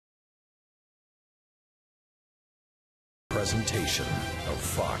presentation of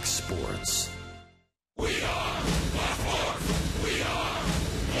Fox Sports. We are Baltimore. We are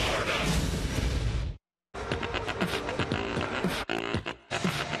Florida.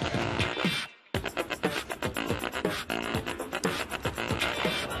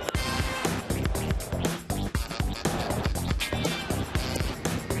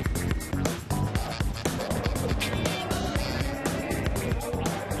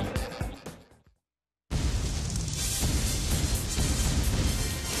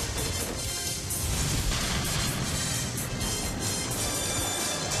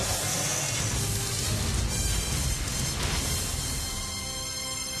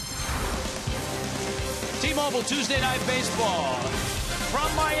 T-Mobile Tuesday Night Baseball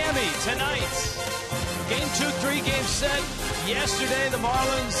from Miami tonight. Game 2-3 game set. Yesterday, the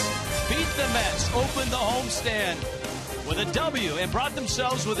Marlins beat the Mets, opened the homestand with a W, and brought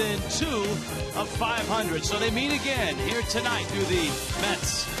themselves within 2 of 500. So they meet again here tonight through the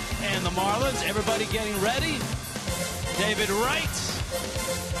Mets and the Marlins. Everybody getting ready. David Wright,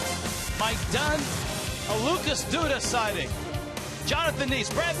 Mike Dunn, a Lucas Duda sighting. Jonathan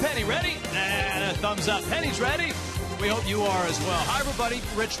Neese, Brad Penny, ready? And a thumbs up. Penny's ready. We hope you are as well. Hi, everybody.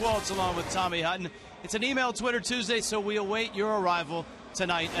 Rich Waltz along with Tommy Hutton. It's an email Twitter Tuesday, so we await your arrival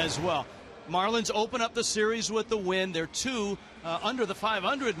tonight as well. Marlins open up the series with the win. They're 2 under the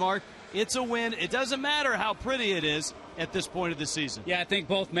 500 mark. It's a win. It doesn't matter how pretty it is at this point of the season. Yeah, I think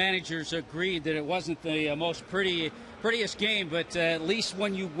both managers agreed that it wasn't the most prettiest game, but at least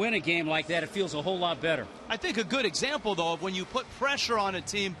when you win a game like that, it feels a whole lot better. I think a good example, though, of when you put pressure on a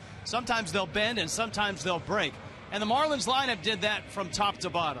team, sometimes they'll bend and sometimes they'll break. And the Marlins lineup did that from top to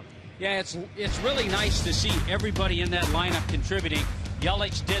bottom. Yeah, it's really nice to see everybody in that lineup contributing.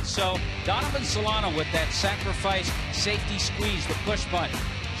 Yelich did so. Donovan Solano with that sacrifice safety squeeze, the push button.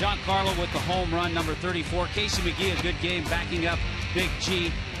 Giancarlo with the home run, number 34. Casey McGee, a good game backing up Big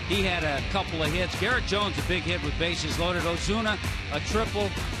G. He had a couple of hits. Garrett Jones, a big hit with bases loaded. Ozuna, a triple,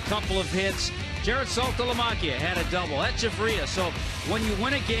 couple of hits. Jared Saltalamacchia had a double. Echeverria. So when you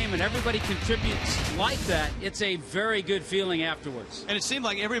win a game and everybody contributes like that, it's a very good feeling afterwards. And it seemed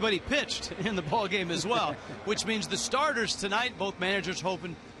like everybody pitched in the ball game as well, which means the starters tonight, both managers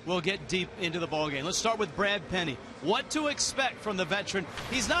hoping will get deep into the ball game. Let's start with Brad Penny. What to expect from the veteran?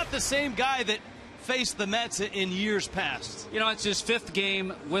 He's not the same guy that faced the Mets in years past. You know, it's his 5th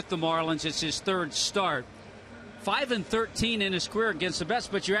game with the Marlins. It's his 3rd start. 5-13 in his career against the Mets,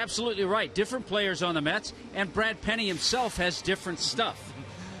 but you're absolutely right. Different players on the Mets, and Brad Penny himself has different stuff.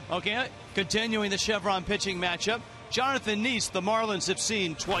 Okay, continuing the Chevron pitching matchup. Jonathan Neese, the Marlins have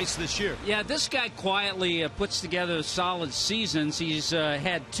seen twice this year. Yeah, this guy quietly puts together solid seasons. He's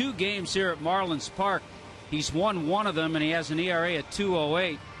had 2 games here at Marlins Park. He's won 1 of them, and he has an ERA at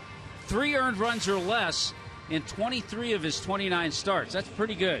 2.08. 3 earned runs or less in 23 of his 29 starts. That's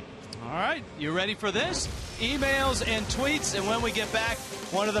pretty good. All right, you ready for this? Emails and tweets, and when we get back,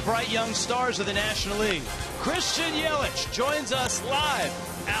 one of the bright young stars of the National League, Christian Yelich, joins us live.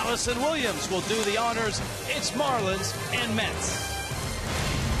 Allison Williams will do the honors. It's Marlins and Mets.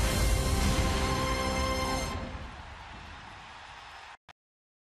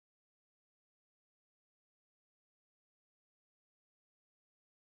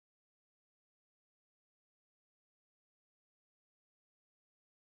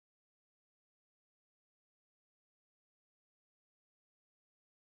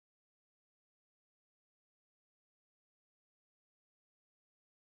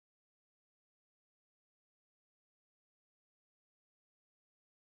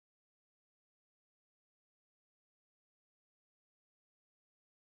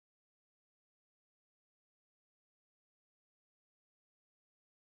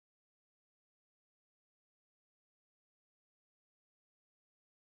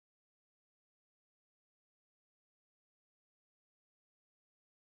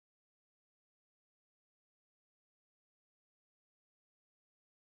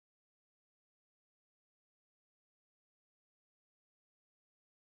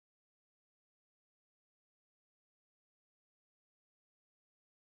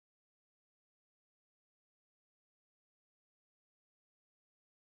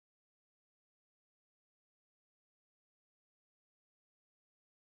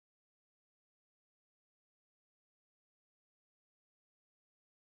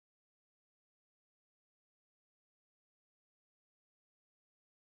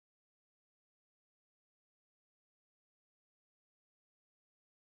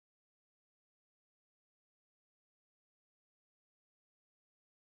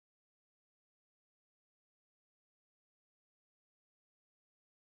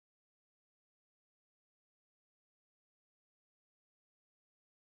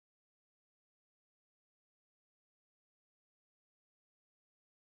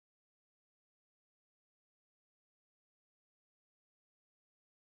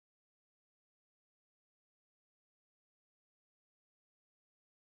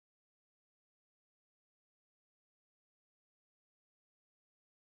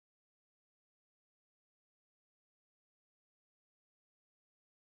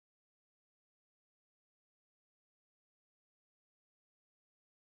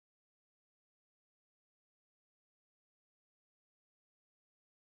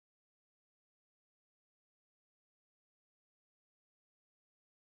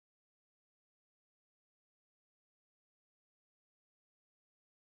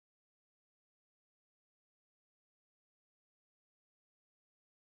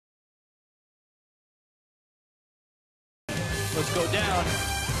 Let's go down.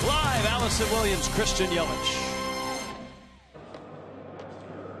 Live, Allison Williams, Christian Yelich.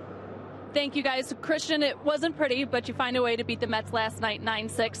 Thank you, guys. Christian, it wasn't pretty, but you find a way to beat the Mets last night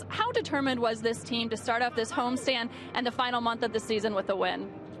 9-6. How determined was this team to start off this homestand and the final month of the season with a win?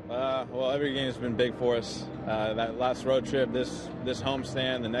 Well, every game has been big for us. That last road trip, this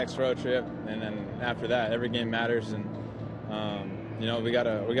homestand, the next road trip, and then after that, every game matters. And you know, we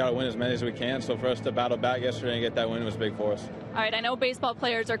gotta win as many as we can. So for us to battle back yesterday and get that win was big for us. All right, I know baseball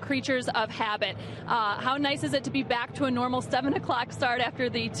players are creatures of habit. How nice is it to be back to a normal 7 o'clock start after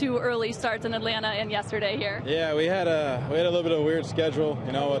the 2 early starts in Atlanta and yesterday here? Yeah, we had a little bit of a weird schedule,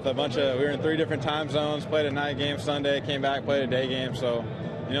 you know, with we were in 3 different time zones, played a night game Sunday, came back, played a day game. So,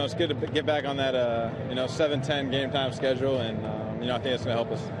 you know, it's good to get back on that, 7-10 game time schedule, and, you know, I think it's going to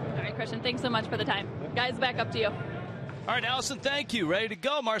help us. All right, Christian, thanks so much for the time. Guys, back up to you. All right, Allison, thank you. Ready to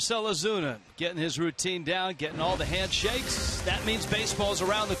go. Marcell Ozuna getting his routine down, getting all the handshakes. That means baseball's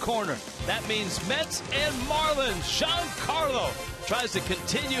around the corner. That means Mets and Marlins. Giancarlo tries to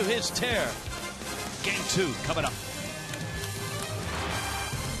continue his tear. Game 2 coming up.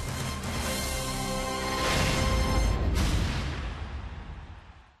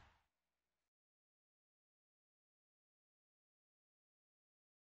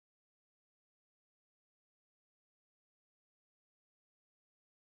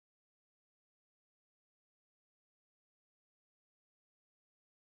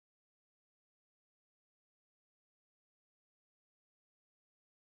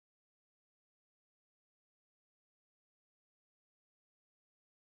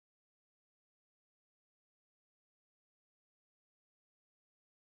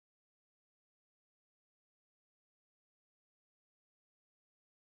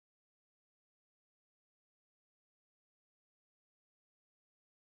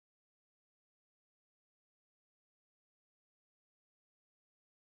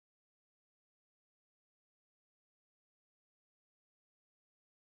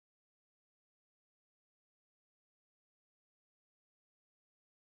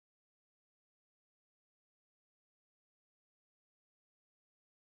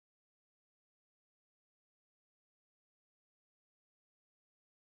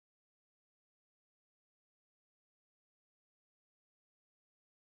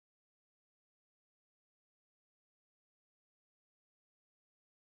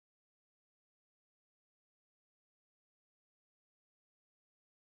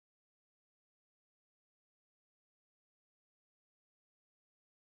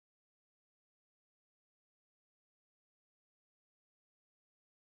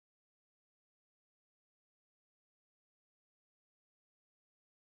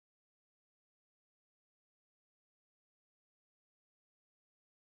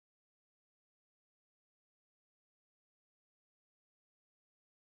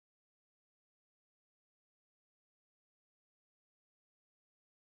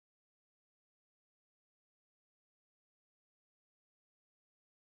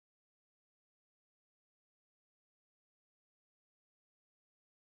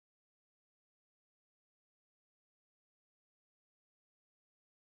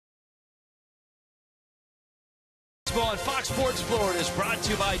 On Fox Sports Florida is brought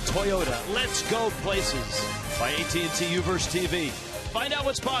to you by Toyota. Let's go places. By AT&T Uverse TV. Find out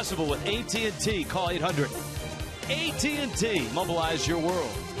what's possible with AT&T. Call 800. AT&T. Mobilize your world.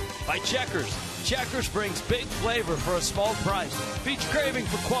 By Checkers. Checkers brings big flavor for a small price. Beach craving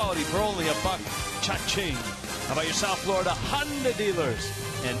for quality for only $1. Cha-ching. How about your South Florida Honda dealers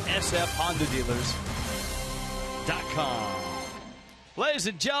and sfhondadealers.com. Ladies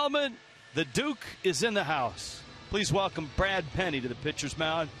and gentlemen, the Duke is in the house. Please welcome Brad Penny to the pitcher's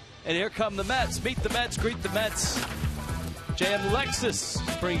mound. And here come the Mets. Meet the Mets, greet the Mets. JM Lexus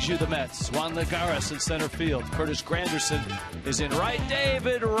brings you the Mets. Juan Lagares in center field. Curtis Granderson is in right.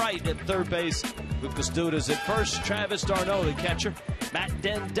 David Wright at third base. Lucas Duda's at first. Travis d'Arnaud, the catcher. Matt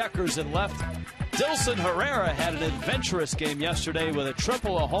Den Decker's in left. Dilson Herrera had an adventurous game yesterday with a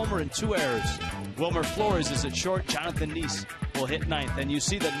triple, a homer, and 2 errors. Wilmer Flores is at short. Jonathan Neese will hit ninth. And you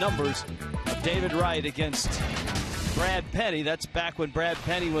see the numbers of David Wright against Brad Penny. That's back when Brad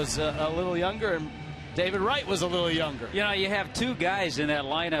Penny was a little younger and David Wright was a little younger. You know, you have 2 guys in that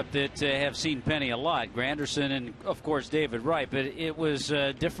lineup that have seen Penny a lot, Granderson and, of course, David Wright. But it was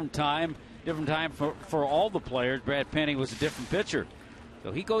a different time for all the players. Brad Penny was a different pitcher.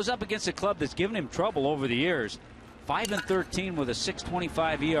 So he goes up against a club that's given him trouble over the years. 5-13 with a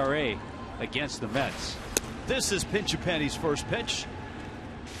 6.25 ERA against the Mets. This is Pinch Penny's first pitch.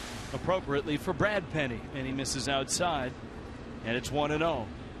 Appropriately for Brad Penny, and he misses outside, and it's 1-0.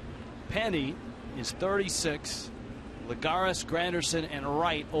 Penny is 36, Lagares, Granderson, and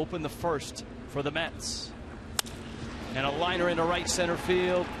Wright open the first for the Mets. And a liner into right center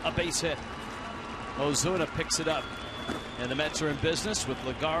field, a base hit. Ozuna picks it up. And the Mets are in business with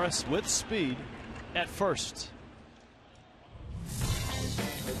Lagares with speed at first.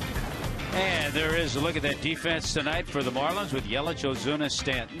 And there is a look at that defense tonight for the Marlins with Yelich, Ozuna,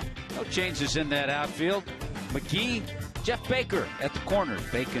 Stanton. No changes in that outfield. McGee, Jeff Baker at the corners.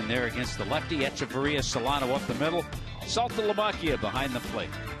 Bacon there against the lefty. Echeverria, Solano up the middle. Saltalamacchia behind the plate.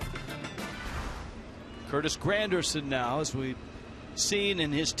 Curtis Granderson now, as we've seen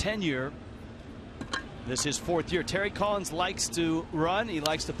in his tenure. This is his 4th year. Terry Collins likes to run. He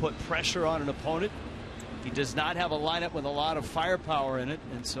likes to put pressure on an opponent. He does not have a lineup with a lot of firepower in it,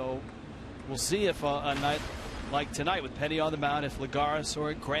 and so we'll see if a night like tonight with Penny on the mound, if Lagares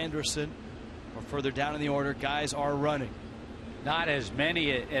or Granderson or further down in the order, guys are running. Not as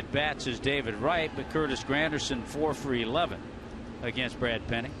many at bats as David Wright, but Curtis Granderson 4 for 11 against Brad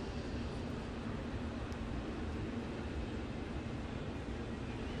Penny.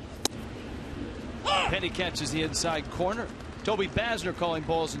 Penny catches the inside corner. Toby Basner calling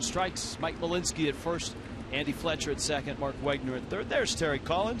balls and strikes. Mike Malinsky at first. Andy Fletcher at second. Mark Wegner at third. There's Terry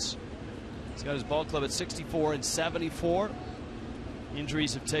Collins. He's got his ball club at 64 and 74.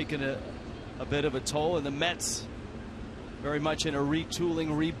 Injuries have taken a bit of a toll, and the Mets very much in a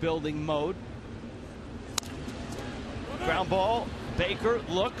retooling, rebuilding mode. Ground ball. Baker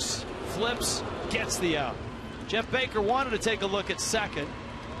looks, flips, gets the out. Jeff Baker wanted to take a look at second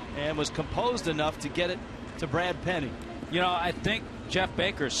and was composed enough to get it to Brad Penny. You know, I think Jeff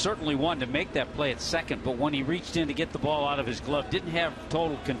Baker certainly wanted to make that play at second, but when he reached in to get the ball out of his glove, didn't have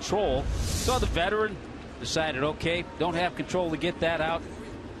total control. So the veteran decided, okay, don't have control to get that out.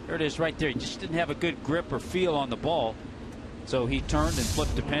 There it is right there. He just didn't have a good grip or feel on the ball. So he turned and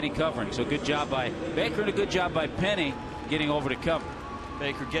flipped to Penny covering. So good job by Baker and a good job by Penny getting over to cover.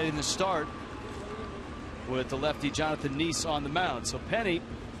 Baker getting the start with the lefty Jonathan Neese on the mound. So Penny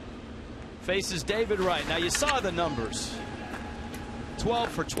faces David Wright. Now you saw the numbers. 12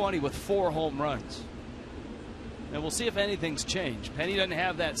 for 20 with 4 home runs. And we'll see if anything's changed. Penny doesn't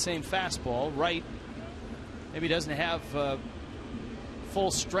have that same fastball. Wright maybe doesn't have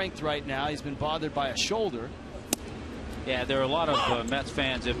full strength right now. He's been bothered by a shoulder. Yeah, there are a lot of Mets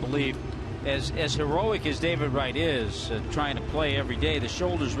fans that believe as heroic as David Wright is trying to play every day, the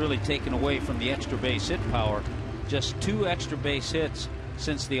shoulder's really taken away from the extra base hit power. Just 2 extra base hits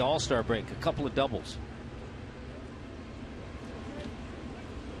since the All-Star break, a couple of doubles.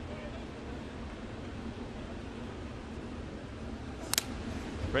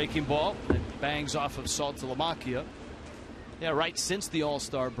 Breaking ball. It bangs off of Saltalamacchia. Yeah, right since the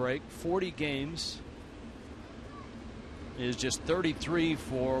All-Star break, 40 games is just 33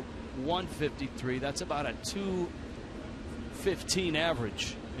 for 153. That's about a 215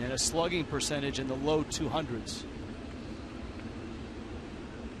 average and a slugging percentage in the low 200s.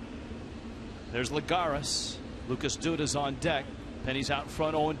 There's Lagares. Lucas Duda's on deck. Penny's out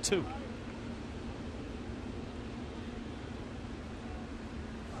front 0-2.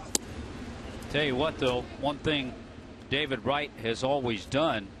 Tell you what, though, one thing David Wright has always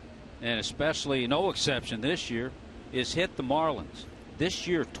done, and especially no exception this year, is hit the Marlins. This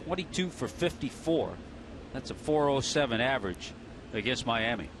year, 22 for 54. That's a 407 average against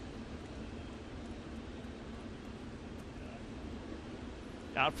Miami.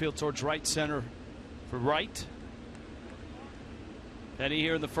 Outfield towards right center for Wright. Penny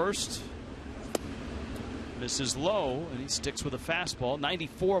here in the first. Misses low, and he sticks with a fastball.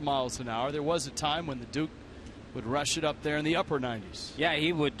 94 miles an hour. There was a time when the Duke would rush it up there in the upper 90s. Yeah,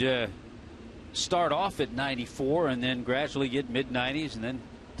 he would start off at 94 and then gradually get mid-90s and then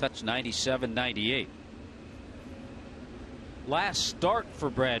touch 97, 98. Last start for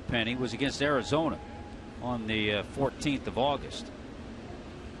Brad Penny was against Arizona on the 14th of August.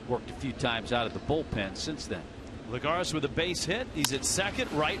 Worked a few times out of the bullpen since then. Lagares with a base hit. He's at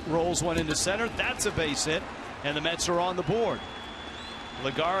second. Wright rolls one into center. That's a base hit, and the Mets are on the board.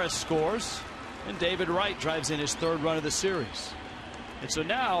 Lagares scores, and David Wright drives in his 3rd run of the series. And so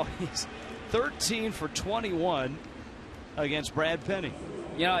now he's 13 for 21 against Brad Penny.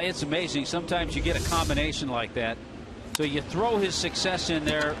 You know, it's amazing. Sometimes you get a combination like that. So you throw his success in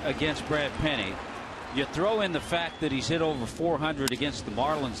there against Brad Penny. You throw in the fact that he's hit over 400 against the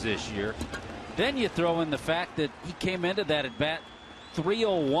Marlins this year. Then you throw in the fact that he came into that at bat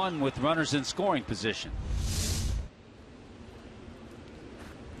 301 with runners in scoring position.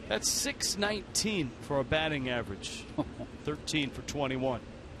 That's 619 for a batting average. 13 for 21.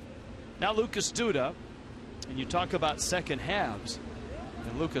 Now Lucas Duda, and you talk about second halves,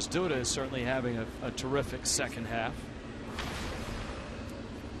 and Lucas Duda is certainly having a terrific second half.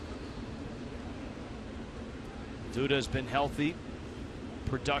 Duda has been healthy,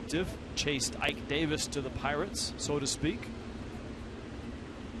 productive, chased Ike Davis to the Pirates, so to speak.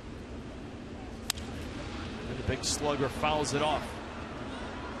 And the big slugger fouls it off.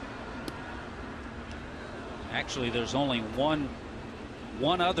 Actually, there's only one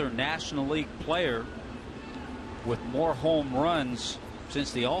other National League player with more home runs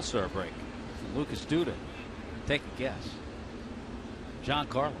since the All-Star break. Lucas Duda. Take a guess.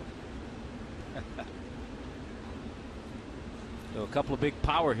 Giancarlo. So a couple of big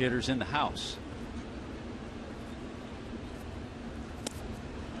power hitters in the house.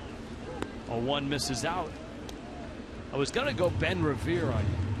 Oh, one misses out. I was going to go Ben Revere on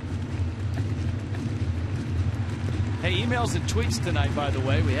you. Hey, emails and tweets tonight, by the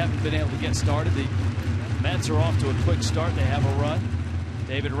way. We haven't been able to get started. The Mets are off to a quick start. They have a run.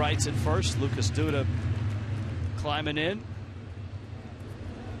 David Wright's at first. Lucas Duda climbing in.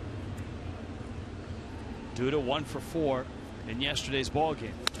 Duda 1 for 4 in yesterday's ball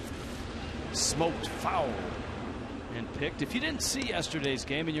game. Smoked foul and picked. If you didn't see yesterday's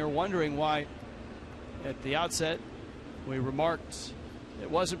game and you're wondering why at the outset we remarked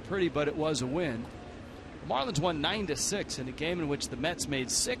it wasn't pretty, but it was a win. The Marlins won 9-6 in a game in which the Mets made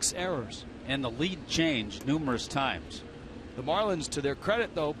 6 errors. And the lead changed numerous times. The Marlins, to their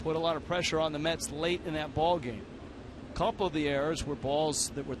credit, though, put a lot of pressure on the Mets late in that ball game. A couple of the errors were balls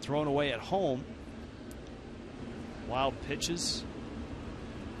that were thrown away at home. Wild pitches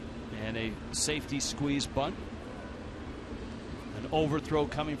and a safety squeeze bunt. An overthrow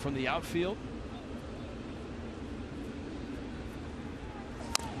coming from the outfield.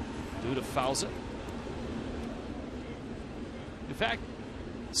 Duda fouls it. In fact,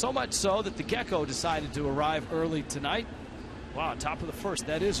 so much so that the Gecko decided to arrive early tonight. Wow, top of the first.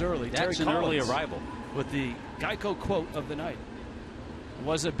 That is early. That's Terry an early Collins arrival. with the Geico quote of the night. It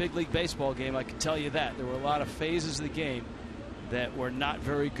wasn't a big league baseball game, I can tell you that. There were a lot of phases of the game that were not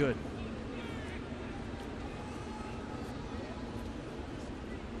very good.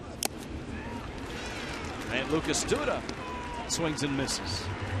 And Lucas Duda swings and misses.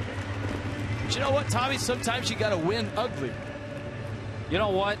 But you know what, Tommy? Sometimes you got to win ugly. You know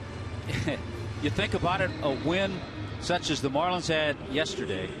what? You think about it, a win such as the Marlins had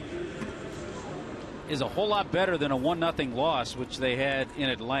yesterday is a whole lot better than a 1-0 loss which they had in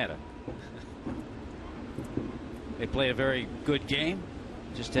Atlanta. They play a very good game.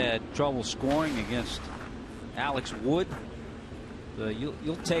 Just had trouble scoring against Alex Wood.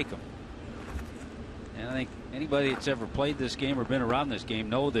 You'll take them. And I think anybody that's ever played this game or been around this game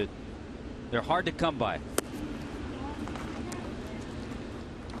know that they're hard to come by.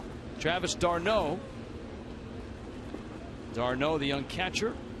 Travis d'Arnaud. D'Arnaud, the young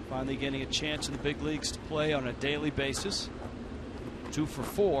catcher, finally getting a chance in the big leagues to play on a daily basis. 2 for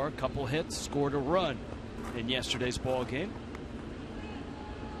 4, a couple hits, scored a run in yesterday's ball game.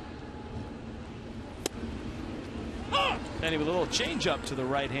 And with a little changeup to the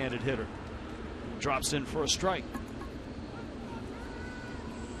right-handed hitter. Drops in for a strike.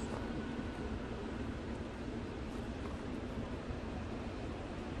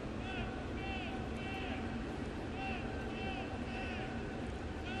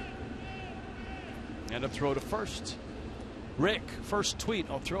 And a throw to first. Rick, first tweet,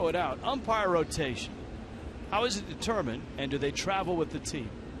 I'll throw it out. Umpire rotation. How is it determined, and do they travel with the team?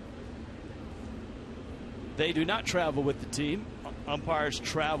 They do not travel with the team. Umpires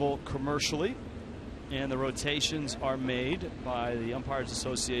travel commercially, and the rotations are made by the Umpires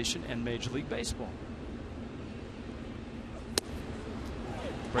Association and Major League Baseball.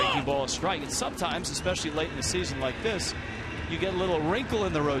 Breaking ball, a strike. And sometimes, especially late in the season like this, you get a little wrinkle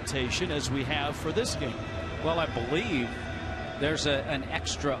in the rotation, as we have for this game. Well, I believe there's an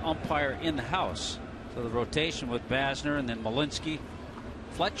extra umpire in the house. So the rotation with Basner and then Malinsky.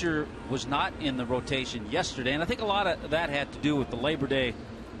 Fletcher was not in the rotation yesterday, and I think a lot of that had to do with the Labor Day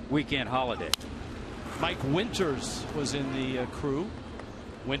weekend holiday. Mike Winters was in the crew.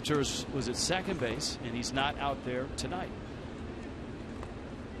 Winters was at second base, and he's not out there tonight.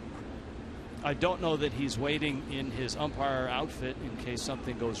 I don't know that he's waiting in his umpire outfit in case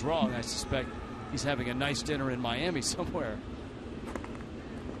something goes wrong. I suspect he's having a nice dinner in Miami somewhere.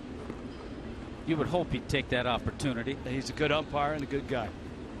 You would hope he'd take that opportunity. He's a good umpire and a good guy.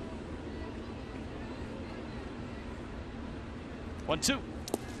 1-2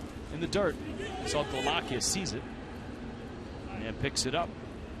 in the dirt. Saltolakia sees it and picks it up.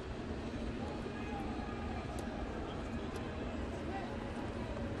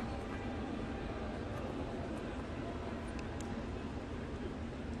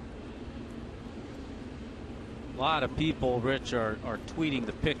 A lot of people, Rich, are tweeting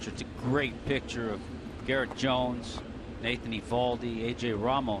the picture. It's a great picture of Garrett Jones, Nathan Eovaldi, A.J.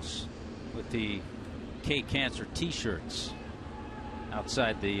 Ramos with the K Cancer T-shirts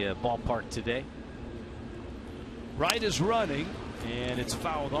outside the ballpark today. Wright is running, and it's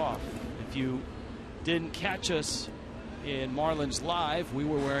fouled off. If you didn't catch us in Marlins Live, we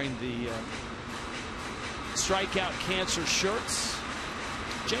were wearing the strikeout cancer shirts.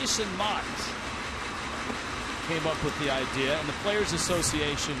 Jason Mott came up with the idea, and the Players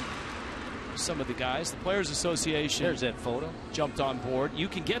Association, some of the guys, the Players Association, there's that photo, jumped on board. You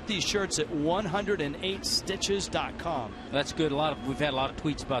can get these shirts at 108stitches.com. That's good. We've had a lot of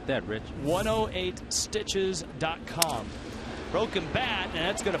tweets about that, Rich. 108stitches.com. Broken bat, and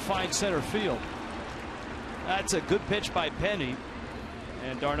that's going to find center field. That's a good pitch by Penny,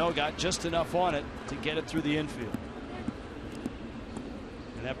 and d'Arnaud got just enough on it to get it through the infield.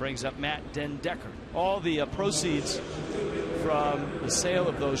 And that brings up Matt Den Decker. All the proceeds from the sale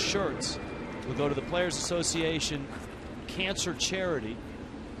of those shirts will go to the Players Association Cancer Charity.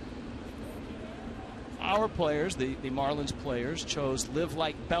 Our players, the Marlins players, chose Live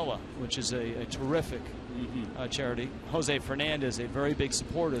Like Bella, which is a terrific charity. Jose Fernandez, a very big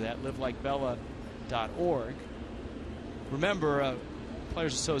supporter of that, livelikebella.org. Remember,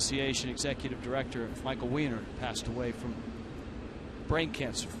 Players Association Executive Director Michael Weiner passed away from brain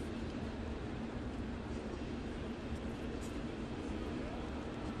cancer.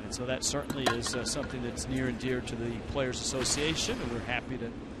 And so that certainly is something that's near and dear to the Players Association, and we're happy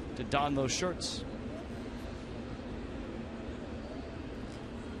to don those shirts.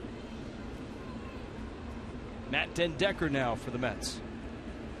 Matt Den Decker now for the Mets.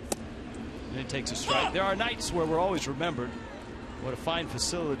 And he takes a strike. There are nights where we're always remembered. What a fine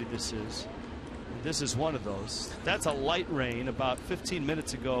facility this is. And this is one of those. That's a light rain. About 15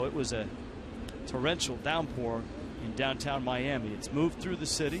 minutes ago, it was a torrential downpour in downtown Miami. It's moved through the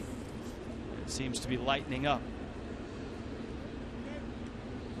city. It seems to be lightening up.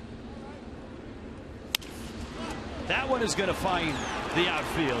 That one is going to find the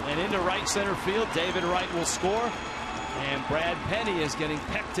outfield, and into right center field. David Wright will score, and Brad Penny is getting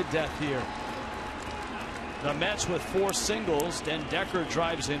pecked to death here. The Mets with 4 singles. Den Decker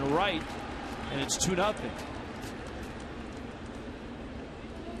drives in right, and it's 2-0.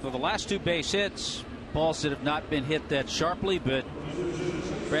 For the last 2 base hits, balls that have not been hit that sharply, but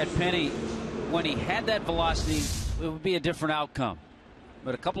Brad Penny, when he had that velocity, it would be a different outcome.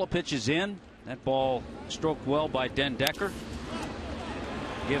 But a couple of pitches in, that ball stroked well by Den Decker.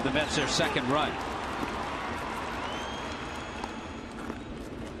 Give the Mets their second run.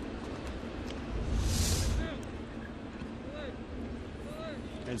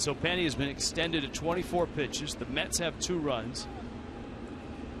 And so Penny has been extended to 24 pitches. The Mets have 2 runs.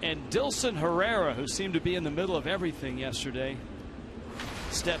 And Dilson Herrera, who seemed to be in the middle of everything yesterday,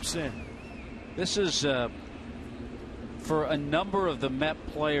 steps in. This is for a number of the Met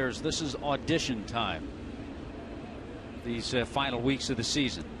players, this is audition time. These final weeks of the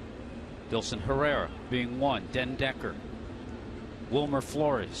season. Dilson Herrera being one. Den Decker. Wilmer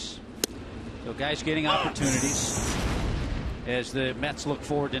Flores. So guys getting opportunities as the Mets look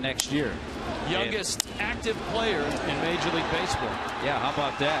forward to next year. Youngest active player in Major League Baseball. Yeah, how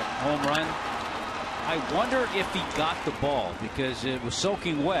about that? Home run. I wonder if he got the ball because it was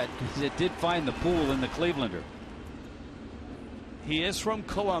soaking wet. It did find the pool in the Clevelander. He is from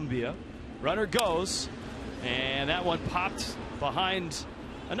Colombia. Runner goes, and that one popped behind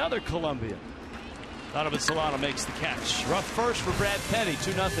another Colombia. Donovan Solano makes the catch. Rough first for Brad Penny.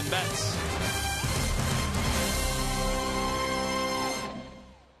 2-0 Mets.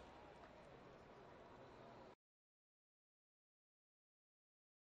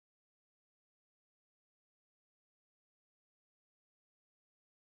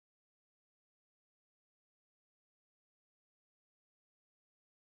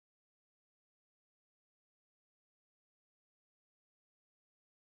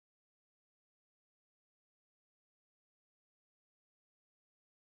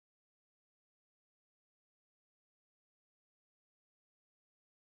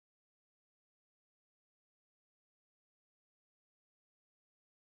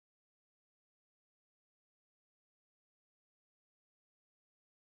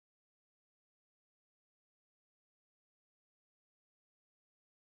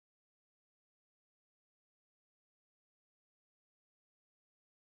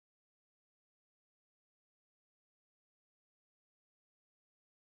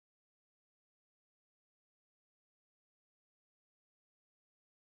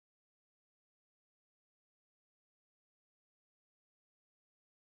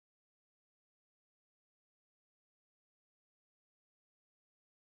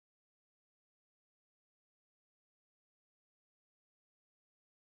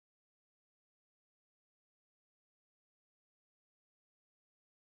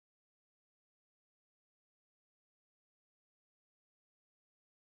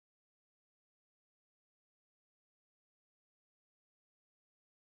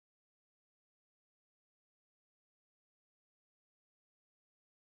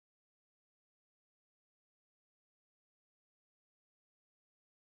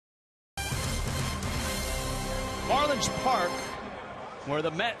 Challenge Park, where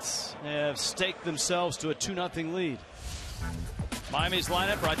the Mets have staked themselves to a 2-0 lead. Miami's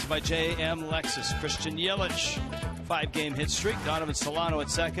lineup brought to you by JM Lexus. Christian Yelich, 5-game hit streak. Donovan Solano at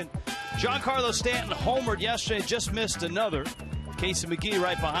second. Giancarlo Stanton homered yesterday, just missed another. Casey McGee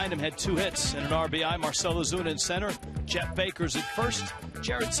right behind him had 2 hits and an RBI. Marcelo Zuna in center. Jeff Baker's at first.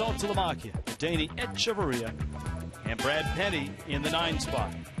 Jared Saltalamacchia, Danny Echeverria, and Brad Penny in the 9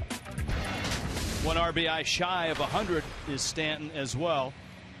 spot. 1 RBI shy of 100 is Stanton as well.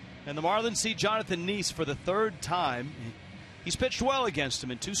 And the Marlins see Jonathan Nice for the 3rd time. He's pitched well against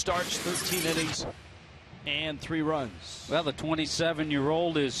him in 2 starts, 13 innings, and 3 runs. Well, the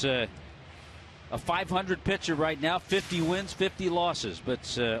 27-year-old is a 500 pitcher right now, 50 wins, 50 losses.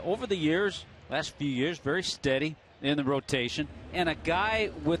 But over the years, last few years, very steady in the rotation. And a guy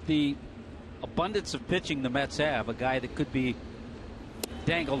with the abundance of pitching the Mets have, a guy that could be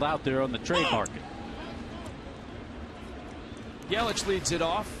dangled out there on the trade market. Yelich leads it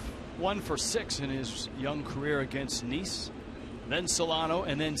off, 1 for 6 in his young career against Nice. Then Solano,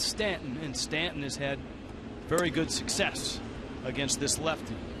 and then Stanton. And Stanton has had very good success against this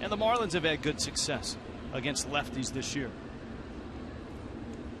lefty. And the Marlins have had good success against lefties this year.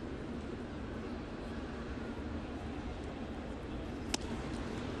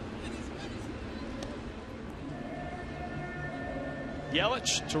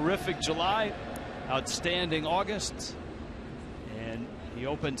 Yelich, terrific July, outstanding August, and he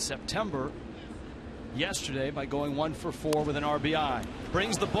opened September yesterday by going 1 for 4 with an RBI.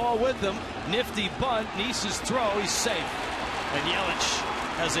 Brings the ball with him. Nifty bunt. Nice's throw. He's safe. And Yelich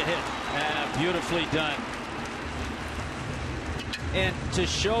has a hit. Beautifully done. And to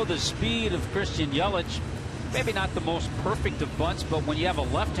show the speed of Christian Yelich, maybe not the most perfect of bunts, but when you have a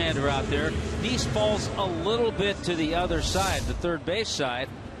left-hander out there, Nice falls a little bit to the other side, the third base side.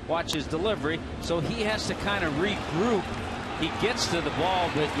 Watch his delivery. So he has to kind of regroup. He gets to the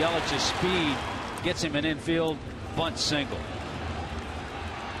ball, but Yelich's speed gets him an infield bunt single.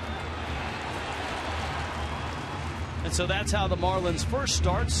 And so that's how the Marlins first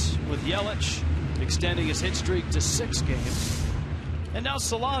starts, with Yelich extending his hit streak to 6 games. And now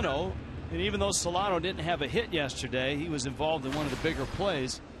Solano, and even though Solano didn't have a hit yesterday, he was involved in one of the bigger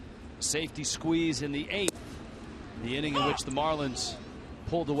plays. Safety squeeze in the 8th, the inning in which the Marlins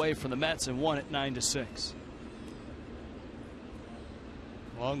pulled away from the Mets and won it 9-6.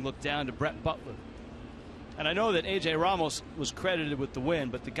 Long look down to Brett Butler. And I know that A.J. Ramos was credited with the win,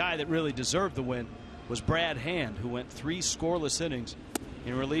 but the guy that really deserved the win was Brad Hand, who went 3 scoreless innings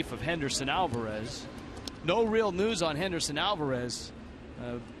in relief of Henderson Alvarez. No real news on Henderson Alvarez.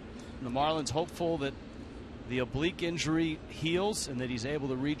 The Marlins hopeful that the oblique injury heals and that he's able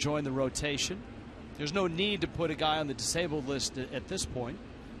to rejoin the rotation. There's no need to put a guy on the disabled list at this point,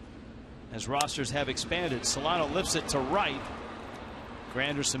 as rosters have expanded. Solano lifts it to right.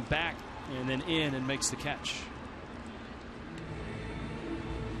 Granderson back and then in and makes the catch.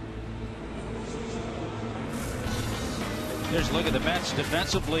 Here's a look at the Mets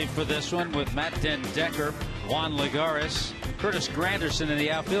defensively for this one, with Matt Den Decker, Juan Lagares, Curtis Granderson in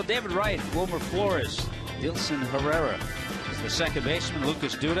the outfield, David Wright, Wilmer Flores, Dilson Herrera is the second baseman,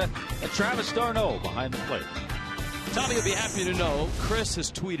 Lucas Duda, and Travis d'Arnaud behind the plate. Tommy will be happy to know Chris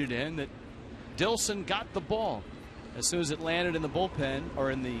has tweeted in that Dilson got the ball as soon as it landed in the bullpen, or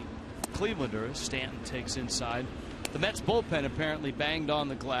in the Clevelanders. Stanton takes inside. The Mets bullpen apparently banged on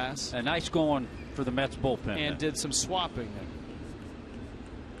the glass. A nice going for the Mets bullpen. And did some swapping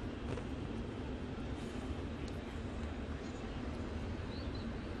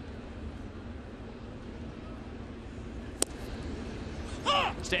there.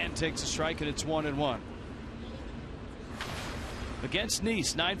 Stanton takes a strike, and it's 1-1. Against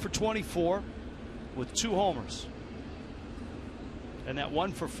Nice, 9 for 24 with 2 homers. And that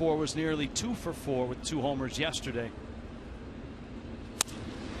 1 for 4 was nearly 2 for 4 with 2 homers yesterday.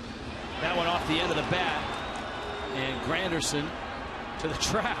 That one off the end of the bat, and Granderson to the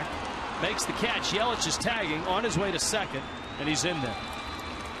track makes the catch. Yelich is tagging on his way to second, and he's in there.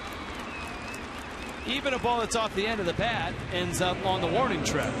 Even a ball that's off the end of the bat ends up on the warning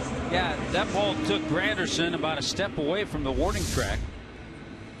track. Yeah, that ball took Granderson about a step away from the warning track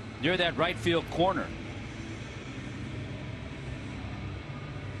near that right field corner.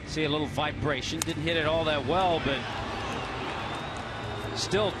 See a little vibration. Didn't hit it all that well, but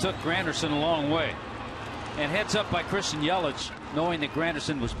still took Granderson a long way. And heads up by Christian Yelich, knowing that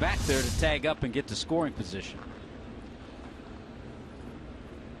Granderson was back there to tag up and get to scoring position.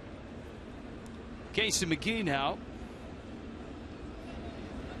 Casey McGee now.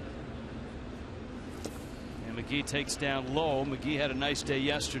 And McGee takes down low. McGee had a nice day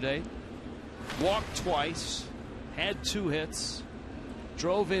yesterday. Walked twice. had 2 hits,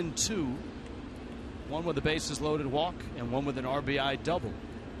 drove in 2, one with a bases loaded walk and one with an RBI double.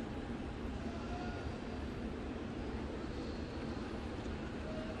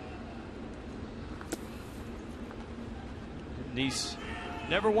 He's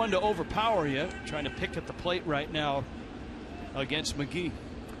never one to overpower you. Trying to pick at the plate right now against McGee.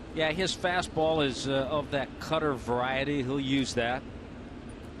 Yeah, his fastball is of that cutter variety. He'll use that.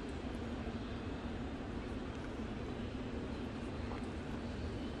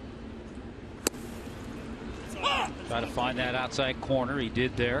 Try to find that outside corner. He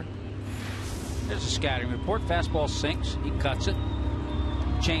did there. There's a scouting report. Fastball sinks. He cuts it.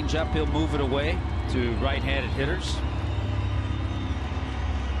 Change up. He'll move it away to right-handed hitters.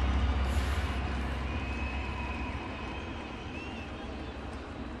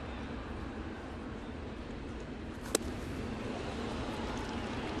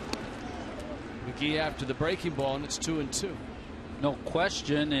 McGee after the breaking ball, and it's 2-2. No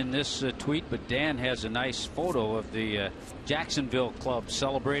question in this tweet, but Dan has a nice photo of the Jacksonville club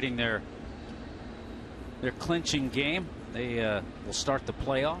celebrating their clinching game. They will start the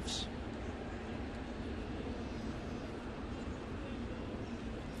playoffs.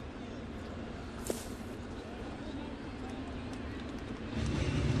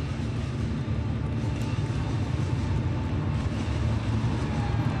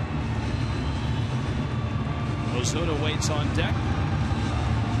 Ozuna waits on deck.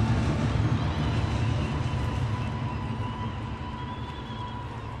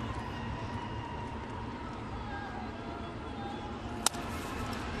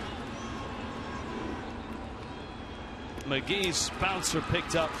 McGee's bouncer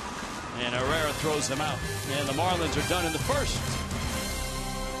picked up, and Herrera throws him out. And the Marlins are done in the first.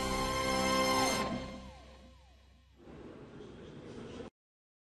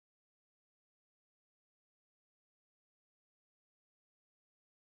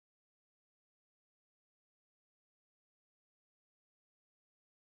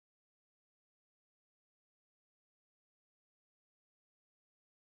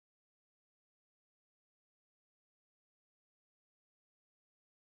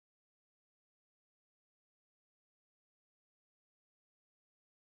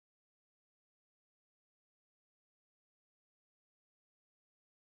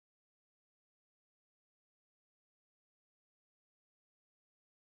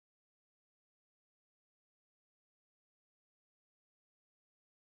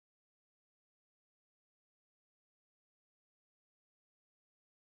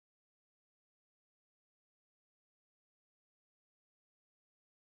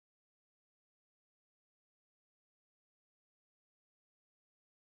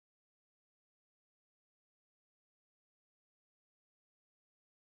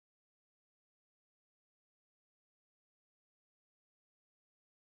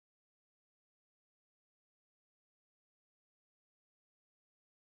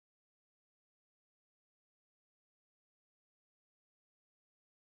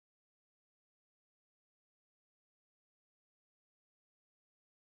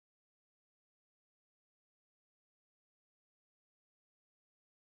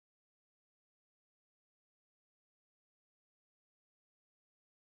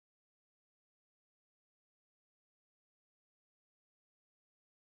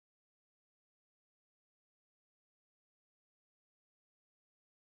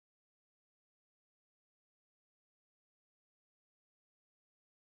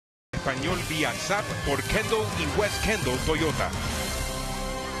 Español vía SAP por Kendall y West Kendall Toyota.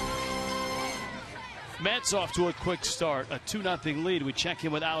 Mets off to a quick start, a 2-0 lead. We check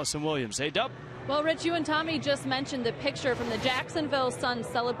in with Allison Williams. Hey, Dub. Well, Rich, you and Tommy just mentioned the picture from the Jacksonville Suns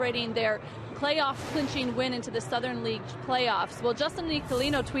celebrating their playoff clinching win into the Southern League playoffs. Well, Justin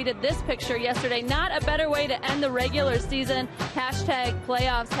Nicolino tweeted this picture yesterday. Not a better way to end the regular season. Hashtag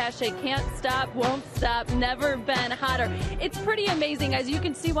playoffs, hashtag can't stop, won't stop, never been hotter. It's pretty amazing, as you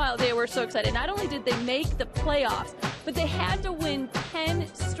can see why they were so excited. Not only did they make the playoffs, but they had to win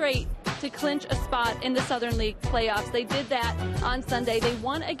 10 straight to clinch a spot in the Southern League playoffs. They did that on Sunday. They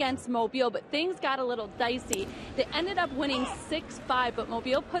won against Mobile, but things got a little dicey. They ended up winning 6-5, but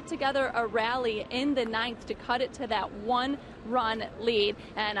Mobile put together a rally in the 9th to cut it to that 1-run lead.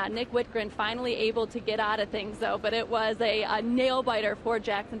 And Nick Whitgren finally able to get out of things, though. But it was a nail-biter for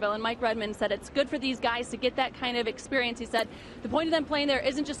Jacksonville. And Mike Redmond said it's good for these guys to get that kind of experience. He said the point of them playing there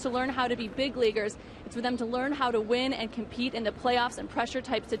isn't just to learn how to be big leaguers. It's for them to learn how to win and compete in the playoffs and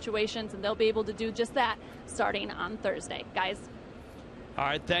pressure-type situations, and they'll be able to do just that starting on Thursday. Guys. All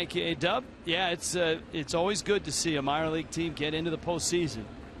right, thank you, A-Dub. Yeah, it's always good to see a minor league team get into the postseason.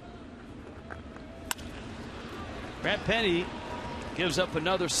 Brad Penny gives up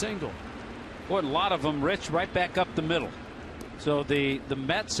another single. Boy, a lot of them, Rich, right back up the middle. So the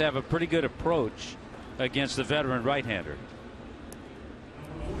Mets have a pretty good approach against the veteran right-hander.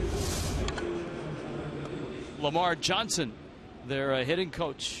 Lamar Johnson, their hitting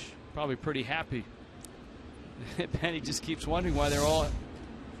coach, probably pretty happy. Penny just keeps wondering why they're all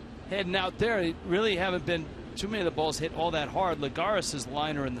heading out there. They really haven't been too many of the balls hit all that hard. Lagares'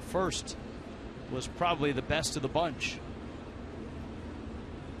 liner in the first was probably the best of the bunch.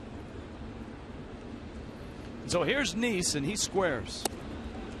 So here's Neese, and he squares.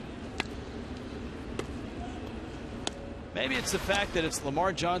 Maybe it's the fact that it's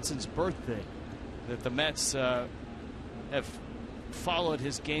Lamar Johnson's birthday that the Mets have followed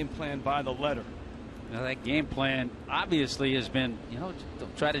his game plan by the letter. Now that game plan obviously has been, don't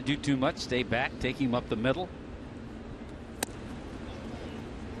try to do too much, stay back, take him up the middle.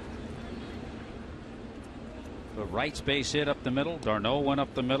 The right space hit up the middle. D'Arnaud went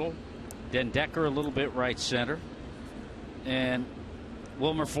up the middle. Dendecker a little bit right center. And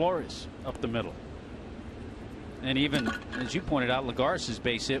Wilmer Flores up the middle. And even, as you pointed out, Lagares'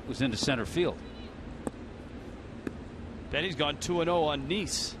 base hit was into center field. Benny's gone 2-0 on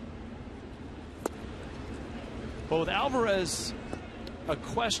Neese. But with Alvarez a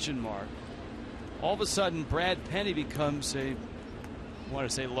question mark, all of a sudden Brad Penny becomes I want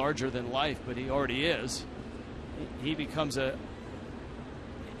to say larger than life, but he already is. He becomes a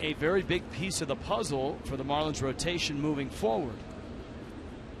very big piece of the puzzle for the Marlins rotation moving forward.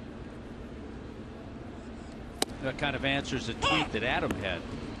 That kind of answers a tweet that Adam had.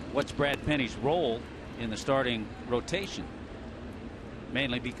 What's Brad Penny's role in the starting rotation?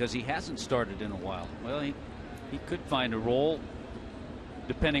 Mainly because he hasn't started in a while. Well, he could find a role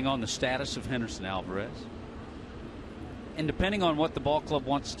depending on the status of Henderson Alvarez. And depending on what the ball club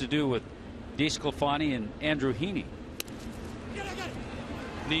wants to do with DeSclafani and Andrew Heaney.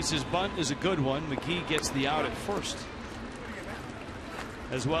 Neese's bunt is a good one. McGee gets the out at first.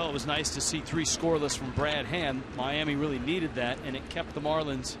 As well, it was nice to see 3 scoreless from Brad Hand. Miami really needed that, and it kept the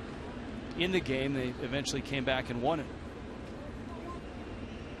Marlins in the game. They eventually came back and won it.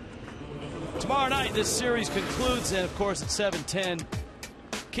 Tomorrow night, this series concludes, and of course, at 7:10,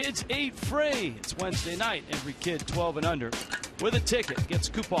 kids eat free. It's Wednesday night. Every kid 12 and under with a ticket gets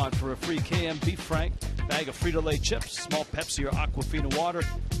a coupon for a free KM Beef Frank, bag of Frito-Lay chips, small Pepsi or Aquafina water.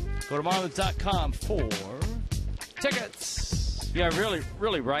 Go to Marlins.com for tickets. Yeah,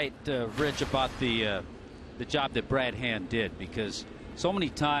 really right, Rich, about the job that Brad Hand did, because so many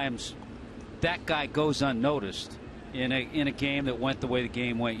times that guy goes unnoticed in a game that went the way the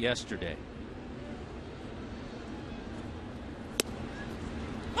game went yesterday.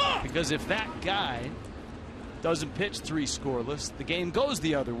 Because if that guy doesn't pitch 3 scoreless, the game goes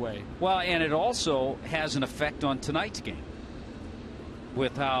the other way. Well, and it also has an effect on tonight's game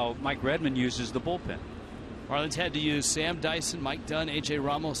with how Mike Redmond uses the bullpen. Marlins had to use Sam Dyson, Mike Dunn, A.J.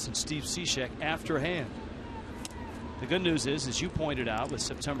 Ramos, and Steve Cishek after Hand. The good news is, as you pointed out, with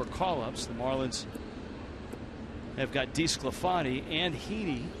September call-ups, the Marlins have got DeSclafani and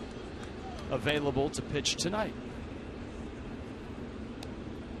Heaney available to pitch tonight.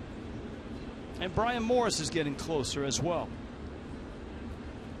 And Brian Morris is getting closer as well.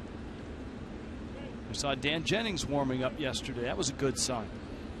 We saw Dan Jennings warming up yesterday. That was a good sign.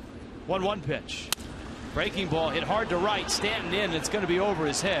 1-1 pitch. Breaking ball hit hard to right. Stanton in. It's going to be over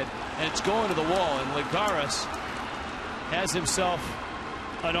his head, and it's going to the wall. And Lagares has himself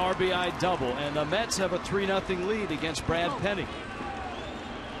an RBI double, and the Mets have a 3-0 lead against Brad Penny.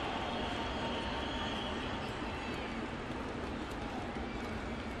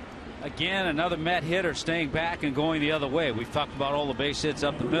 Again, another Met hitter staying back and going the other way. We've talked about all the base hits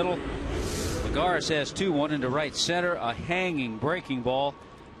up the middle. Lagares has 2, one into right center, a hanging breaking ball.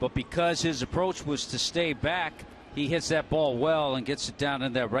 But because his approach was to stay back, he hits that ball well and gets it down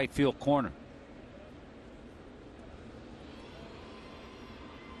in that right field corner.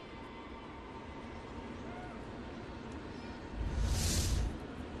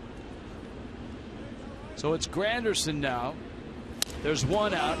 So it's Granderson now. There's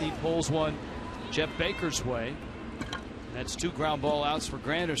 1 out. He pulls one Jeff Baker's way. That's 2 ground ball outs for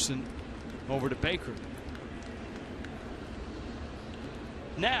Granderson over to Baker.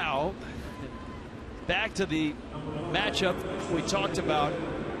 Now, back to the matchup we talked about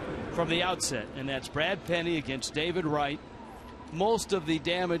from the outset, and that's Brad Penny against David Wright. Most of the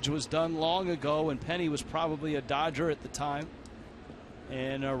damage was done long ago, and Penny was probably a Dodger at the time.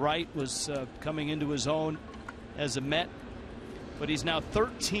 And Wright was coming into his own as a Met, but he's now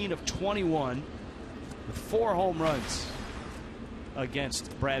 13 of 21 with 4 home runs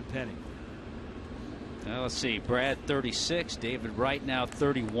against Brad Penny. Now let's see. Brad 36. David Wright now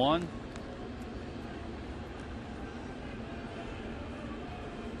 31.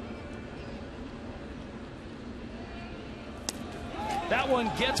 That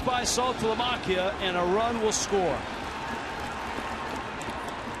one gets by Saltalamacchia, and a run will score.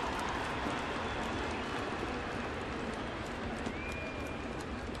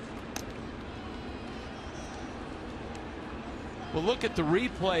 We'll look at the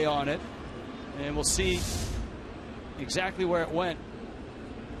replay on it, and we'll see exactly where it went.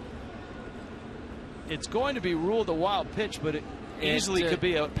 It's going to be ruled a wild pitch, but it easily could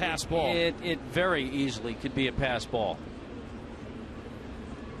be a pass ball. It very easily could be a pass ball.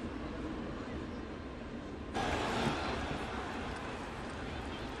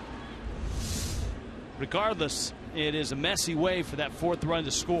 Regardless, it is a messy way for that fourth run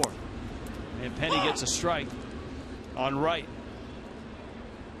to score. And Penny gets a strike on Wright.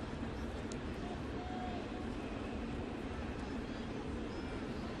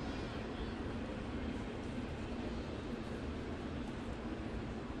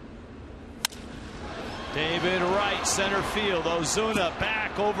 David Wright, center field. Ozuna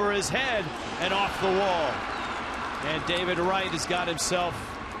back over his head and off the wall. And David Wright has got himself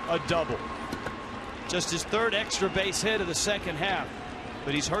a double. Just his third extra base hit of the second half.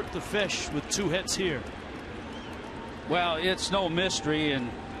 But he's hurt the fish with 2 hits here. Well, it's no mystery,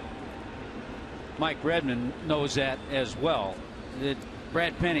 and Mike Redmond knows that as well. That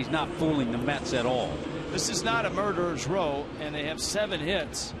Brad Penny's not fooling the Mets at all. This is not a murderer's row, and they have 7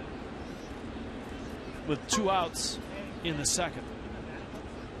 hits with 2 outs in the second.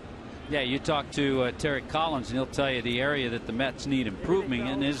 Yeah, you talk to Terry Collins, and he'll tell you the area that the Mets need improving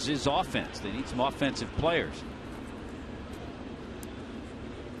in is offense. They need some offensive players.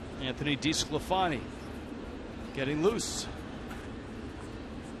 Anthony DeSclafani getting loose.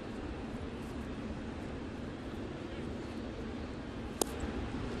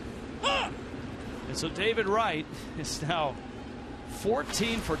 And so David Wright is now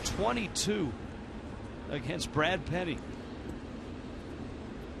 14 for 22 against Brad Penny.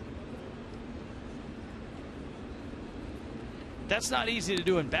 That's not easy to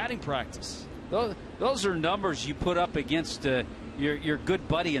do in batting practice. Those are numbers you put up against your good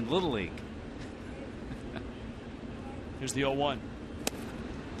buddy in Little League. Here's the 0-1.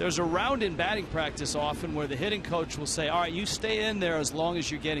 There's a round in batting practice often where the hitting coach will say, all right, you stay in there as long as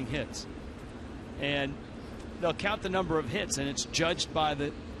you're getting hits. And they'll count the number of hits, and it's judged by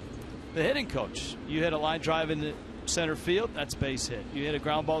the hitting coach. You hit a line drive in the center field, that's base hit. You hit a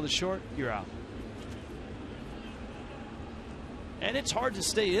ground ball to short, you're out. And it's hard to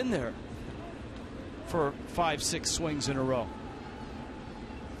stay in there for 5-6 swings in a row.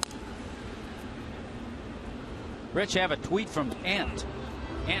 Rich, have a tweet from Ant.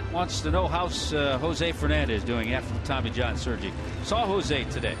 Ant wants to know how's Jose Fernandez doing after the Tommy John surgery. Saw Jose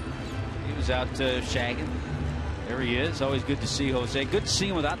today. He was out shagging. There he is. Always good to see Jose. Good to see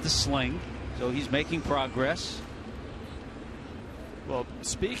him without the sling. So he's making progress. Well,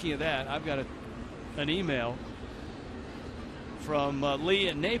 speaking of that, I've got an email from Lee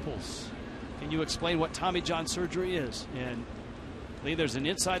in Naples. Can you explain what Tommy John surgery is? And Lee, there's an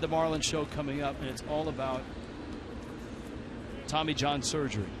Inside the Marlins show coming up, and it's all about Tommy John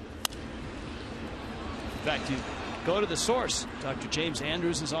surgery. In fact, you go to the source. Dr. James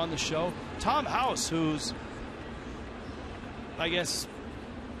Andrews is on the show. Tom House, who's, I guess,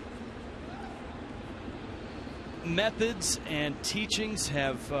 methods and teachings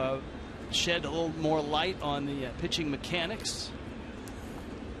have shed a little more light on the pitching mechanics.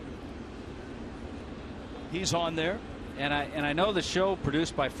 He's on there. And I know the show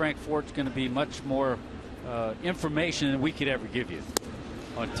produced by Frank Fort's going to be much more information than we could ever give you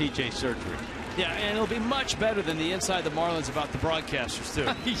on TJ surgery. Yeah, and it'll be much better than the Inside the Marlins about the broadcasters,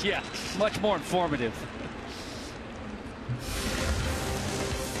 too. Yeah, much more informative.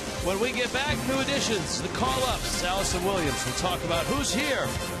 When we get back, new additions, the call-ups. Allison Williams will talk about who's here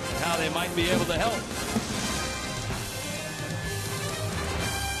and how they might be able to help.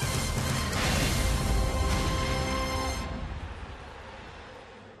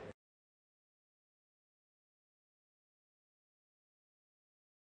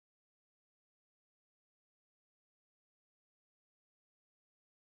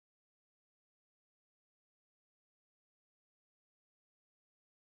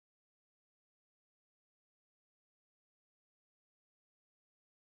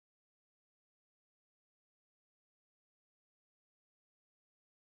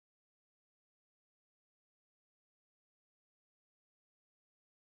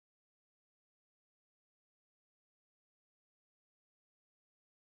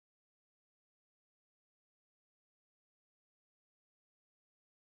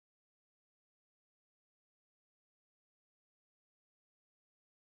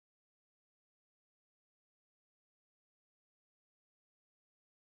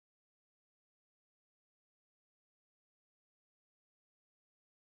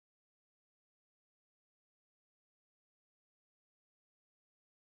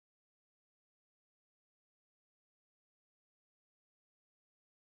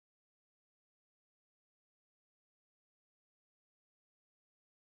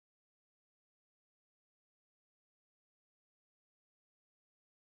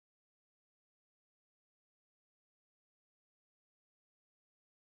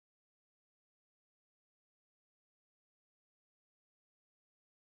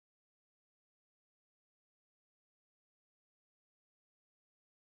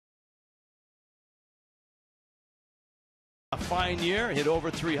 fine year, hit over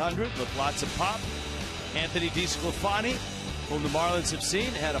 300 with lots of pop. Anthony DeSclafani, whom the Marlins have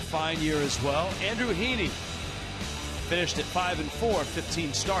seen, had a fine year as well. Andrew Heaney finished at 5-4,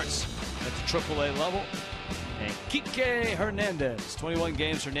 15 starts at the AAA level. And Kike Hernandez, 21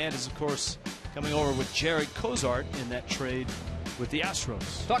 games. Hernandez, of course, coming over with Jared Cozart in that trade with the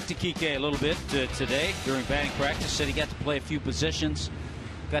Astros. Talked to Kike a little bit today during batting practice. Said he got to play a few positions,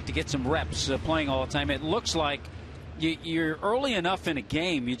 got to get some reps playing all the time. It looks like you're early enough in a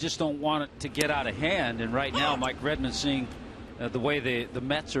game, you just don't want it to get out of hand. And right now, Mike Redmond, seeing the way the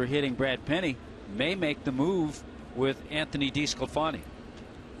Mets are hitting Brad Penny, may make the move with Anthony DeSclafani.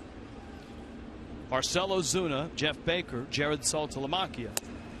 Marcell Ozuna, Jeff Baker, Jared Saltalamacchia.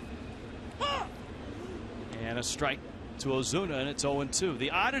 And a strike to Ozuna, and it's 0-2. The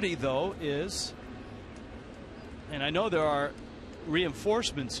oddity, though, is, and I know there are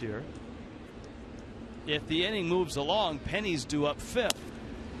reinforcements here, if the inning moves along, Penny's due up 5th.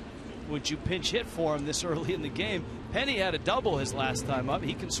 Would you pinch hit for him this early in the game? Penny had a double his last time up.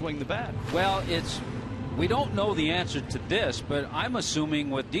 He can swing the bat. Well, we don't know the answer to this, but I'm assuming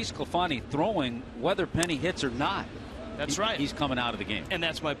with DeSclafani throwing, whether Penny hits or not, that's right, he's coming out of the game. And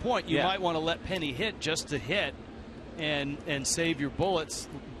that's my point. You might want to let Penny hit just to hit and save your bullets,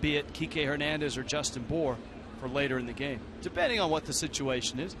 be it Kike Hernandez or Justin Bour, for later in the game, depending on what the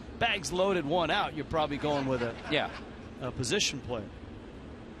situation is. Bags loaded, 1 out, you're probably going with a position player.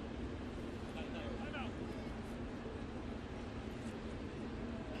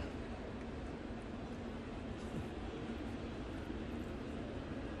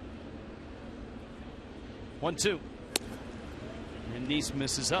 One, 2. And Neese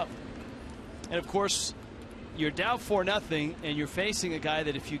misses up. And of course, you're down 4-0, and you're facing a guy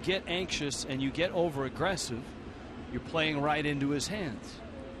that if you get anxious and you get over aggressive, you're playing right into his hands.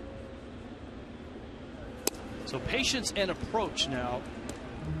 So patience and approach now.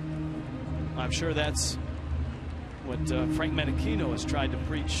 I'm sure that's what Frank Menechino has tried to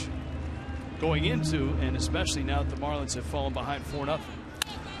preach going into, and especially now that the Marlins have fallen behind 4-0.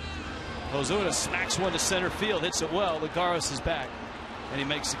 Ozuna smacks one to center field, hits it well. Lagares is back, and he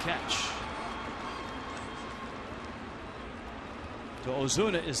makes the catch. So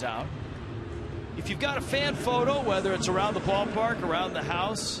Ozuna is out. If you've got a fan photo, whether it's around the ballpark, around the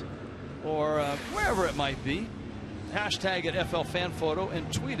house, or wherever it might be, hashtag it FL Fan Photo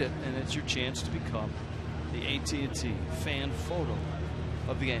and tweet it, and it's your chance to become the AT&T fan photo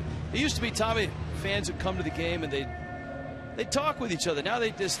of the game. It used to be, Tommy, fans would come to the game and they'd talk with each other. Now they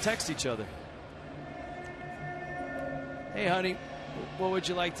just text each other. Hey, honey, what would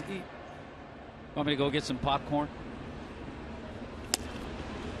you like to eat? Want me to go get some popcorn?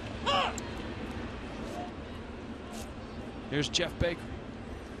 Here's Jeff Baker.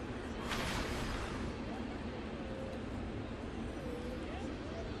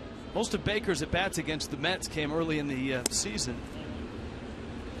 Most of Baker's at-bats against the Mets came early in the season.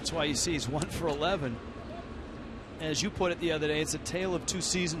 That's why you see he's 1 for 11. As you put it the other day, it's a tale of 2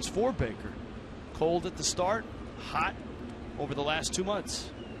 seasons for Baker. Cold at the start, hot over the last 2 months.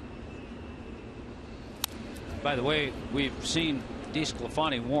 By the way, we've seen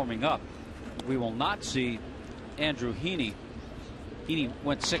DeSclafani warming up. We will not see Andrew Heaney. Heaney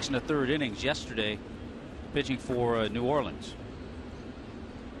went 6 1/3 innings yesterday pitching for New Orleans.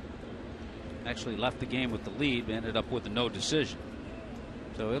 Actually left the game with the lead, ended up with a no decision.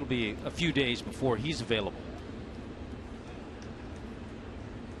 So it'll be a few days before he's available.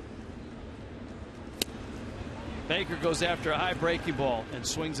 Baker goes after a high breaking ball and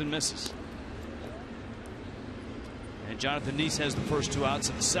swings and misses. And Jonathan Neese has the first 2 outs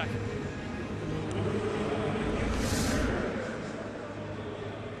of the second.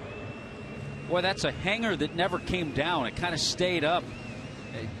 Boy, that's a hanger that never came down. It kind of stayed up.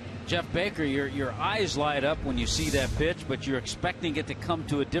 Jeff Baker, your eyes light up when you see that pitch, but you're expecting it to come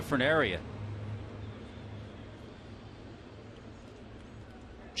to a different area.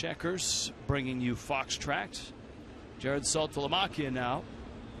 Checkers bringing you Fox Tract. Jared Saltalamacchia now.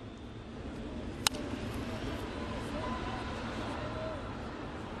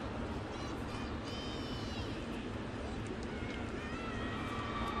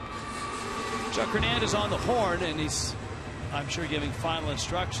 Chuck Hernandez on the horn, and he's, I'm sure, giving final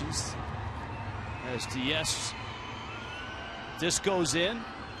instructions as to yes, this goes in.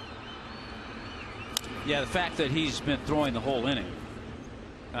 Yeah, the fact that he's been throwing the whole inning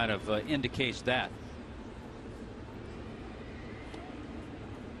kind of indicates that.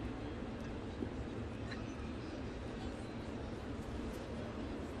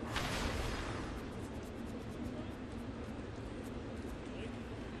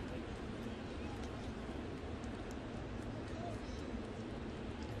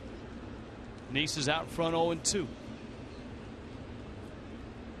 Nice is out in front 0-2.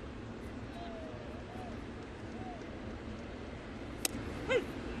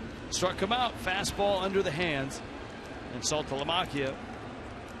 Struck him out. Fastball under the hands. And Saltalamacchia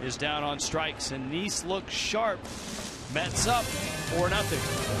is down on strikes. And Nice looks sharp. Mets up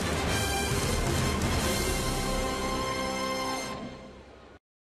 4-0.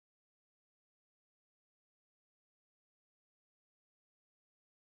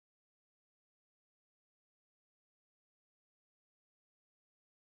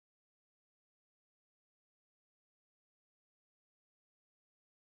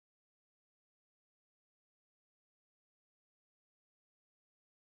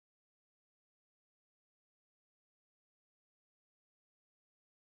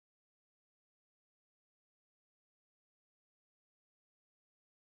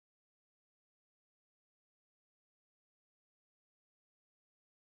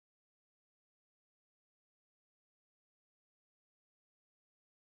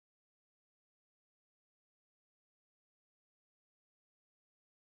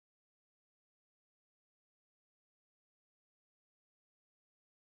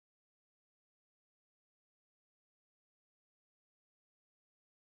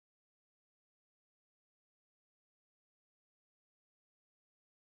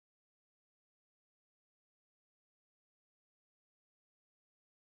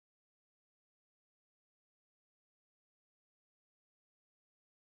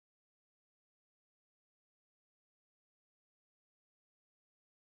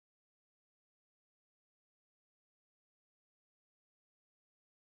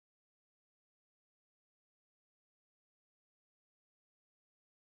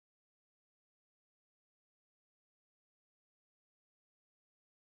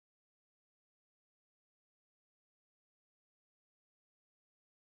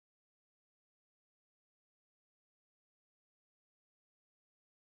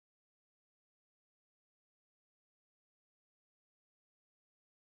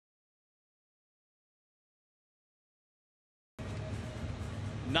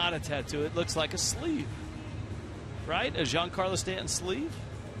 Not a tattoo. It looks like a sleeve, right? A Giancarlo Stanton sleeve.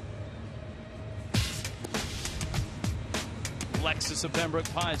 Lexus of Pembroke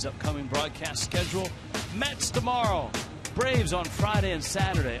Pines upcoming broadcast schedule. Mets tomorrow. Braves on Friday and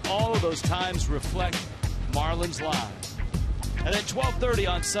Saturday. All of those times reflect Marlins Live. And then 12:30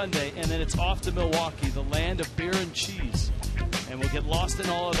 on Sunday, and then it's off to Milwaukee, the land of beer and cheese. And we'll get lost in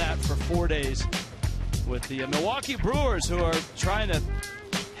all of that for 4 days with the Milwaukee Brewers, who are trying to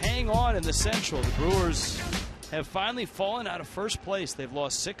hang on in the Central. The Brewers have finally fallen out of first place. They've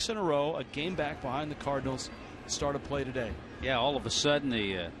lost 6 in a row, a game back behind the Cardinals. Start of play today. Yeah, all of a sudden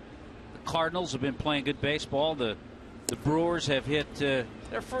the Cardinals have been playing good baseball. The Brewers have hit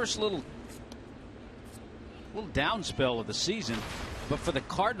their first little down spell of the season. But for the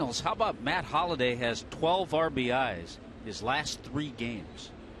Cardinals, how about Matt Holliday has 12 RBIs his last 3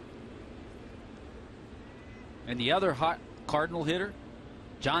 games. And the other hot Cardinal hitter,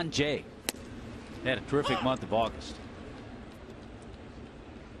 John Jay, had a terrific month of August.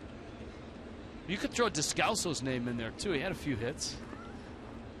 You could throw Descalso's name in there too. He had a few hits.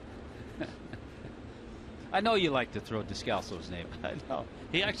 I know you like to throw Descalso's name. I know.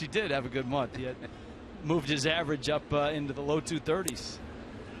 He actually did have a good month. He had moved his average up into the low 230s.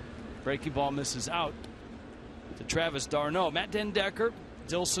 Breaking ball misses out to Travis d'Arnaud. Matt Dendecker,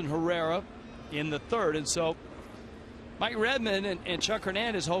 Dilson Herrera in the third. And so Mike Redmond and Chuck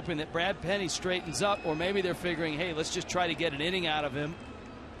Hernandez hoping that Brad Penny straightens up, or maybe they're figuring, hey, let's just try to get an inning out of him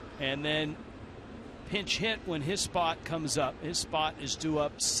and then pinch hit when his spot comes up. His spot is due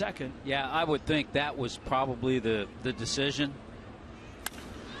up second. Yeah, I would think that was probably the decision.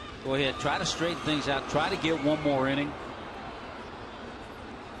 Go ahead, try to straighten things out, try to get one more inning.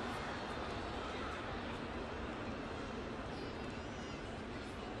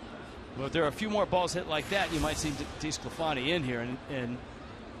 Well, if there are a few more balls hit like that, you might see DeSclafani in here. And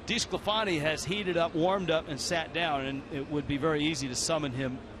DeSclafani has heated up, warmed up, and sat down, and it would be very easy to summon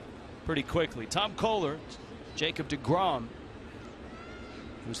him pretty quickly. Tom Kohler, Jacob deGrom,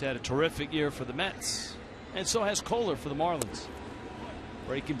 who's had a terrific year for the Mets, and so has Kohler for the Marlins.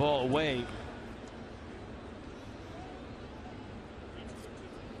 Breaking ball away.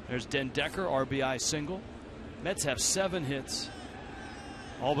 There's Dendecker, RBI single. Mets have 7 hits.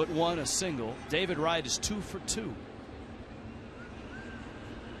 All but 1 a single. David Wright is 2 for 2.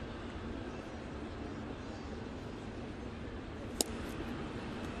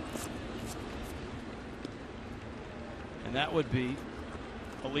 And that would be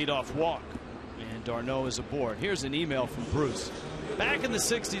a leadoff walk. And d'Arnaud is aboard. Here's an email from Bruce. Back in the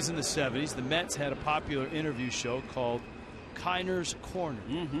 60s and the 70s, the Mets had a popular interview show called Kiner's Corner.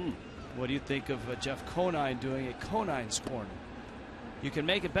 What do you think of Jeff Conine doing a Conine's Corner? You can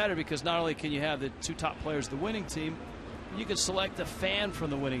make it better because not only can you have the 2 top players of the winning team, you can select a fan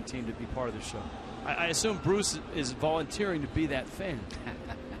from the winning team to be part of the show. I assume Bruce is volunteering to be that fan.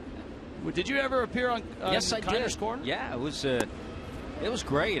 Did you ever appear on Yes, I Kiner's did. Corner? Yeah, it was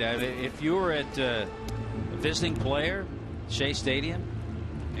great. I mean, if you were at a visiting player, Shea Stadium,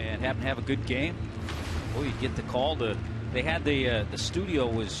 and happened to have a good game, well, you'd get the call to. They had the studio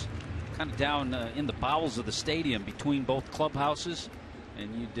was kind of down in the bowels of the stadium between both clubhouses,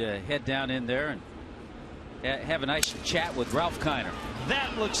 and you'd head down in there and have a nice chat with Ralph Kiner.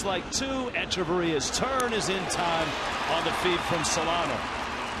 That looks like 2. Echeverria's turn is in time on the feed from Solano.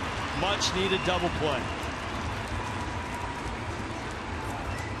 Much needed double play.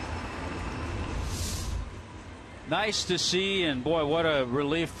 Nice to see, and boy, what a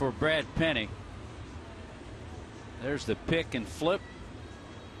relief for Brad Penny. There's the pick and flip.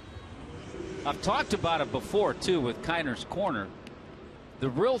 I've talked about it before too with Kiner's Corner. The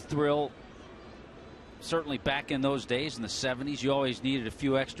real thrill, certainly back in those days in the 70s, you always needed a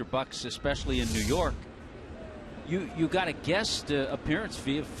few extra bucks, especially in New York. You got a guest appearance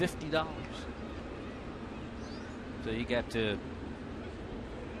fee of $50. So you got to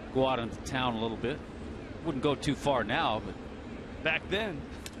go out into town a little bit. Wouldn't go too far now, but back then.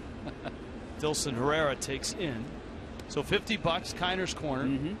 Dilson Herrera takes in. So $50, Kiner's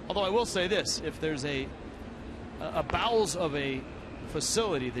Corner. Although I will say this, if there's a bowels of a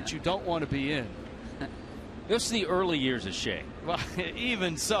facility that you don't want to be in. It was the early years of Shea. Well,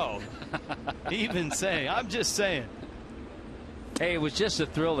 even so. Even saying. I'm just saying. Hey, it was just a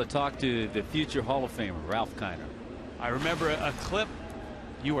thrill to talk to the future Hall of Famer, Ralph Kiner. I remember a clip.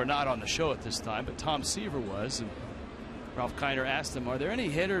 You were not on the show at this time, but Tom Seaver was. And Ralph Kiner asked him, are there any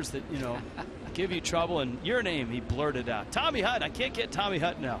hitters that, you know, give you trouble? And your name, he blurted out. Tommy Hutton. I can't get Tommy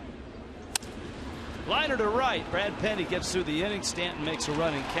Hutton out. Liner to right. Brad Penny gets through the inning. Stanton makes a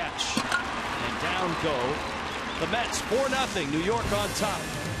running catch. And down go the Mets. 4-0. New York on top.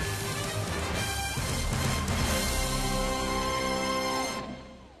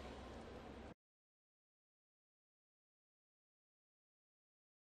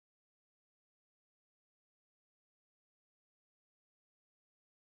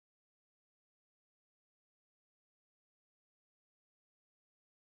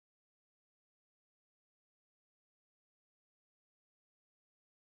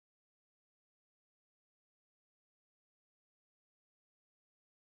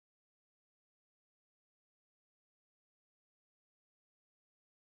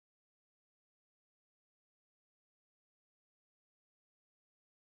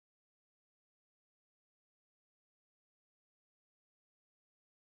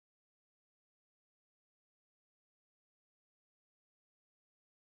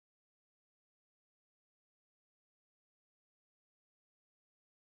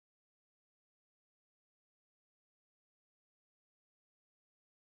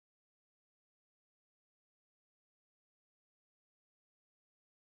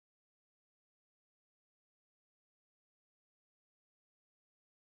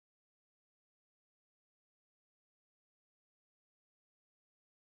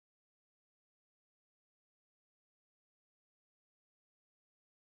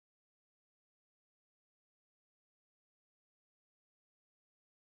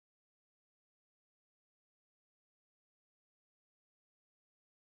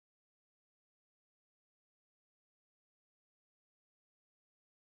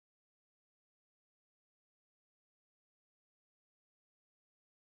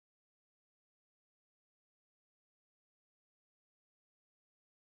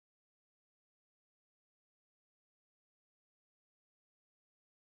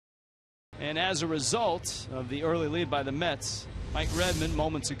 And as a result of the early lead by the Mets, Mike Redmond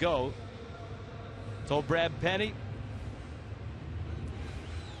moments ago told Brad Penny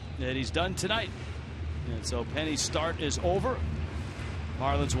that he's done tonight. And so Penny's start is over.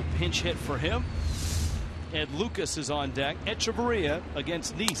 Marlins will pinch hit for him. Ed Lucas is on deck. Echeverria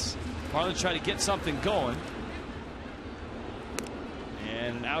against Nice. Marlins try to get something going.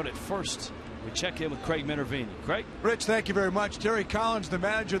 And out at first. We check in with Craig Minervini. Craig? Rich, thank you very much. Terry Collins, the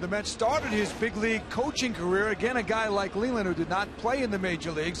manager of the Mets, started his big league coaching career. Again, a guy like Leland who did not play in the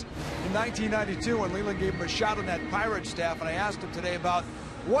major leagues in 1992 when Leland gave him a shot on that Pirate staff. And I asked him today about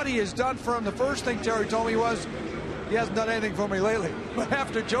what he has done for him. The first thing Terry told me was, he hasn't done anything for me lately. But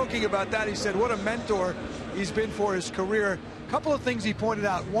after joking about that, he said what a mentor he's been for his career. A couple of things he pointed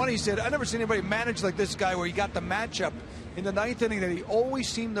out. One, he said, I've never seen anybody manage like this guy where he got the matchup in the 9th inning that he always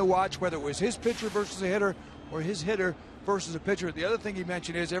seemed to watch, whether it was his pitcher versus a hitter or his hitter versus a pitcher. The other thing he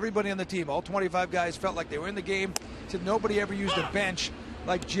mentioned is everybody on the team, all 25 guys, felt like they were in the game. He said nobody ever used a bench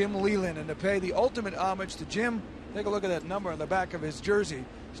like Jim Leyland. And to pay the ultimate homage to Jim, take a look at that number on the back of his jersey.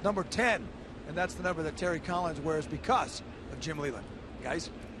 It's number 10, and that's the number that Terry Collins wears because of Jim Leyland. Guys?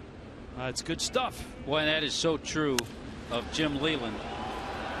 It's good stuff. Boy, and that is so true of Jim Leyland.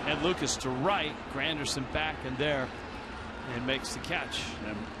 And Lucas to right, Granderson back in there, and makes the catch.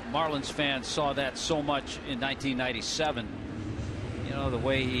 And Marlins fans saw that so much in 1997. You know, the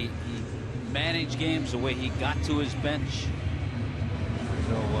way he managed games, the way he got to his bench.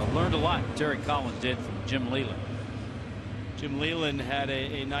 So learned a lot, Terry Collins did, from Jim Leyland. Jim Leyland had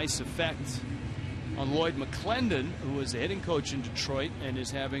a nice effect on Lloyd McClendon, who was the hitting coach in Detroit and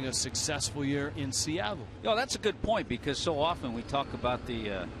is having a successful year in Seattle. You know, that's a good point, because so often we talk about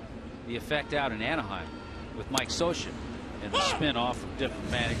the effect out in Anaheim with Mike Scioscia and the spin-off of different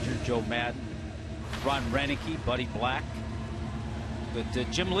managers, Joe Madden, Ron Renicky, Buddy Black.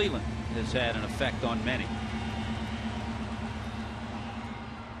 But Jim Leyland has had an effect on many.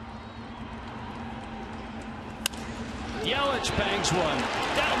 Yelich bangs one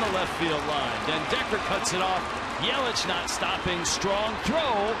down the left field line. Then Decker cuts it off. Yelich not stopping. Strong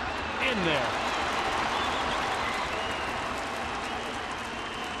throw in there.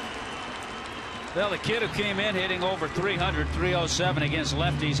 Well, the kid who came in hitting over 300, 307 against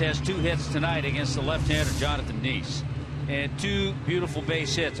lefties has 2 hits tonight against the left-hander Jonathan Neese. And 2 beautiful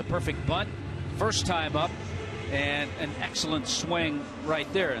base hits. A perfect bunt, first time up, and an excellent swing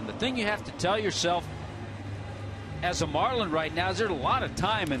right there. And the thing you have to tell yourself as a Marlin right now is there's a lot of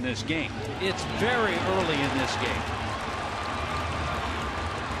time in this game. It's very early in this game.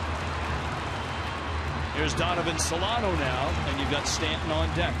 Here's Donovan Solano now, and you've got Stanton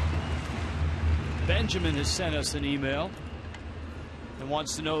on deck. Benjamin has sent us an email and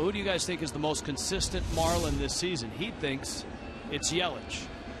wants to know, who do you guys think is the most consistent Marlin this season? He thinks it's Yelich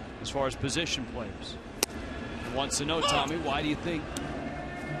as far as position players. He wants to know, Tommy, why do you think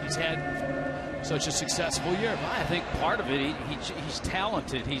he's had such a successful year? Well, I think part of it, he's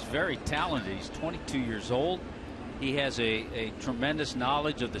talented. He's very talented. He's 22 years old. He has a tremendous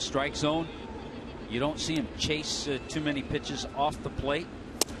knowledge of the strike zone. You don't see him chase too many pitches off the plate.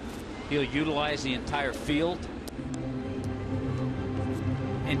 He'll utilize the entire field.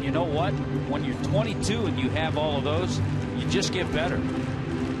 And you know what? When you're 22 and you have all of those, you just get better.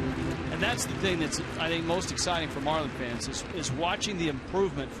 And that's the thing that's, I think, most exciting for Marlin fans is watching the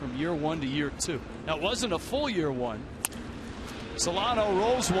improvement from year 1 to year 2. Now, it wasn't a full year 1. Solano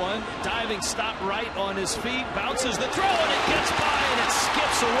rolls one, diving stop right on his feet, bounces the throw, and it gets by and it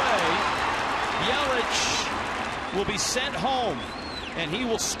skips away. Yelich will be sent home, and he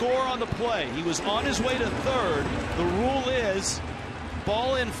will score on the play. He was on his way to third. The rule is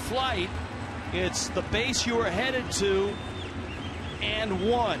ball in flight. It's the base you were headed to and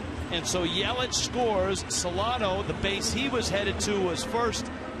 1. And so Yelich scores. Solano, the base he was headed to was first.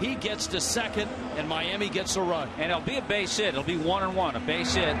 He gets to second, and Miami gets a run. And it'll be a base hit. It'll be 1-1. A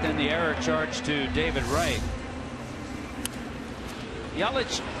base hit, then the error charge to David Wright.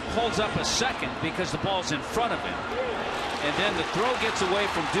 Yelich holds up a second because the ball's in front of him. And then the throw gets away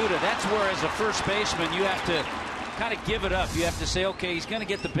from Duda. That's where, as a first baseman, you have to kind of give it up. You have to say, okay, he's going to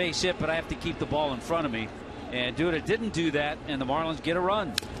get the base hit, but I have to keep the ball in front of me. And Duda didn't do that, and the Marlins get a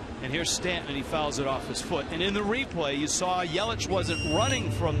run. And here's Stanton, and he fouls it off his foot. And in the replay, you saw Yelich wasn't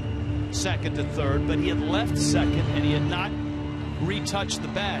running from second to third, but he had left second, and he had not retouched the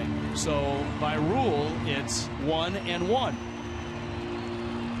bag. So by rule, it's 1-1.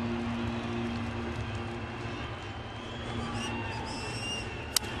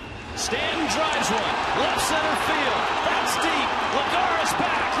 Stanton drives one, left center field. That's deep. Lagares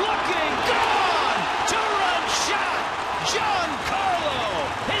back, looking, gone. 2-run shot. Giancarlo,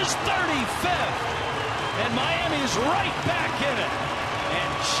 his 35th. And Miami's right back in it. And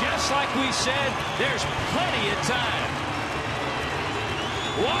just like we said, there's plenty of time.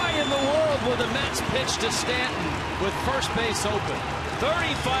 Why in the world will the Mets pitch to Stanton with first base open?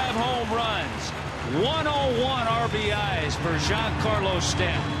 35 home runs, 101 RBIs for Giancarlo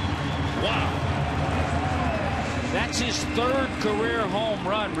Stanton. Wow. That's his 3rd career home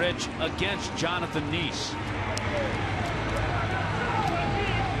run, Rich, against Jonathan Neese.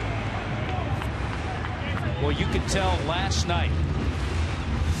 Well, you could tell last night,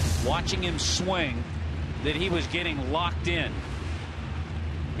 watching him swing, that he was getting locked in.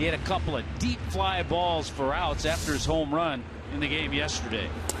 He had a couple of deep fly balls for outs after his home run in the game yesterday.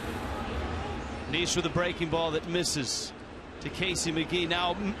 Neese with a breaking ball that misses. to Casey McGee.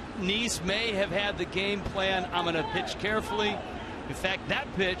 Now, Neese may have had the game plan. I'm going to pitch carefully. In fact, that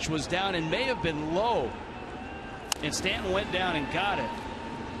pitch was down and may have been low. And Stanton went down and got it.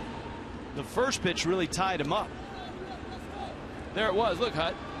 The first pitch really tied him up. There it was. Look,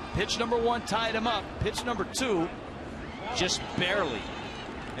 Hut. Pitch number 1 tied him up. Pitch number 2 just barely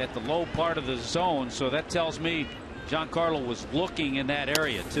at the low part of the zone. So that tells me Giancarlo was looking in that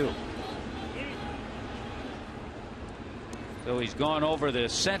area too. So he's gone over the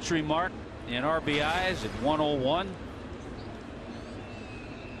century mark in RBIs at 101.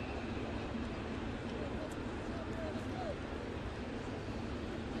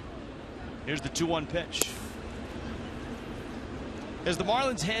 Here's the 2-1 pitch. As the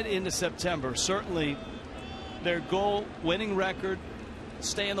Marlins head into September, certainly their goal, winning record,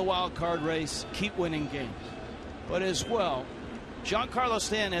 stay in the wild card race, keep winning games. But as well, Giancarlo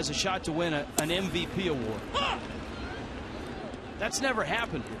Stanton has a shot to win an MVP award. That's never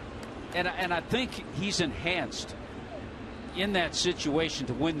happened here. And I think he's enhanced in that situation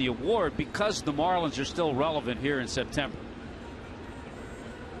to win the award because the Marlins are still relevant here in September.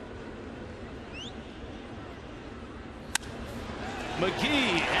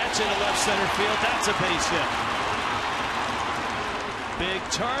 McGee, that's into left center field. That's a base hit. Big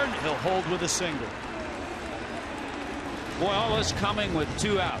turn. He'll hold with a single. Boy, all this coming with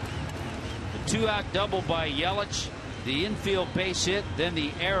 2 out. The 2-out double by Yelich, the infield base hit, then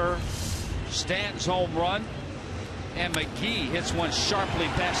the error, Stanton's home run, and McGee hits one sharply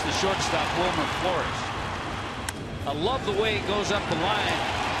past the shortstop, Wilmer Flores. I love the way it goes up the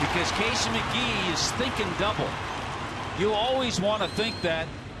line because Casey McGee is thinking double. You always want to think that,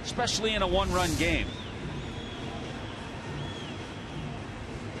 especially in a 1-run game.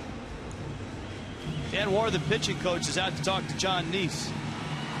 Dan War, the pitching coach, is out to talk to John Neese.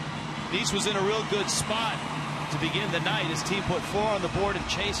 Neese was in a real good spot to begin the night. His team put 4 on the board and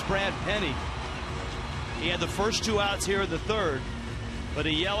chased Brad Penny. He had the first 2 outs here in the 3rd, but a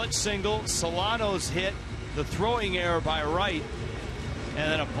Yelich single, Solano's hit, the throwing error by Wright,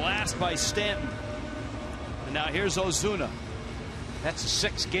 and then a blast by Stanton. And now here's Ozuna. That's a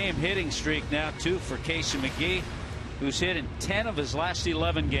 6-game hitting streak now too for Casey McGee, who's hit in 10 of his last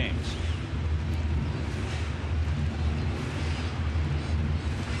 11 games.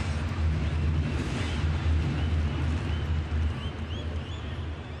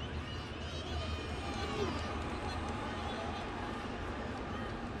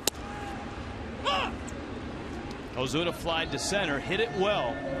 Ozuna flied to center, hit it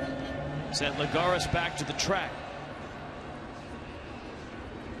well, sent Lagares back to the track.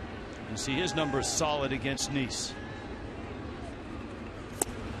 You see his numbers solid against Neese.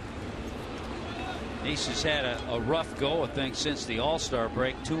 Neese has had a rough go, I think, since the All-Star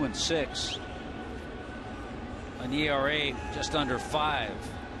break. 2-6, an ERA just under 5.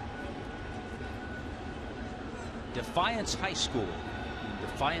 Defiance High School in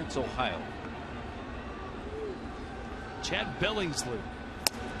Defiance, Ohio. Chad Billingsley,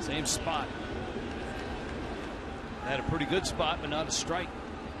 same spot. Had a pretty good spot, but not a strike.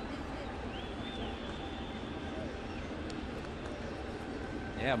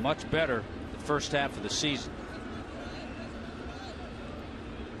 Yeah, much better the first half of the season.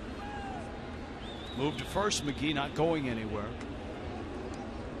 Moved to first. McGee not going anywhere.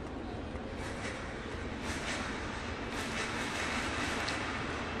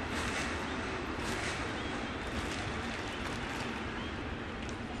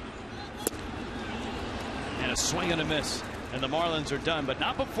 A swing and a miss, and the Marlins are done, but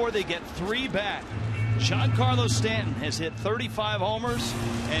not before they get 3 back. Giancarlo Stanton has hit 35 homers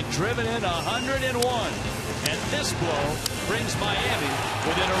and driven in 101, and this blow brings Miami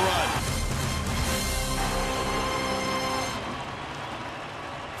within a run.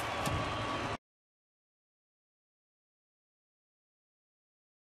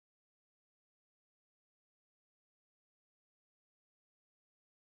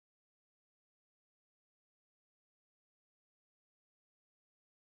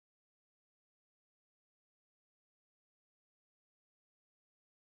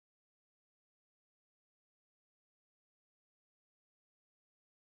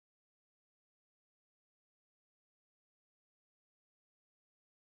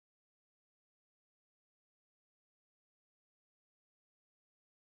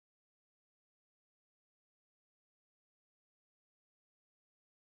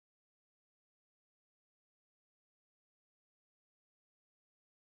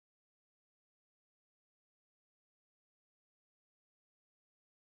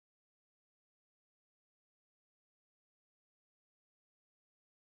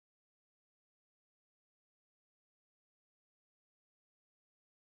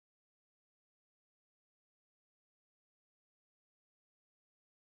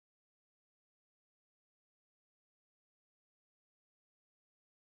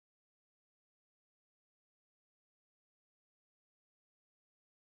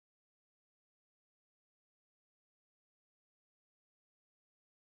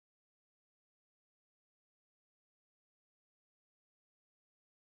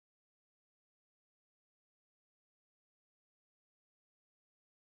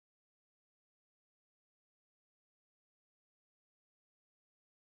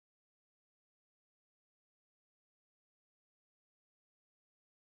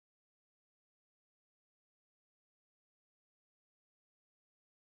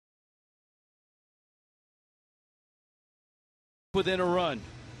 within a run.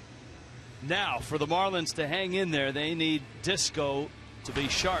 Now, for the Marlins to hang in there, they need Disco to be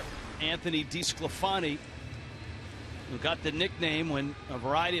sharp. Anthony DeSclafani, who got the nickname when a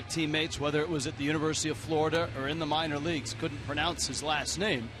variety of teammates, whether it was at the University of Florida or in the minor leagues, couldn't pronounce his last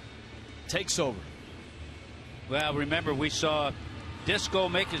name, takes over. Well, remember, we saw Disco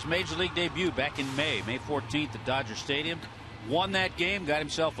make his Major League debut back in May 14th at Dodger Stadium. Won that game, got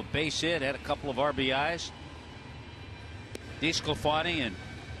himself a base hit, had a couple of RBIs. DeSclafani in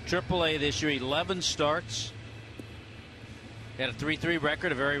AAA this year, 11 starts. Had a 3.3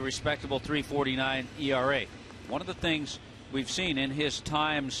 record, a very respectable 3.49 ERA. One of the things we've seen in his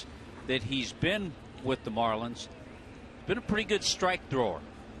times that he's been with the Marlins, been a pretty good strike thrower.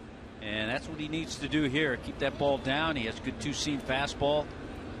 And that's what he needs to do here. Keep that ball down. He has a good two-seam fastball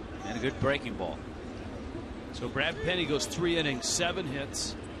and a good breaking ball. So Brad Penny goes 3 innings, 7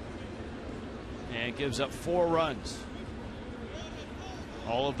 hits, and gives up 4 runs.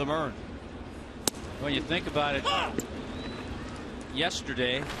 All of them earned. When you think about it,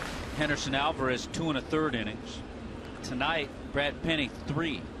 yesterday, Henderson Alvarez 2 1/3 innings. Tonight, Brad Penny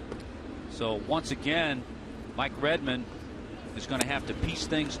 3. So once again, Mike Redmond is going to have to piece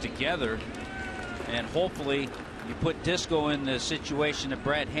things together, and hopefully you put Disco in the situation that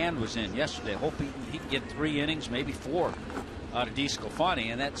Brad Hand was in yesterday. Hoping he can get 3 innings, maybe 4 out of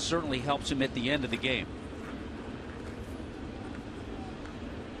DeSclafani, and that certainly helps him at the end of the game.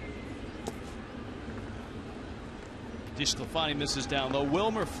 DeSclafani misses down low.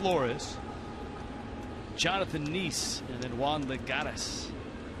 Wilmer Flores, Jonathan Neese, and then Juan Lagares.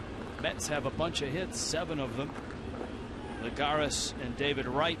 Mets have a bunch of hits, 7 of them. Lagares and David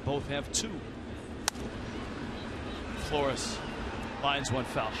Wright both have 2. Flores lines one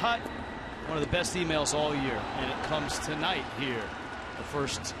foul. Hut, one of the best emails all year, and it comes tonight here, the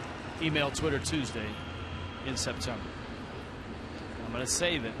first email Twitter Tuesday in September. I'm going to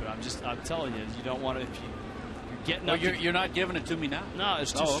save it, but I'm telling you, you don't want to. If you're getting up, you're not giving it to me now. No,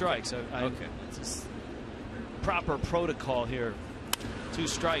 it's 2 strikes. Okay. It's just proper protocol here. 2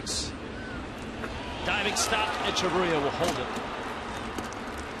 strikes. Diving stop. Echeverria will hold it.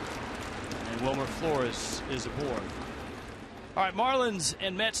 And Wilmer Flores is aboard. All right, Marlins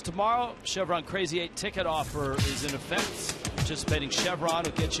and Mets tomorrow. Chevron Crazy 8 ticket offer is in effect. Participating Chevron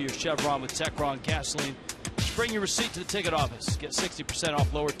will get you your Chevron with Techron gasoline. Just bring your receipt to the ticket office. Get 60%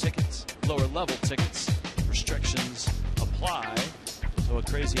 off lower level tickets. Restrictions apply. So a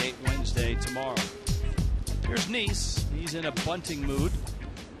Crazy 8 Wednesday tomorrow. Here's Neese. He's in a bunting mood.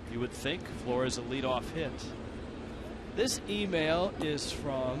 You would think. Flores a leadoff hit. This email is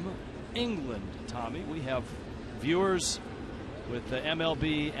from England, Tommy. We have viewers with the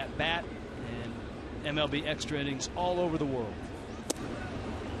MLB at bat and MLB extra innings all over the world.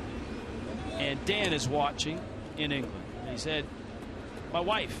 And Dan is watching in England. He said, my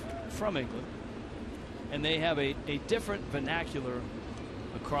wife from England, and they have a different vernacular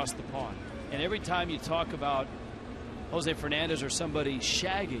across the pond. And every time you talk about Jose Fernandez or somebody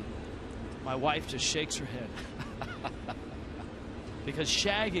shagging, my wife just shakes her head. Because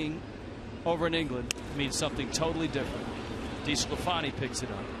shagging over in England means something totally different. DeSclafani picks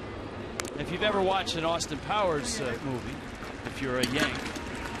it up. If you've ever watched an Austin Powers movie, if you're a Yank,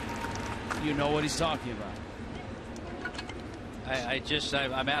 you know what he's talking about.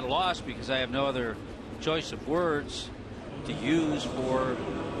 I'm at a loss because I have no other choice of words to use for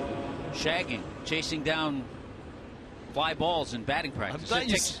shagging, chasing down fly balls in batting practice.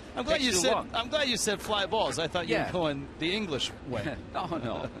 I'm glad you said fly balls. I thought you were going the English way.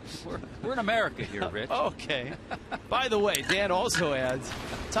 No. We're in America here, Rich. Okay. By the way, Dan also adds,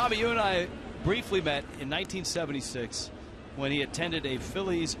 Tommy, you and I briefly met in 1976 when he attended a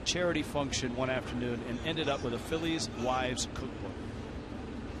Phillies charity function one afternoon and ended up with a Phillies wives cookbook.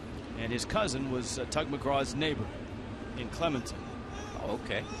 And his cousin was Tug McGraw's neighbor in Clementon. Oh,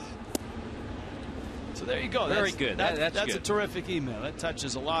 okay. So there you go. Very good. That's good. A terrific email. That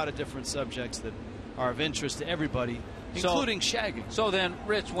touches a lot of different subjects that are of interest to everybody, including shagging. So then,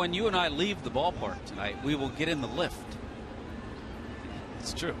 Rich, when you and I leave the ballpark tonight, we will get in the lift.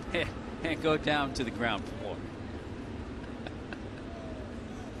 It's true. And go down to the ground floor.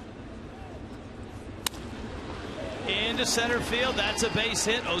 Into center field. That's a base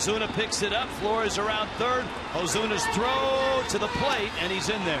hit. Ozuna picks it up. Flores around third. Ozuna's throw to the plate, and he's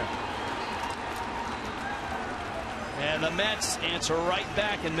in there. And the Mets answer right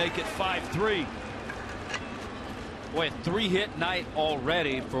back and make it 5-3. Boy, a 3-hit night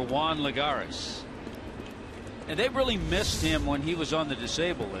already for Juan Lagares. And they really missed him when he was on the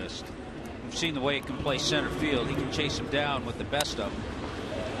disabled list. We've seen the way he can play center field. He can chase him down with the best of them.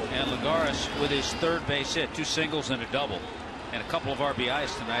 And Lagares with his third base hit, 2 singles and a double. And a couple of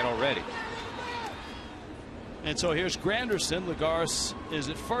RBIs tonight already. And so here's Granderson. Lagares is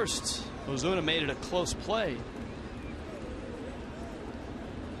at first. Ozuna made it a close play.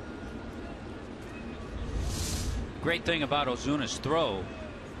 Great thing about Ozuna's throw,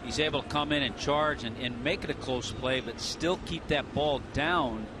 he's able to come in and charge and make it a close play, but still keep that ball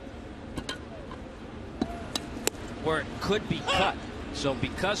down where it could be cut. So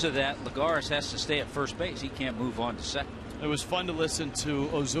because of that, Lagares has to stay at first base. He can't move on to second. It was fun to listen to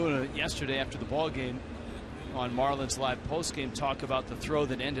Ozuna yesterday after the ball game on Marlins Live postgame talk about the throw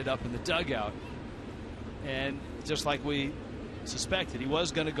that ended up in the dugout. And just like we suspected, he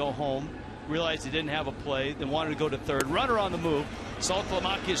was going to go home, realized he didn't have a play, then wanted to go to third. Runner on the move.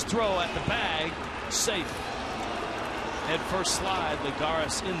 Saltalamacchia's throw at the bag, safe. Head first slide,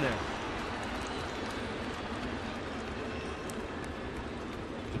 Lagares in there.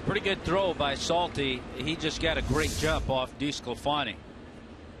 Pretty good throw by Salty. He just got a great jump off DeSclafani.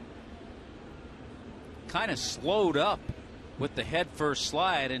 Kind of slowed up with the head first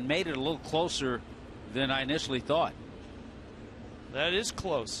slide and made it a little closer than I initially thought. That is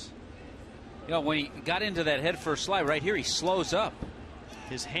close. You know, when he got into that head first slide right here, he slows up.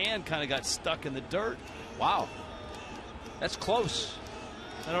 His hand kind of got stuck in the dirt. Wow. That's close.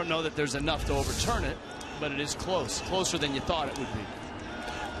 I don't know that there's enough to overturn it, but it is close. Closer than you thought it would be.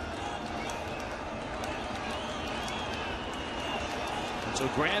 So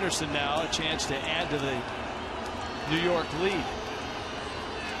Granderson now a chance to add to the New York lead.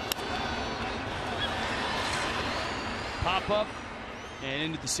 Pop up and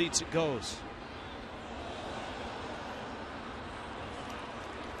into the seats it goes.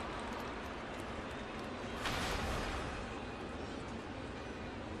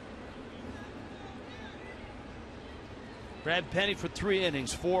 Brad Penny for 3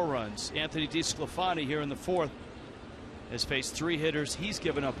 innings, 4 runs. Anthony DeSclafani here in the 4th has faced 3 hitters. He's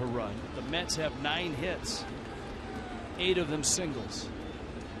given up a run. The Mets have 9 hits, 8 of them singles.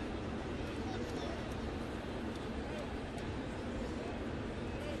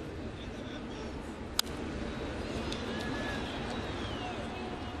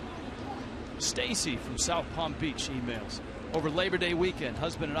 Stacy from South Palm Beach emails. Over Labor Day weekend,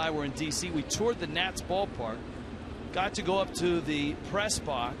 husband and I were in D.C. We toured the Nats ballpark. Got to go up to the press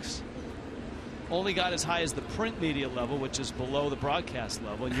box. Only got as high as the print media level, which is below the broadcast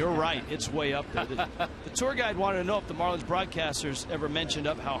level. And you're right, it's way up there. The tour guide wanted to know if the Marlins broadcasters ever mentioned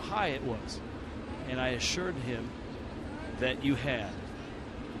up how high it was. And I assured him that you had.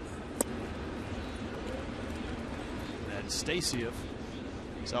 That's Stacy of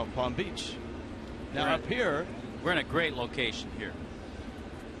South Palm Beach. Now up here, we're in a great location here.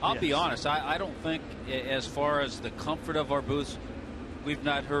 I'll be honest, I don't think, as far as the comfort of our booths, we've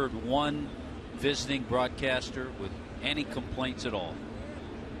not heard one visiting broadcaster with any complaints at all.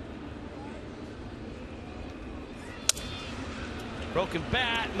 Broken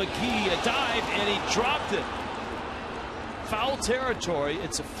bat, McGee, a dive, and he dropped it. Foul territory.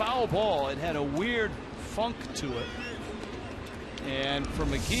 It's a foul ball. It had a weird funk to it. And for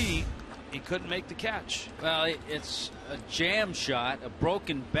McGee, he couldn't make the catch. Well, it's a jam shot, a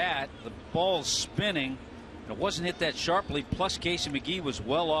broken bat, the ball's spinning. It wasn't hit that sharply, plus Casey McGee was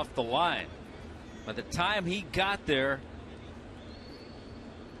well off the line. By the time he got there,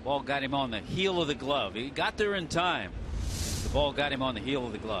 the ball got him on the heel of the glove. He got there in time. The ball got him on the heel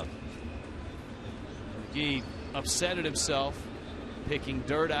of the glove. McGee upset at himself, picking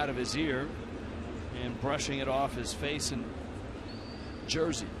dirt out of his ear and brushing it off his face and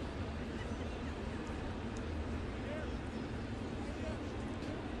jersey.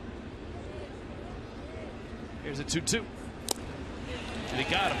 Here's a 2-2. And he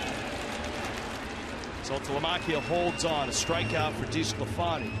got him. Saltalamacchia holds on. A strikeout for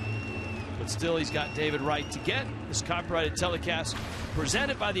DeSclafani. But still, he's got David Wright to get. This copyrighted telecast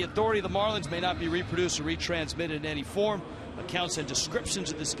presented by the authority of the Marlins may not be reproduced or retransmitted in any form. Accounts and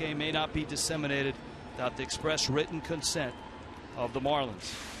descriptions of this game may not be disseminated without the express written consent of the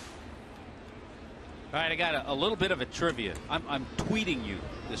Marlins. All right, I got a little bit of a trivia. I'm tweeting you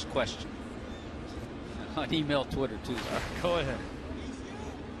this question on email, Twitter, too. Go ahead.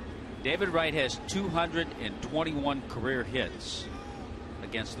 David Wright has 221 career hits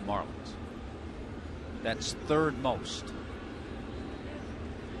against the Marlins. That's 3rd most.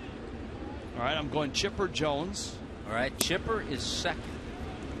 All right, I'm going Chipper Jones. All right, Chipper is 2nd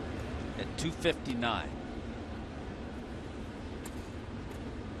at 259.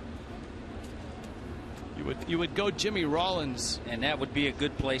 You would go Jimmy Rollins, and that would be a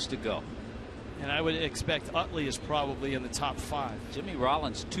good place to go. And I would expect Utley is probably in the top 5. Jimmy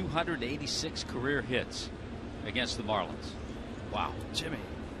Rollins, 286 career hits against the Marlins. Wow. Jimmy.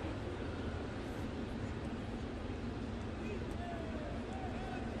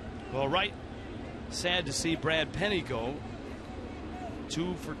 Well, right. Sad to see Brad Penny go.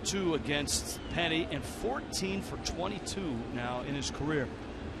 2 for 2 against Penny and 14 for 22 now in his career.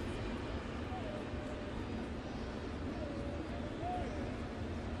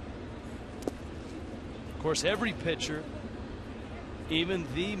 Of course, every pitcher, even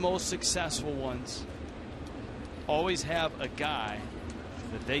the most successful ones, always have a guy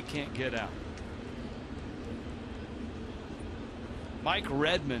that they can't get out. Mike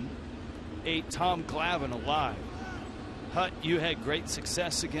Redmond ate Tom Glavine alive. Hut, you had great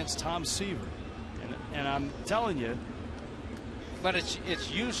success against Tom Seaver, and I'm telling you. But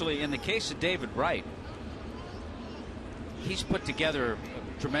it's usually, in the case of David Wright, he's put together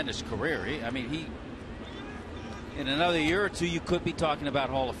a tremendous career. In another year or two, you could be talking about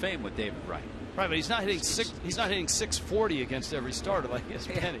Hall of Fame with David Wright. Right, but he's not hitting 640 against every starter like he has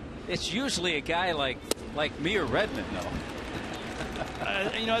Penny. It's usually a guy like me or Redmond, though.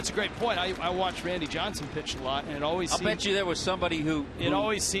 That's a great point. I watched Randy Johnson pitch a lot, and it always seemed, I'll bet you there was somebody who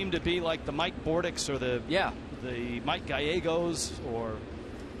always seemed to be like the Mike Bordicks or the Mike Gallegos or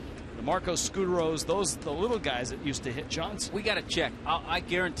the Marco Scuderos, the little guys that used to hit Johnson. We got to check. I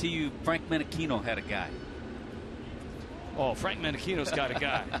guarantee you Frank Menachino had a guy. Oh, Frank Menachino's got a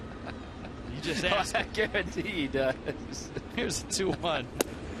guy. You just asked. I guarantee he does. Here's a 2-1.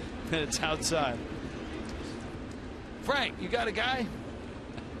 It's outside. Frank, you got a guy?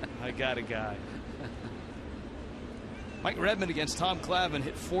 I got a guy. Mike Redmond against Tom Glavine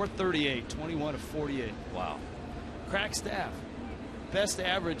hit .438, 21 of 48. Wow. Crack staff. Best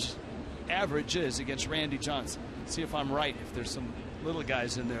averages against Randy Johnson. See if I'm right, if there's some little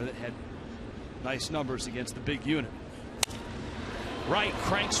guys in there that had nice numbers against the big unit. Wright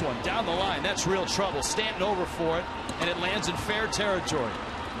cranks one down the line. That's real trouble. Stanton over for it, and it lands in fair territory.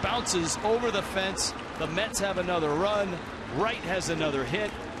 Bounces over the fence. The Mets have another run. Wright has another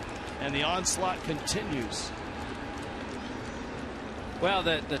hit, and the onslaught continues. Well,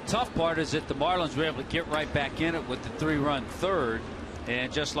 the tough part is that the Marlins were able to get right back in it with the 3-run third,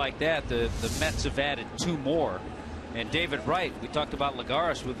 and just like that, the Mets have added 2 more. And David Wright, we talked about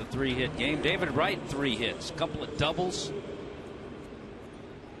Lagares with the 3-hit game. David Wright, 3 hits, a couple of doubles.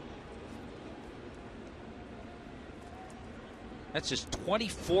 That's his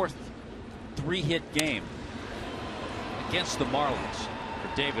 24th 3-hit game against the Marlins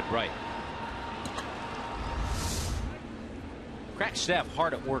for David Wright. Crack staff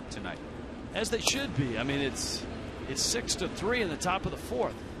hard at work tonight, as they should be. I mean, it's 6-3 in the top of the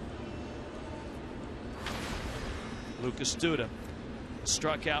 4th. Lucas Duda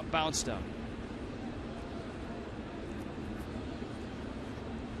struck out, bounced out.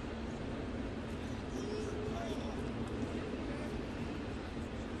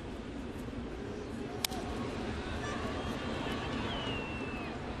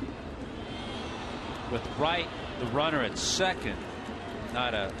 With Wright, the runner at second,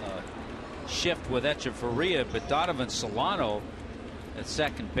 not a shift with Echeverria, but Donovan Solano at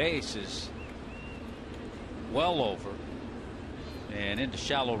second base is well over and into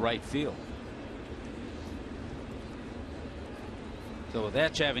shallow right field. So with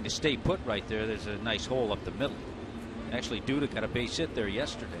Etch having to stay put right there, there's a nice hole up the middle. Actually, Duda got a base hit there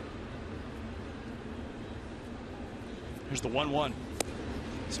yesterday. Here's the 1-1.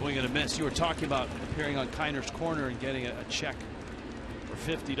 Swing and a miss. You were talking about appearing on Kiner's Corner and getting a check for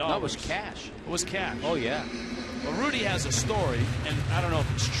 $50. That was cash. It was cash. Oh, yeah. Well, Rudy has a story, and I don't know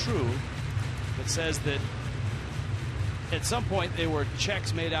if it's true, that says that at some point they were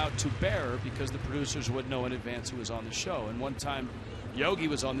checks made out to bearer because the producers would know in advance who was on the show. And one time Yogi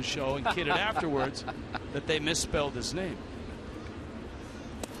was on the show and kidded afterwards that they misspelled his name.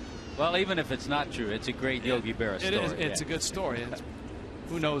 Well, even if it's not true, it's a great Yogi Berra story. It is. It's a good story.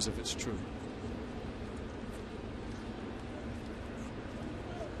 Who knows if it's true?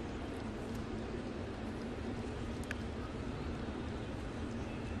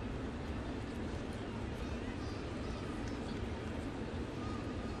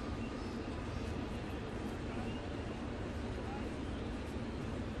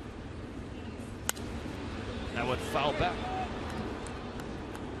 That would foul back.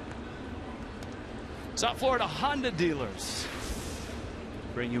 South Florida Honda dealers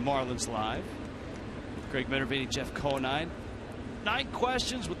bring you Marlins Live. Greg Minervini, Jeff Conine. 9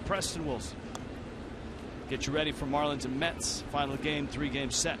 questions with Preston Wilson. Get you ready for Marlins and Mets. Final game,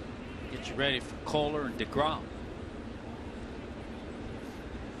 3-game set. Get you ready for Kohler and DeGrom.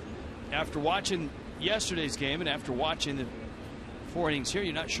 After watching yesterday's game and after watching the 4 innings here,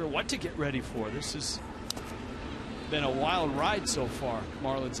 you're not sure what to get ready for. This is been a wild ride so far,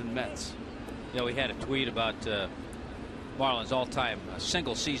 Marlins and Mets. Yeah, we had a tweet about Marlins all-time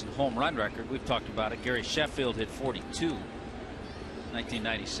single-season home run record. We've talked about it. Gary Sheffield hit 42 in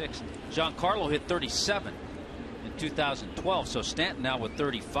 1996. Giancarlo hit 37 in 2012. So Stanton now with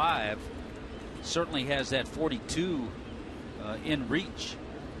 35 certainly has that 42 in reach.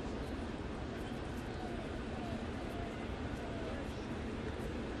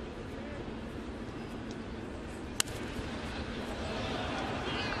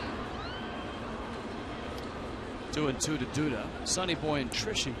 Doing 2 to Duda. Sonny Boy and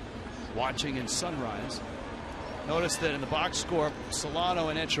Trishy watching in Sunrise. Notice that in the box score, Solano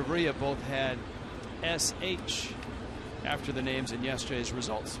and Echeverria both had SH after the names in yesterday's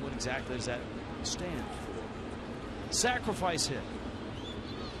results. What exactly does that stand for? Sacrifice hit.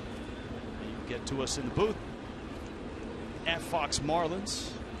 You can get to us in the booth at Fox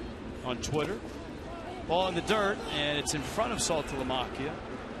Marlins on Twitter. Ball in the dirt, and it's in front of Saltalamacchia.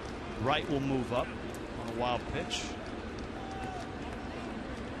 Right will move up on a wild pitch.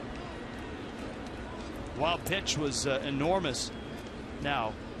 Wild pitch was enormous.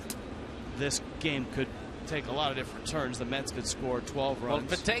 Now, this game could take a lot of different turns. The Mets could score 12 runs. Well,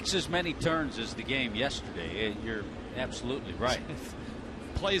 if it takes as many turns as the game yesterday, you're absolutely right.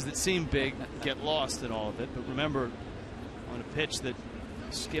 Plays that seem big get lost in all of it. But remember, on a pitch that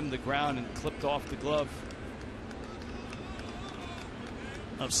skimmed the ground and clipped off the glove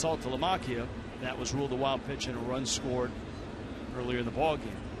of Saltalamacchia, that was ruled a wild pitch and a run scored earlier in the ball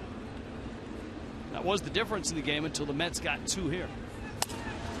game. That was the difference in the game until the Mets got 2 here.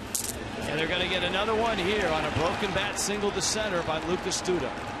 And they're going to get another one here on a broken bat single to center by Lucas Duda.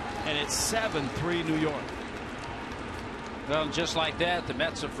 And it's 7-3 New York. Well, just like that, the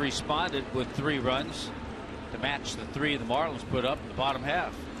Mets have responded with 3 runs to match the 3 the Marlins put up in the bottom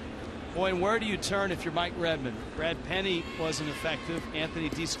half. Boy, and where do you turn if you're Mike Redmond? Brad Penny wasn't effective. Anthony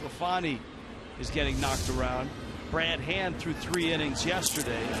DeSclafani is getting knocked around. Brad Hand threw 3 innings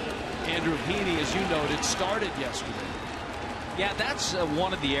yesterday. Andrew Heaney, as you noted, started yesterday. Yeah, that's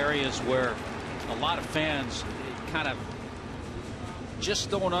one of the areas where a lot of fans kind of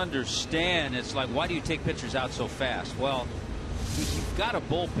just don't understand. It's like, why do you take pitchers out so fast? Well, you've got a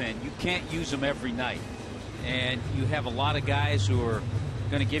bullpen. You can't use them every night. And you have a lot of guys who are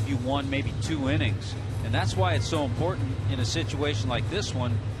going to give you 1, maybe 2 innings. And that's why it's so important in a situation like this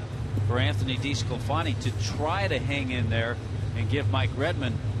one for Anthony DeSclafani to try to hang in there and give Mike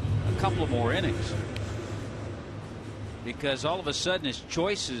Redmond a couple of more innings. Because all of a sudden his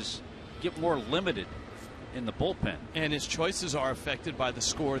choices get more limited in the bullpen. And his choices are affected by the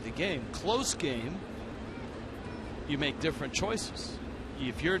score of the game. Close game, you make different choices.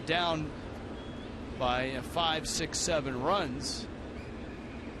 If you're down by 5, 6, 7 runs,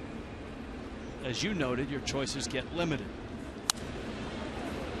 as you noted, your choices get limited.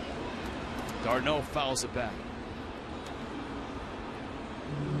 Darno fouls it back.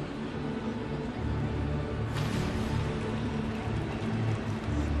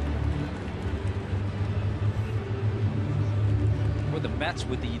 For the Mets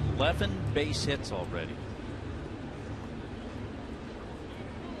with 11 base hits already.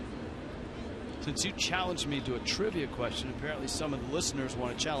 Since you challenged me to a trivia question, apparently some of the listeners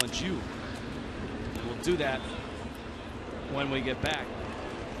want to challenge you. We'll do that when we get back.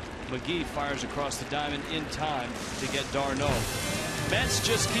 McGee fires across the diamond in time to get Darno. Mets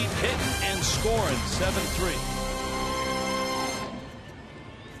just keep hitting and scoring. 7-3.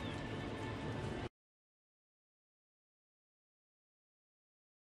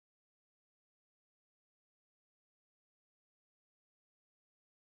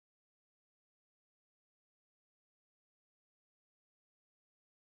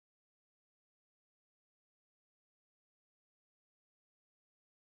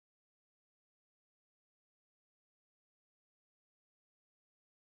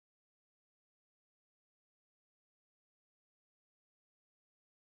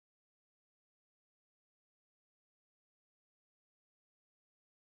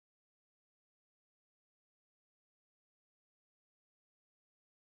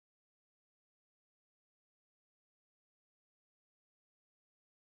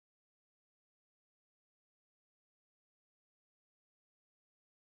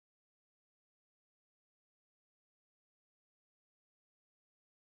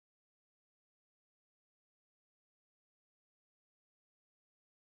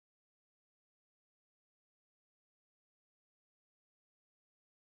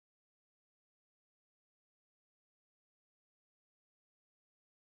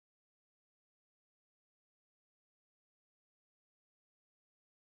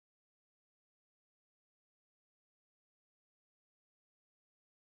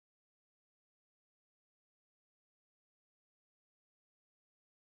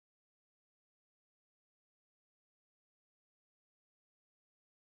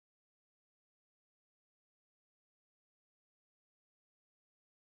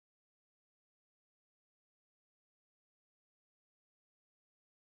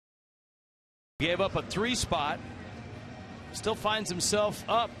 Gave up a 3 spot. Still finds himself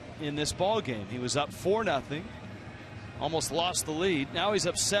up in this ball game. He was up 4-0. Almost lost the lead. Now he's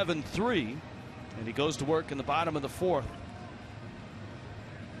up 7-3. And he goes to work in the bottom of the 4th.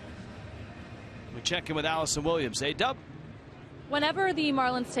 We check in with Allison Williams. Hey, Dub. Whenever the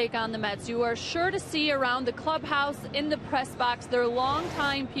Marlins take on the Mets, you are sure to see around the clubhouse, in the press box, their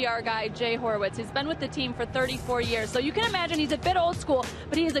longtime PR guy, Jay Horwitz. He's been with the team for 34 years. So you can imagine he's a bit old school,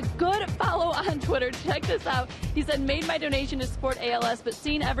 but he is a good follow on Twitter. Check this out. He said, made my donation to support ALS, but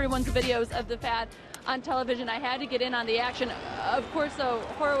seen everyone's videos of the fad on television, I had to get in on the action. Of course, though,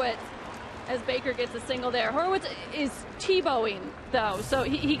 Horwitz, as Baker gets a single there. Horwitz is Tebowing, though, so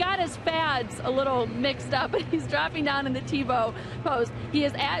he got his fads a little mixed up. He's dropping down in the Tebow pose. He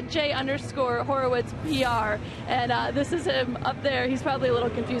is at J_Horowitz PR, and this is him up there. He's probably a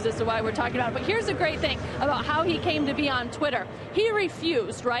little confused as to why we're talking about it. But here's the great thing about how he came to be on Twitter. He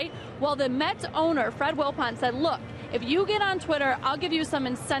refused, right? Well, the Mets owner, Fred Wilpon, said, look, if you get on Twitter, I'll give you some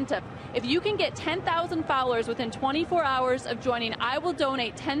incentive. If you can get 10,000 followers within 24 hours of joining, I will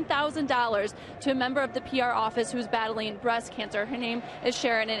donate $10,000 to a member of the PR office who's battling breast cancer. Her name is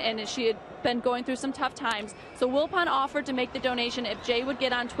Sharon, and she had been going through some tough times. So Wilpon offered to make the donation if Jay would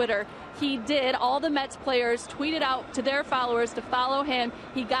get on Twitter. He did. All the Mets players tweeted out to their followers to follow him.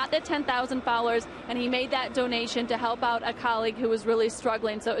 He got the 10,000 followers, and he made that donation to help out a colleague who was really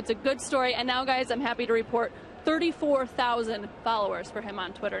struggling. So it's a good story. And now, guys, I'm happy to report 34,000 followers for him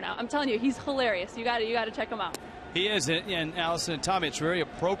on Twitter now. I'm telling you, he's hilarious. You got to check him out. He is, and Allison and Tommy, it's very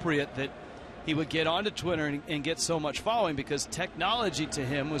appropriate that he would get onto Twitter and get so much following, because technology to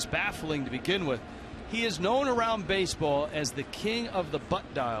him was baffling to begin with. He is known around baseball as the king of the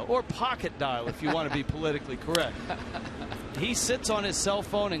butt dial, or pocket dial if you want to be politically correct. He sits on his cell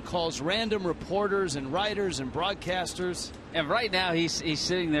phone and calls random reporters and writers and broadcasters. And right now he's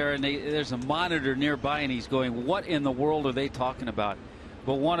sitting there, and there's a monitor nearby, and he's going, what in the world are they talking about?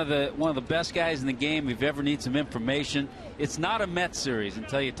 But one of the best guys in the game. If you ever need some information, it's not a Mets series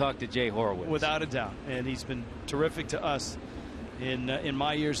until you talk to Jay Horwitz. Without a doubt. And he's been terrific to us in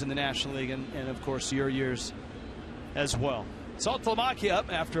my years in the National League, and of course your years as well. Saltalamacchia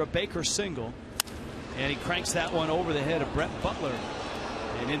up after a Baker single, and he cranks that one over the head of Brett Butler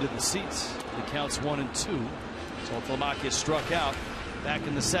and into the seats. It counts 1-2. Saltalamacchia struck out back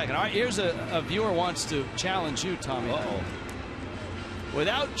in the second. All right, here's a viewer wants to challenge you, Tommy. Uh-oh.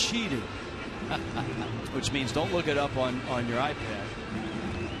 Without cheating, which means don't look it up on your iPad.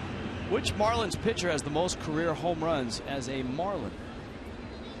 Which Marlins pitcher has the most career home runs as a Marlin?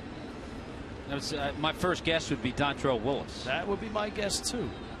 My first guess would be Dontrell Willis. That would be my guess too.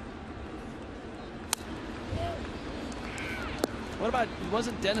 What about,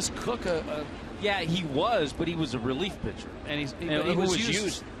 wasn't Dennis Cook a Yeah, he was, but he was a relief pitcher, and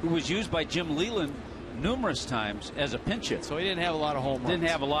he was used by Jim Leland numerous times as a pinch hitter. So he didn't have a lot of home runs. Didn't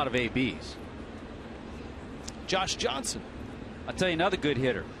have a lot of ABs. Josh Johnson. I'll tell you another good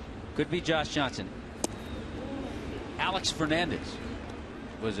hitter. Could be Josh Johnson. Alex Fernandez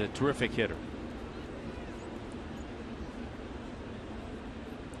was a terrific hitter.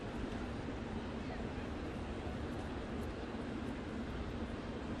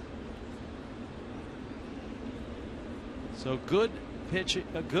 So good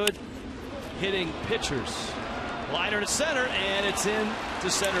hitting pitchers. Liner to center, and it's in to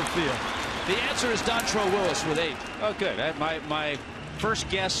center field. The answer is Dontrell Willis with 8. Oh, good. My first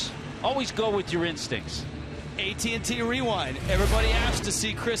guess, always go with your instincts. AT&T Rewind. Everybody asked to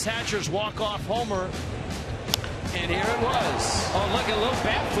see Chris Hatcher's walk-off homer, and here it was. Oh, look, a little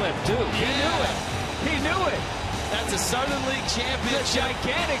bat flip, too. Yeah. He knew it. He knew it. That's a Southern League championship. The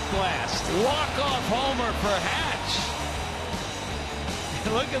gigantic blast. Walk-off homer for Hatch.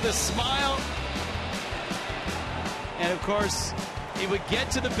 Look at the smile. And, of course, he would get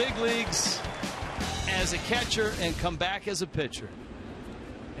to the big leagues as a catcher and come back as a pitcher.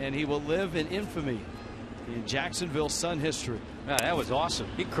 And he will live in infamy in Jacksonville Sun history. Wow, that was awesome.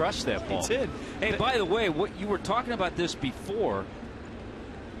 He crushed that ball. He did. Hey, by the way, what you were talking about this before,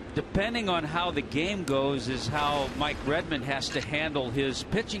 depending on how the game goes is how Mike Redmond has to handle his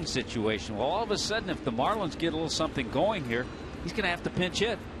pitching situation. Well, all of a sudden, if the Marlins get a little something going here, he's going to have to pinch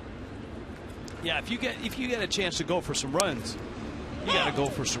hit. Yeah, if you get a chance to go for some runs, you got to go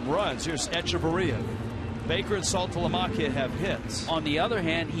for some runs. Here's Echeverria. Baker and Saltalamacchia have hits. On the other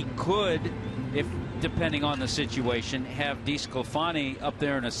hand, he could, if depending on the situation, have DeSclafani up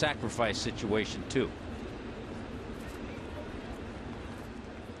there in a sacrifice situation too.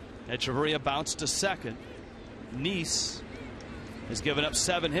 Echeverria bounced to second. Nice has given up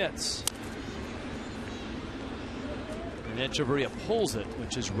 7 hits. And Echeverria pulls it,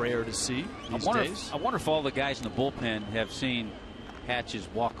 which is rare to see these days. I wonder if all the guys in the bullpen have seen Hatch's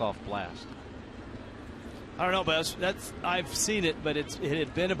walk-off blast. I don't know, but I've seen it, but it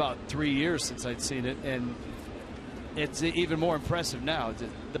had been about 3 years since I'd seen it, and it's even more impressive now.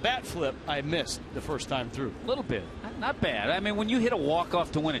 The bat flip I missed the first time through. A little bit, not bad. I mean, when you hit a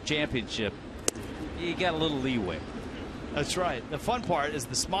walk-off to win a championship, you got a little leeway. That's right. The fun part is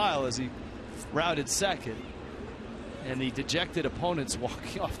the smile as he routed second, and the dejected opponents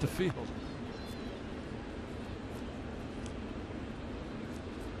walking off the field.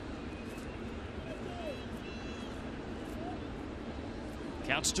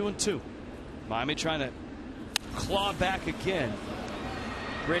 Counts 2-2. Miami trying to claw back again.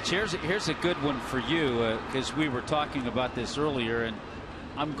 Rich, here's a good one for you, because we were talking about this earlier, and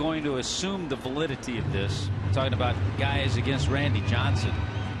I'm going to assume the validity of this. We're talking about guys against Randy Johnson.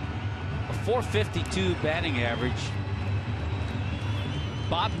 A .452 batting average.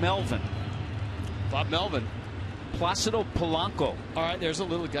 Bob Melvin. Placido Polanco. All right, there's a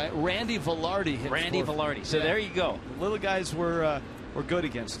little guy. Randy Velarde hit. Randy Velarde. So there you go. The little guys were good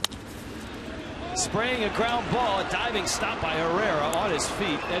against him. Spraying a ground ball, a diving stop by Herrera on his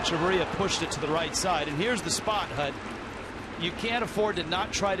feet. Echeverria pushed it to the right side. And here's the spot, Hud. You can't afford to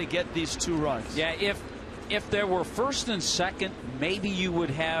not try to get these 2 runs. Yeah, if there were first and second, maybe you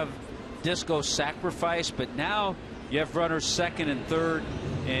would have Disco sacrifice, but now you have runners second and third,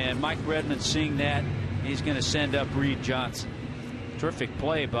 and Mike Redmond seeing that, he's going to send up Reed Johnson. Terrific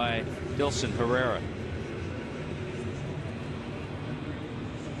play by Dilson Herrera.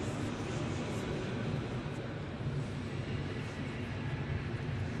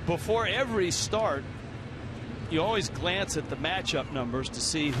 Before every start, you always glance at the matchup numbers to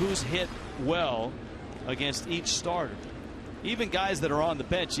see who's hit well against each starter. Even guys that are on the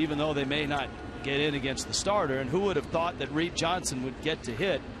bench, even though they may not get in against the starter. And who would have thought that Reed Johnson would get to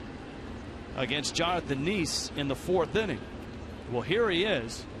hit against Jonathan Nice in the 4th inning? Well, here he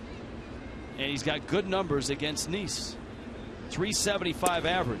is, and he's got good numbers against Nice. 375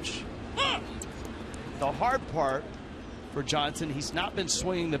 average. The hard part for Johnson, he's not been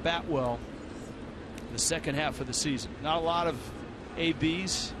swinging the bat well in the second half of the season. Not a lot of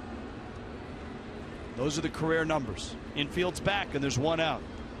ABs. Those are the career numbers. Infield's back, and there's 1 out.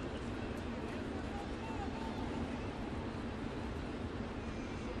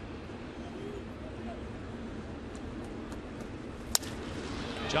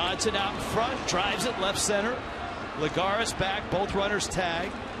 Johnson out in front, drives it left center. Lagares back, both runners tag,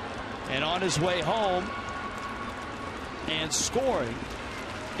 and on his way home and scoring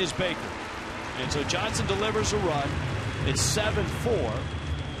is Baker. And so Johnson delivers a run. It's 7-4.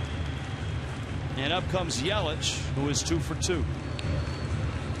 And up comes Yelich, who is 2 for 2.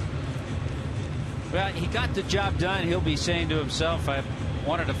 Well, he got the job done. He'll be saying to himself, I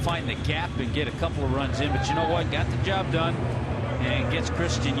wanted to find the gap and get a couple of runs in, but you know what? Got the job done, and gets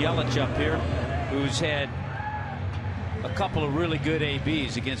Christian Yelich up here, who's had a couple of really good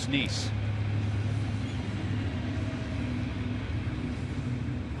ABs against Nice.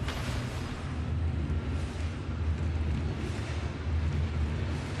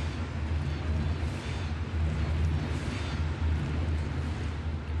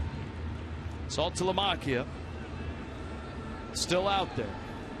 Saltalamacchia still out there.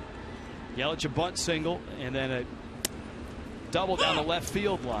 Yelich a bunt single, and then a double down the left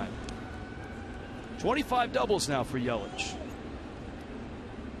field line. 25 doubles now for Yelich.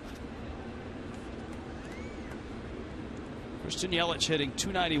 Christian Yelich hitting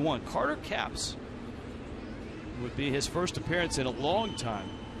 .291. Carter Capps would be his first appearance in a long time.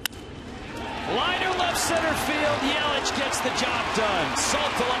 Liner left center field. Yelich gets the job done.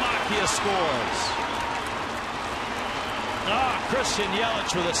 Saltalamacchia scores. Christian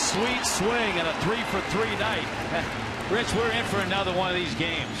Yelich with a sweet swing and a 3-for-3 night. Rich, we're in for another one of these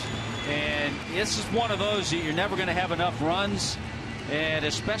games, and this is one of those that you're never going to have enough runs, and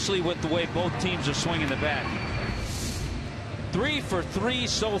especially with the way both teams are swinging the bat. 3 for 3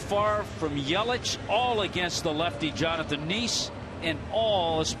 so far from Yelich, all against the lefty Jonathan Nice, and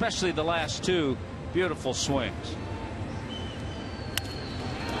all, especially the last 2, beautiful swings.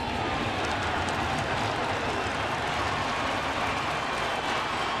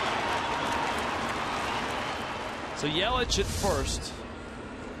 So Yelich at first,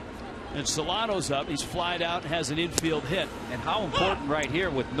 and Solano's up. He's flied out and has an infield hit. And how important right here,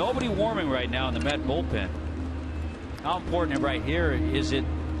 with nobody warming right now in the Met bullpen, how important right here is it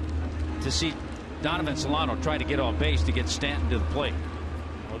to see Donovan Solano try to get on base to get Stanton to the plate?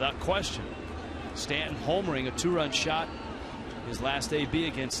 Without question. Stanton homering a 2-run shot his last AB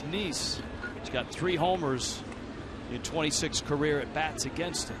against Nice. He's got 3 homers in 26 career at bats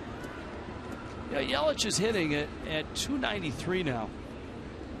against him. Yeah, Yelich is hitting it at 293 now.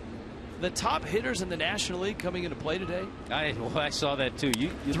 The top hitters in the National League coming into play today. I saw that too.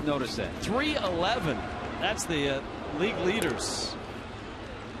 You noticed that. 311. That's the league leaders.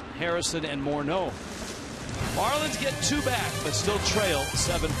 Harrison and Morneau. Marlins get 2 back, but still trail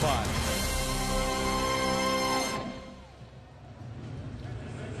 7-5.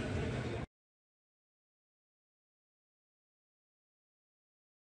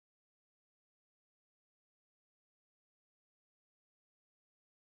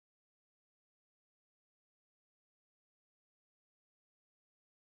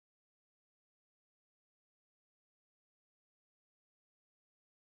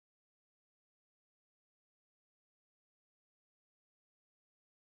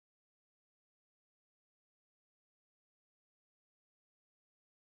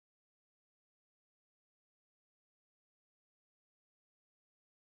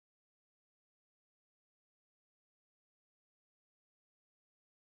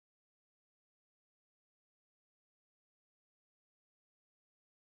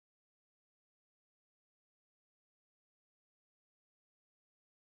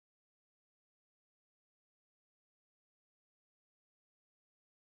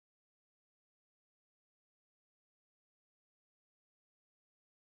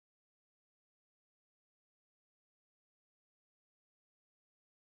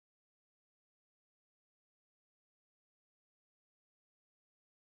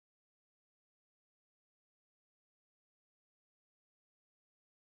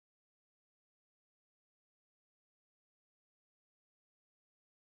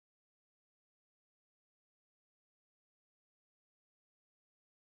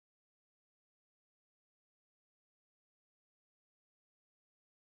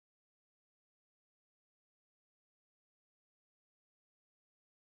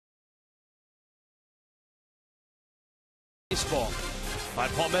 Baseball by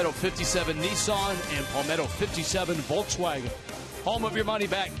Palmetto 57 Nissan and Palmetto 57 Volkswagen. Home of your money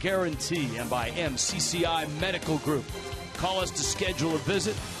back guarantee, and by MCCI Medical Group. Call us to schedule a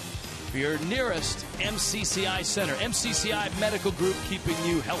visit for your nearest MCCI center. MCCI Medical Group, keeping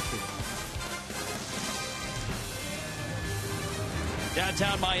you healthy.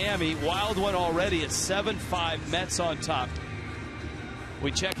 Downtown Miami, wild one already at 7-5, Mets on top. We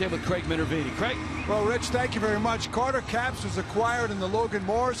check in with Craig Minervini. Craig? Well, Rich, thank you very much. Carter Capps was acquired in the Logan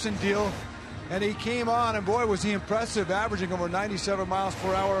Morrison deal, and he came on, and boy, was he impressive, averaging over 97 miles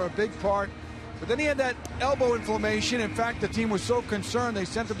per hour, a big part. But then he had that elbow inflammation. In fact, the team was so concerned, they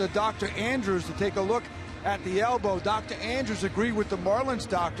sent him to Dr. Andrews to take a look at the elbow. Dr. Andrews agreed with the Marlins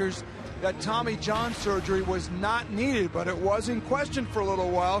doctors that Tommy John surgery was not needed, but it was in question for a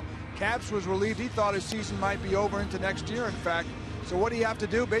little while. Capps was relieved. He thought his season might be over into next year, in fact. So what do you have to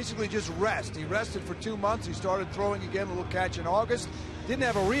do? Basically just rest. He rested for 2 months. He started throwing again, a little catch in August. Didn't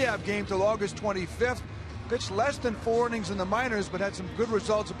have a rehab game till August 25th. Pitched less than 4 innings in the minors, but had some good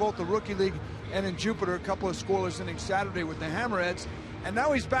results in both the Rookie League and in Jupiter. A couple of scoreless innings Saturday with the Hammerheads. And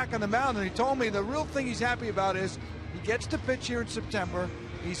now he's back on the mound, and he told me the real thing he's happy about is he gets to pitch here in September.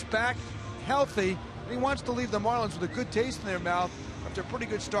 He's back healthy, and he wants to leave the Marlins with a good taste in their mouth after a pretty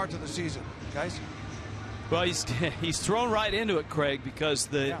good start to the season. Guys? Well, he's thrown right into it, Craig, because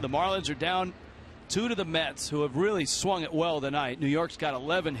the Marlins are down 2 to the Mets, who have really swung it well tonight. New York's got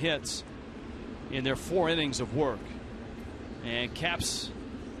 11 hits in their 4 innings of work. And Capps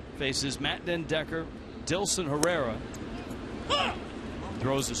faces Matt Den-Decker, Dilson Herrera,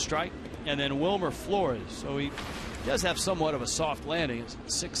 throws a strike, and then Wilmer Flores. So he does have somewhat of a soft landing. It's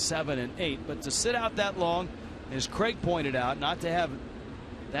 6, 7, and 8. But to sit out that long, as Craig pointed out, not to have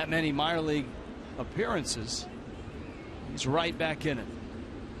that many minor league appearances, he's right back in it.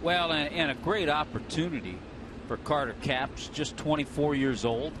 Well, and a great opportunity for Carter Capps, just 24 years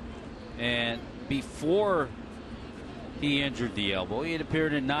old, and before he injured the elbow, he had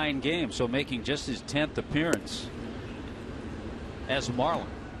appeared in 9 games, so making just his 10th appearance as a Marlin.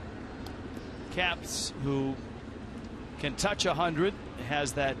 Capps, who can touch 100,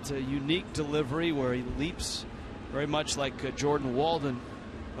 has that unique delivery where he leaps very much like Jordan Walden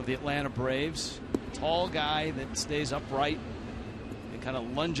of the Atlanta Braves. Tall guy that stays upright and kind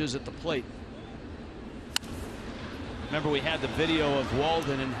of lunges at the plate. Remember, we had the video of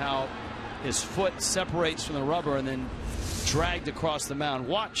Walden and how his foot separates from the rubber and then dragged across the mound.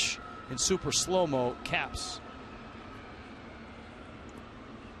 Watch in super slow-mo Capps.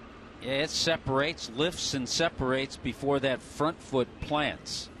 Yeah, it separates, lifts and separates before that front foot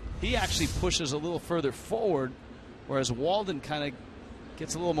plants. He actually pushes a little further forward, whereas Walden kind of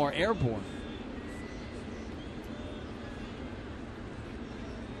gets a little more airborne.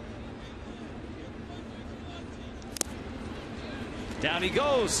 Down he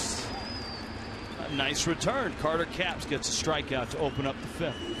goes. A nice return. Carter Capps gets a strikeout to open up the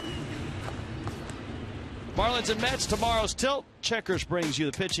fifth. Marlins and Mets, tomorrow's tilt. Checkers brings you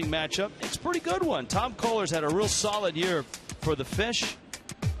the pitching matchup. It's a pretty good one. Tom Kohler's had a real solid year for the Fish.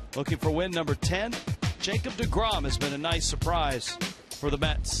 Looking for win number 10. Jacob deGrom has been a nice surprise for the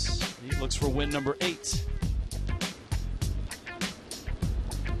Mets. He looks for win number 8.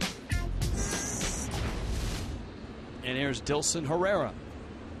 And here's Dilson Herrera.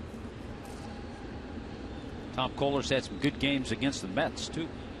 Tom Kohler's had some good games against the Mets, too.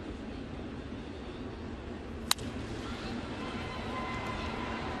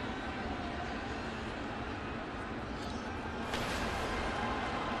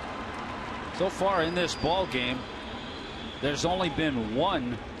 So far in this ball game, there's only been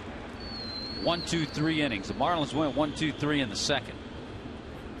 1, 2, 3 innings. The Marlins went 1, 2, 3 in the second.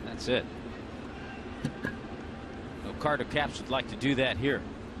 That's it. No, Carter Capps would like to do that here.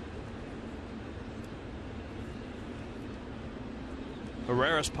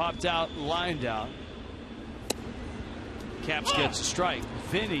 Herrera's popped out, lined out. Capps gets a strike.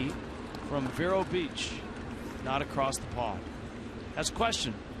 Vinny from Vero Beach, not across the pond. That's a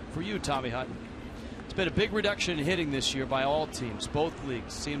question for you, Tommy Hutton. It's been a big reduction in hitting this year by all teams, both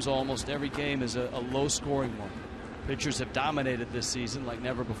leagues. Seems almost every game is a low-scoring one. Pitchers have dominated this season like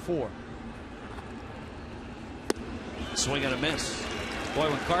never before. Swing and a miss. Boy,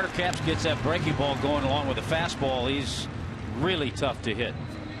 when Carter Capps gets that breaking ball going along with a fastball, he's really tough to hit.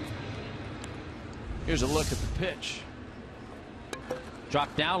 Here's a look at the pitch.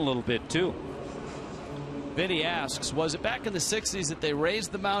 Dropped down a little bit, too. Vinny asks, was it back in the 60s that they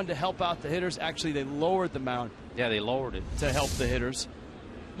raised the mound to help out the hitters? Actually, they lowered the mound. Yeah, they lowered it to help the hitters.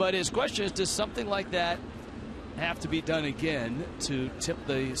 But his question is, does something like that have to be done again to tip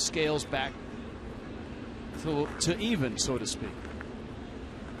the scales back to even, so to speak?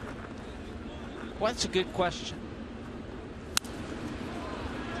 Well, that's a good question.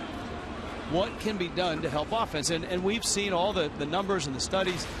 What can be done to help offense? And we've seen all the numbers and the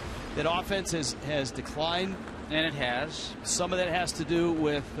studies that offense has declined. And it has. Some of that has to do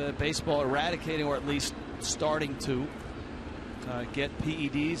with baseball eradicating, or at least starting to get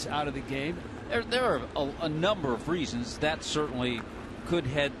PEDs out of the game. There are a number of reasons that certainly could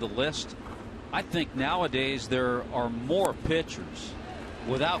head the list. I think nowadays there are more pitchers,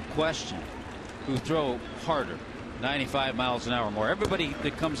 without question, who throw harder, 95 miles an hour more. Everybody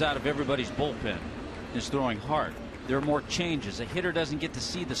that comes out of everybody's bullpen is throwing hard. There are more changes. A hitter doesn't get to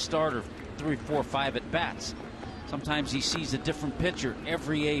see the start of 3, 4, 5 at bats. Sometimes he sees a different pitcher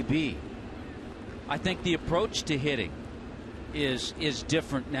every AB. I think the approach to hitting is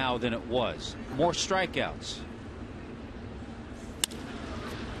different now than it was. More strikeouts.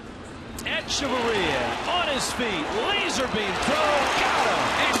 Echeverria on his feet, laser beam throw, got him,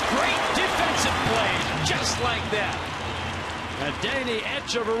 and great defensive play, just like that. Adeiny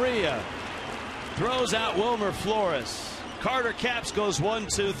Echeverria throws out Wilmer Flores. Carter Capps goes 1,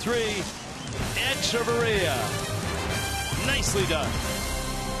 2, 3. Echeverria, nicely done.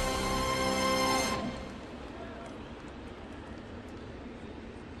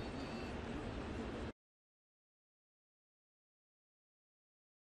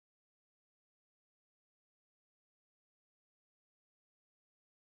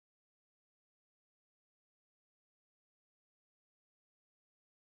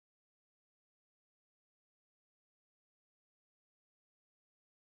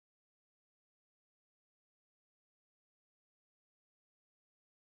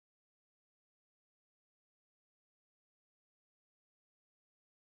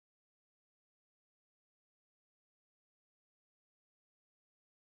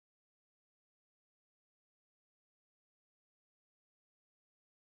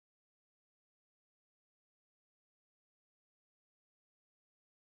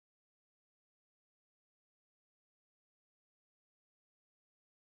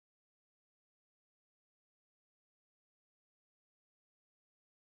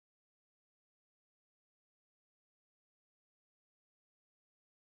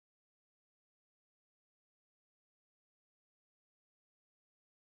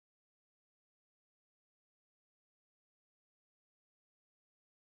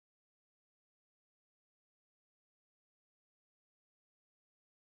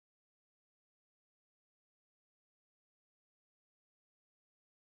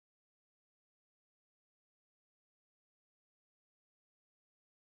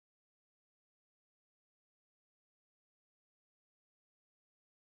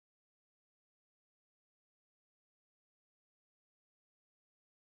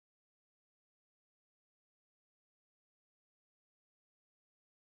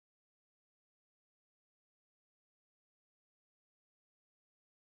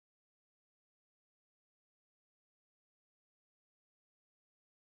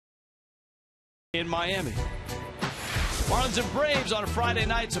 in Miami. Marlins and Braves on a Friday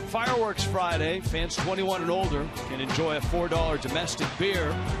night. It's a fireworks Friday. Fans 21 and older can enjoy a $4 domestic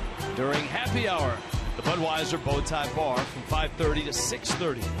beer during happy hour. The Budweiser Bowtie Bar from 5:30 to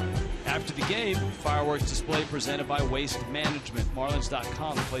 6:30. After the game, fireworks display presented by Waste Management.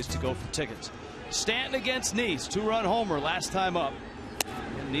 Marlins.com, the place to go for tickets. Stanton against Nice. 2-run homer last time up.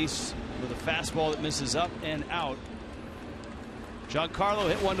 And Nice with a fastball that misses up and out. Giancarlo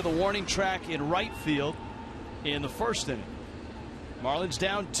hit one to the warning track in right field in the first inning. Marlins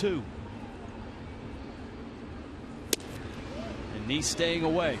down 2. And Nice staying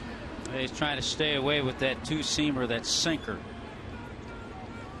away. He's trying to stay away with that two-seamer, that sinker.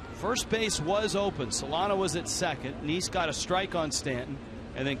 First base was open. Solano was at second. Nice got a strike on Stanton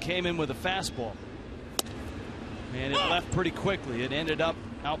and then came in with a fastball. And it left pretty quickly. It ended up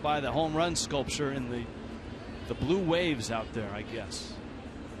out by the home run sculpture in the blue waves out there, I guess.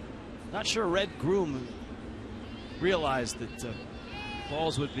 Not sure Red Groom realized that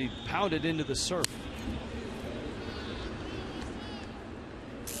balls would be pounded into the surf.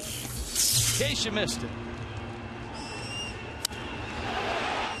 In case you missed it.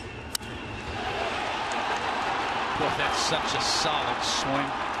 Boy, that's such a solid swing.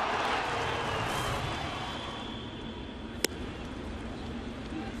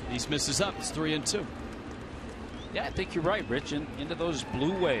 Nice misses up. It's 3-2. Yeah, I think you're right, Rich. Into those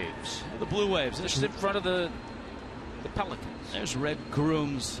blue waves. The blue waves. Just in front of the Pelicans. There's Red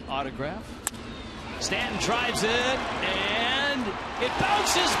Groom's autograph. Stanton drives it, and it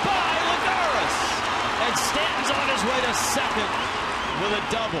bounces by Lagares. And Stanton's on his way to second with a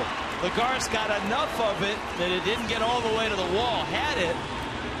double. Lagares got enough of it that it didn't get all the way to the wall. Had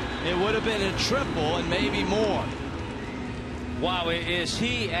it would have been a triple and maybe more. Wow, is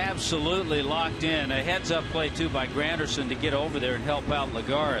he absolutely locked in. A heads-up play, too, by Granderson to get over there and help out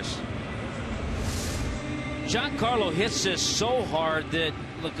Lagares. Giancarlo hits this so hard that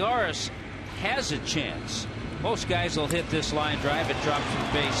Lagares has a chance. Most guys will hit this line drive. It drops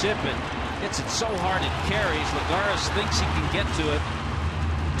from base hit, but hits it so hard it carries. Lagares thinks he can get to it,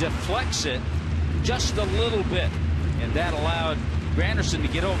 deflects it just a little bit, and that allowed Granderson to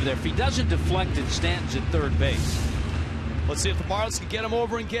get over there. If he doesn't deflect it, Stanton's at third base. Let's see if the Marlins can get him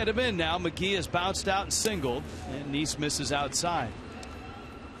over and get him in now. McGee has bounced out and singled, and Nice misses outside.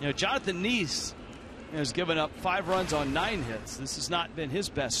 You know, Jonathan Nice has given up 5 runs on 9 hits. This has not been his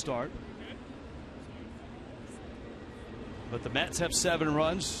best start. But the Mets have 7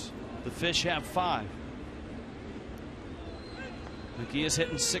 runs. The Fish have 5. McGee is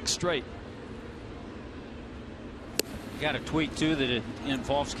hitting 6 straight. Got a tweet, too, that it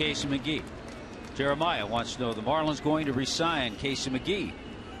involves Casey McGee. Jeremiah wants to know, the Marlins going to re-sign Casey McGee?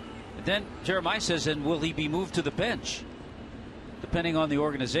 And then Jeremiah says, and will he be moved to the bench? Depending on the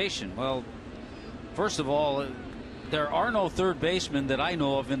organization. Well, first of all, there are no third basemen that I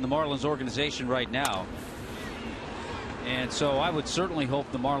know of in the Marlins organization right now. And so I would certainly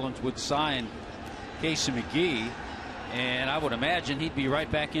hope the Marlins would sign Casey McGee. And I would imagine he'd be right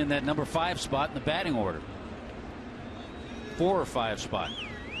back in that number 5 spot in the batting order. 4 or 5 spot.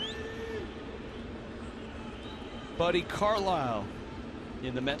 Buddy Carlisle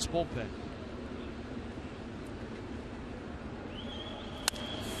in the Mets bullpen.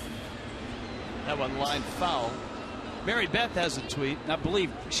 That one line foul. Mary Beth has a tweet. I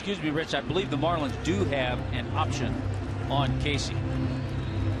believe, excuse me, Rich, I believe the Marlins do have an option on Casey.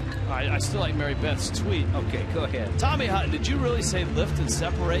 I still like Mary Beth's tweet. Okay, go ahead. Tommy Hutton, did you really say lift and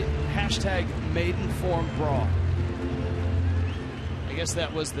separate? Hashtag maiden form bra. I guess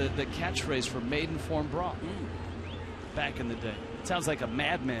that was the catchphrase for maiden form bra. Back in the day. It sounds like a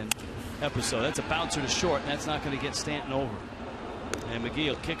Mad Men episode. That's a bouncer to short, and that's not going to get Stanton over. And McGee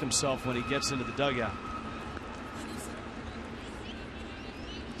will kick himself when he gets into the dugout.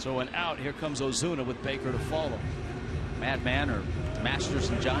 So an out. Here comes Ozuna with Baker to follow. Madman or Masters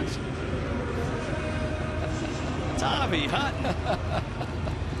and Johnson. Tommy Hutton.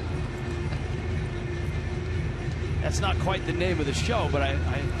 That's not quite the name of the show, but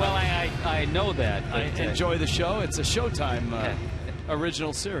I know that. I enjoy the show. It's a Showtime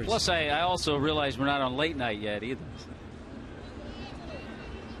original series. Plus, I also realize we're not on late night yet either.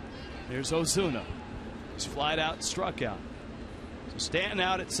 Here's Ozuna. He's flied out and struck out. So Stanton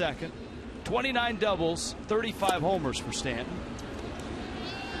out at second. 29 doubles, 35 homers for Stanton.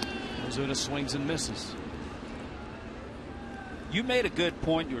 Ozuna swings and misses. You made a good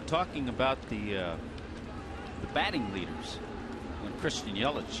point. You were talking about the batting leaders when Christian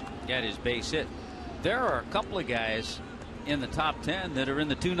Yelich got his base hit. There are a couple of guys in the top 10 that are in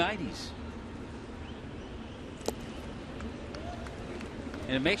the 290s.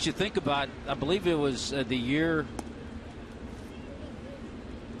 And it makes you think about, I believe it was the year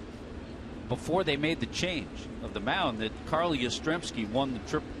before they made the change of the mound that Carl Yastrzemski won the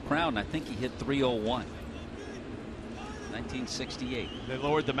Triple Crown. I think he hit 301. 1968. They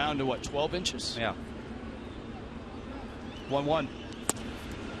lowered the mound to what, 12 inches? Yeah. 1-1.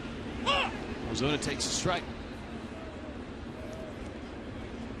 Ozuna takes a strike.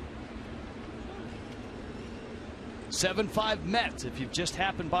 (7-5) Mets. If you've just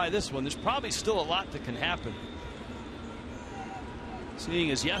happened by this one, there's probably still a lot that can happen.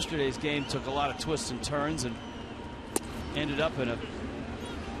 Seeing as yesterday's game took a lot of twists and turns and ended up in a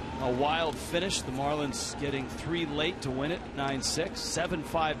wild finish. The Marlins getting 3 late to win it, 9-6.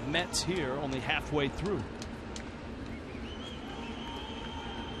 7-5 Mets here, only halfway through.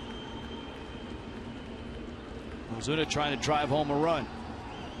 Ozuna trying to drive home a run.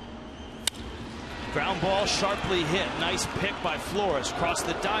 Ground ball sharply hit. Nice pick by Flores. Crossed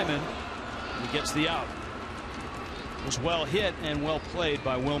the diamond. He gets the out. It was well hit and well played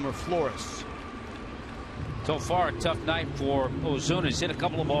by Wilmer Flores. So far, a tough night for Ozuna. He's hit a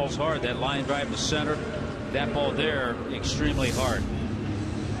couple of balls hard. That line drive to center. That ball there, extremely hard.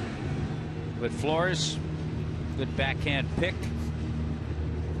 But Flores, good backhand pick.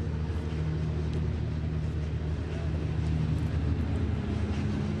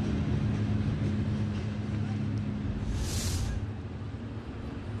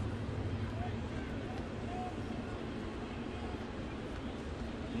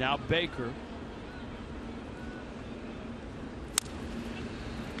 Now Baker.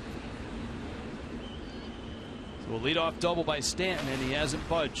 So a leadoff double by Stanton, and he hasn't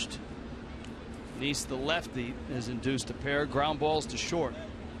budged. Neese, the lefty, has induced a pair of ground balls to short.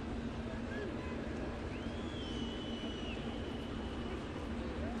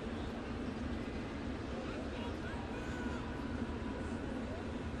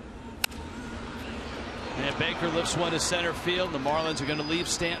 And Baker lifts one to center field. The Marlins are going to leave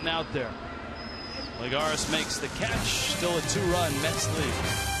Stanton out there. Lagares makes the catch. Still a 2-run Mets lead.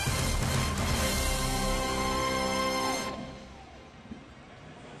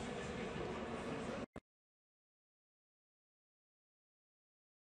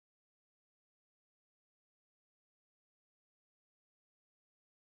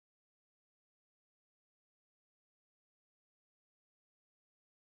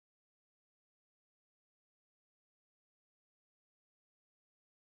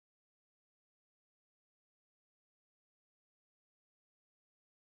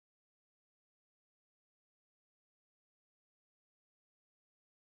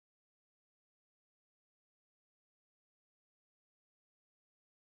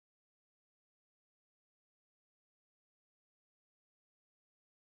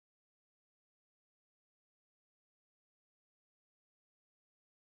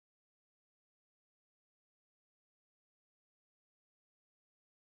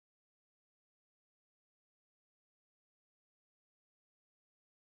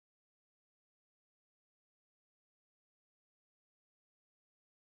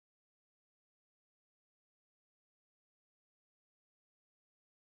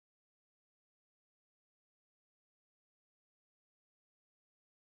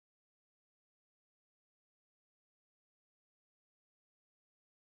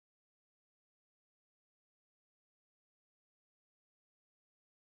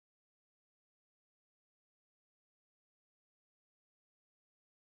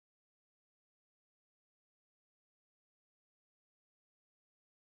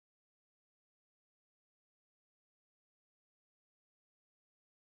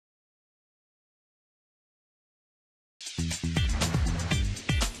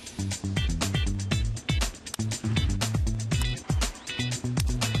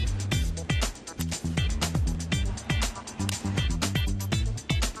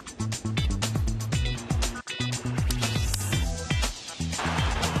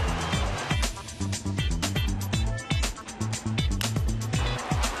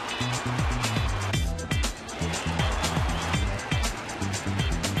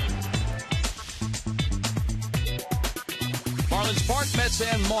 Mets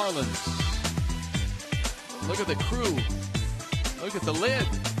and Marlins. Look at the crew. Look at the lid.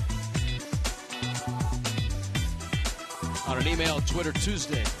 On an email Twitter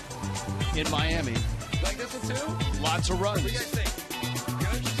Tuesday in Miami. Like this one too? Lots of runs. What do you guys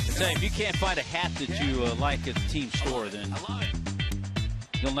think? Say, if you can't find a hat that you like at the team store, then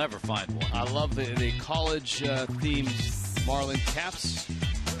you'll never find one. I love the college themed Marlin caps.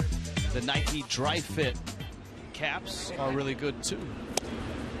 The Nike Dry Fit caps are really good too.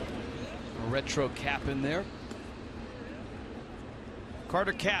 A retro cap in there.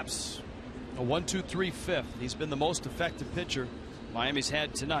 Carter Capps, a 1-2-3 fifth. He's been the most effective pitcher Miami's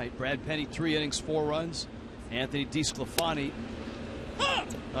had tonight. Brad Penny, 3 innings, 4 runs. Anthony DeSclafani,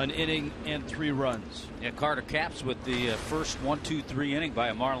 an inning and 3 runs. Yeah, Carter Capps with the first 1-2-3 inning by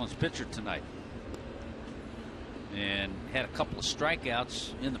a Marlins pitcher tonight, and had a couple of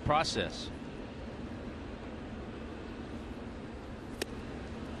strikeouts in the process.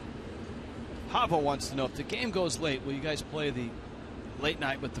 Havo wants to know, if the game goes late, will you guys play the late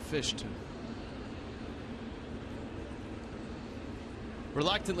night with the fish too?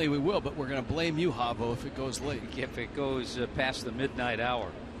 Reluctantly we will, but we're going to blame you, Havo, if it goes late. If it goes past the midnight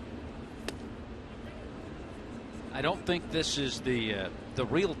hour. I don't think this is the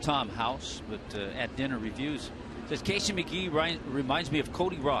real Tom House, but at dinner reviews says Casey McGee reminds me of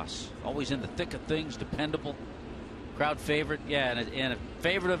Cody Ross, always in the thick of things, dependable, crowd favorite, yeah, and a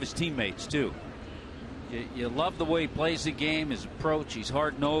favorite of his teammates too. You love the way he plays the game, his approach. He's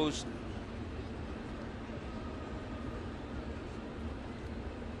hard-nosed.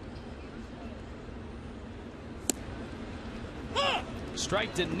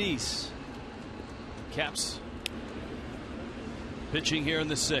 Strike to Nice. Capps pitching here in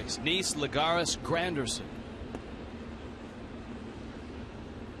the 6th. Nice, Lagares, Granderson.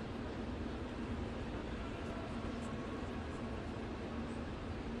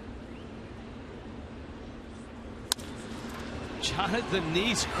 Jonathan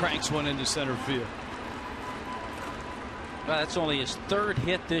Nice cranks one into center field. Well, that's only his 3rd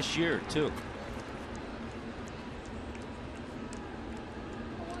hit this year too.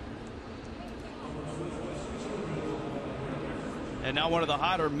 And now one of the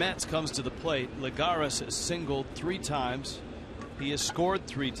hotter Mets comes to the plate. Lagares has singled 3 times. He has scored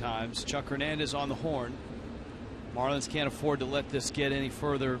 3 times. Chuck Hernandez on the horn. Marlins can't afford to let this get any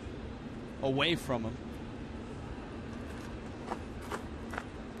further away from him.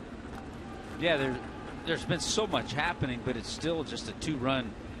 Yeah, there's been so much happening, but it's still just a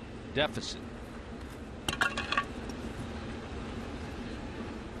 2-run deficit.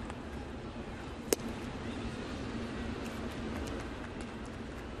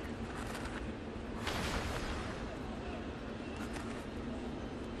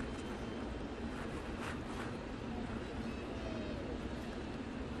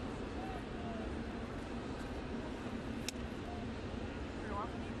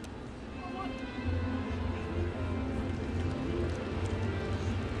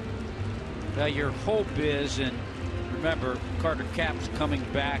 Your hope is, and remember, Carter Capps coming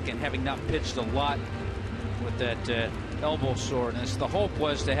back and having not pitched a lot with that elbow soreness. The hope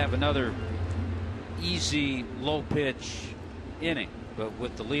was to have another easy, low pitch inning, but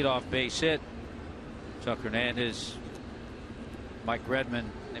with the leadoff base hit, Chuck Hernandez, Mike Redmond,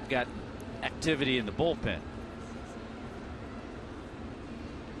 they've got activity in the bullpen.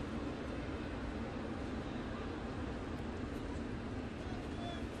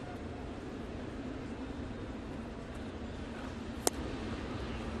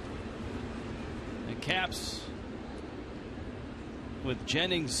 Capps, with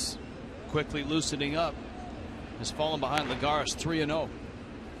Jennings quickly loosening up, has fallen behind Lagares 3-0.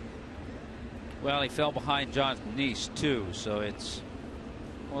 Well, he fell behind Jonathan Nice too, so it's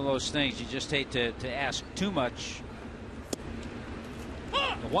one of those things you just hate to ask too much.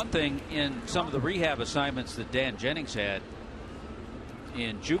 The one thing in some of the rehab assignments that Dan Jennings had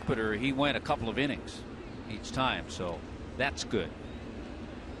in Jupiter, he went a couple of innings each time, so that's good.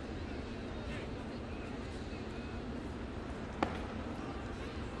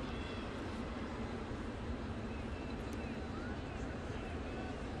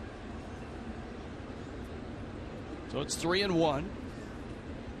 So it's 3-1.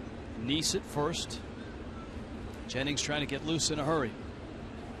 Nice at first. Jennings trying to get loose in a hurry.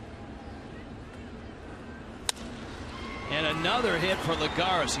 And another hit for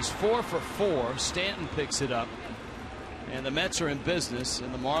Lagares. He's 4 for 4. Stanton picks it up. And the Mets are in business,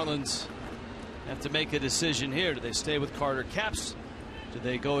 and the Marlins have to make a decision here. Do they stay with Carter Capps? Do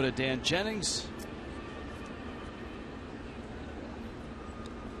they go to Dan Jennings?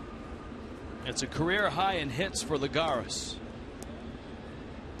 It's a career high in hits for Lagares.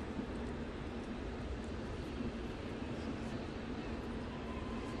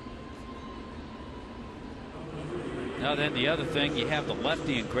 Now then, the other thing, you have the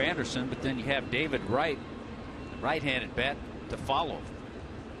lefty in Granderson, but then you have David Wright, the right-handed bat, to follow.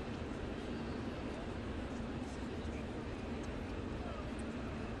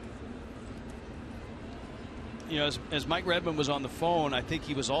 You know, as Mike Redmond was on the phone, I think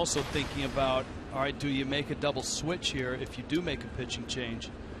he was also thinking about, all right, do you make a double switch here if you do make a pitching change?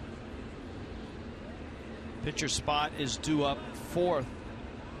 Pitcher spot is due up 4th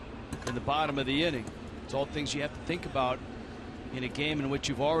in the bottom of the inning. It's all things you have to think about in a game in which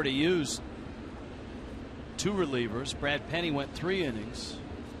you've already used 2 relievers. Brad Penny went 3 innings.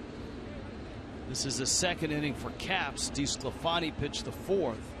 This is the 2nd inning for Caps. DeSclafani pitched the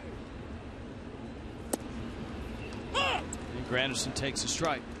 4th. And Granderson takes a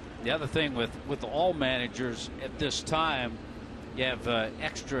strike. The other thing with all managers at this time, you have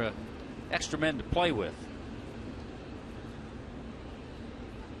extra men to play with.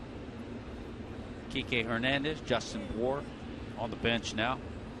 Kike Hernandez, Justin Bour on the bench now.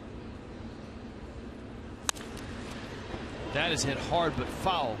 That is hit hard but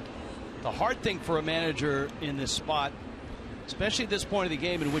foul. The hard thing for a manager in this spot, especially at this point of the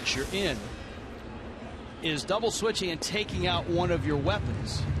game in which you're in, is double switching and taking out one of your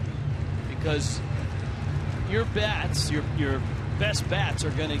weapons, because your bats, your best bats, are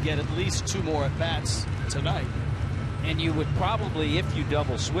going to get at least 2 more at bats tonight. And you would probably, if you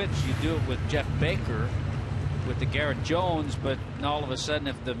double switch, you do it with Jeff Baker with the Garrett Jones, but all of a sudden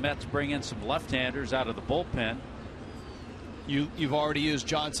if the Mets bring in some left-handers out of the bullpen, you've already used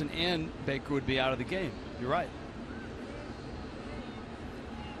Johnson, and Baker would be out of the game. You're right.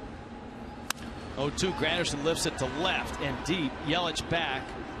 0-2. Granderson lifts it to left and deep. Yelich back.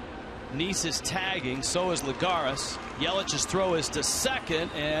 Nice is tagging. So is Lagares. Yelich's throw is to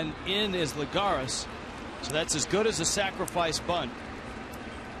second, and in is Lagares. So that's as good as a sacrifice bunt.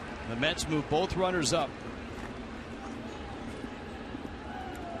 The Mets move both runners up.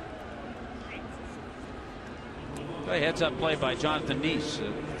 A heads-up play by Jonathan Nice. For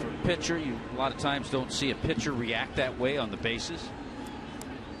a pitcher, you a lot of times don't see a pitcher react that way on the bases.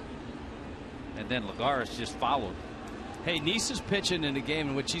 And then Lagares just followed. Hey, Nice is pitching in a game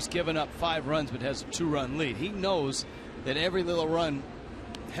in which he's given up 5 runs but has a 2-run lead. He knows that every little run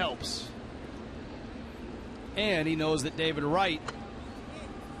helps. And he knows that David Wright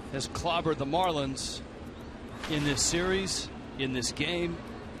has clobbered the Marlins in this series, in this game,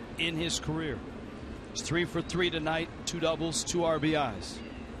 in his career. He's 3 for 3 tonight, 2 doubles, 2 RBIs.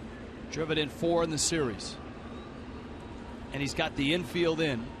 Driven in 4 in the series. And he's got the infield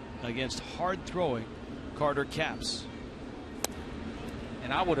in against hard-throwing Carter Capps.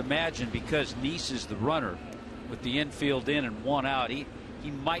 And I would imagine, because Nice is the runner with the infield in and 1 out, he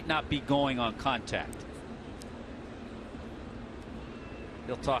might not be going on contact.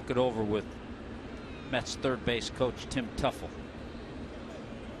 He'll talk it over with Mets third base coach Tim Tuffle.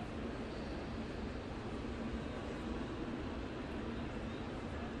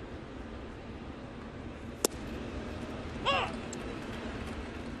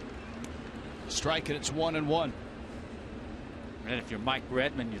 Strike it, it's 1-1. And if you're Mike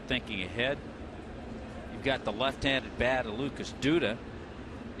Redmond, you're thinking ahead. You've got the left-handed bat of Lucas Duda.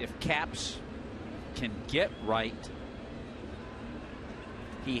 If Capps can get right,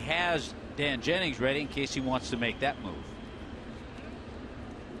 he has Dan Jennings ready in case he wants to make that move.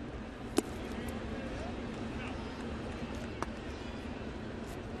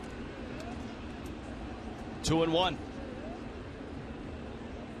 Two and one.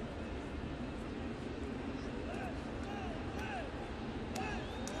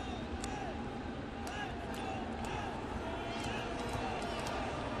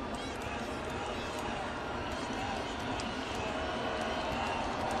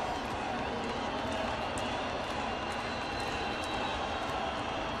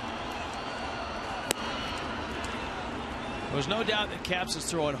 There's no doubt that Capps is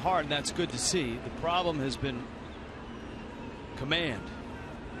throwing hard, and that's good to see. The problem has been command.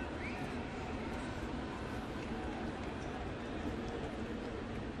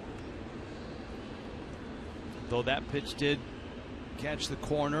 Though that pitch did catch the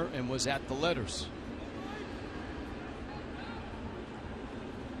corner and was at the letters.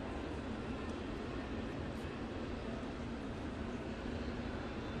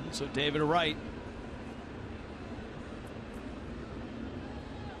 So David Wright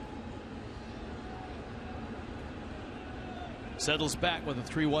settles back with a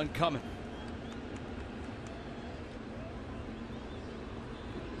 3-1 coming.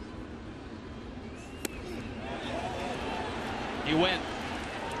 He went.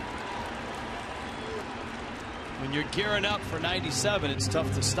 When you're gearing up for 97, it's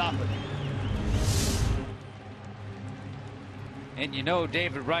tough to stop it. And you know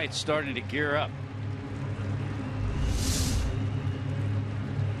David Wright's starting to gear up.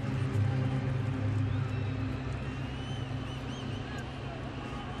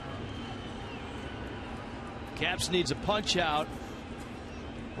 Capps needs a punch out,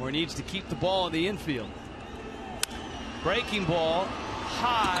 or he needs to keep the ball in the infield. Breaking ball,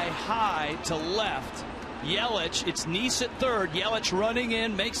 high to left. Yelich. It's Nice at third. Yelich running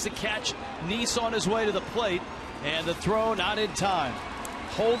in, makes the catch. Nice on his way to the plate, and the throw not in time.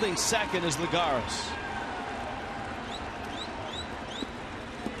 Holding second is Lagares.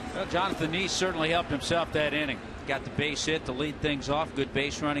 Well, Jonathan Nice certainly helped himself that inning. Got the base hit to lead things off. Good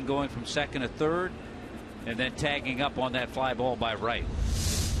base running going from second to third, and then tagging up on that fly ball by Wright.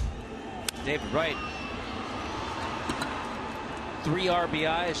 David Wright, 3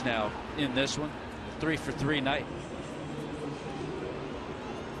 RBIs now in this one. 3 for 3 night.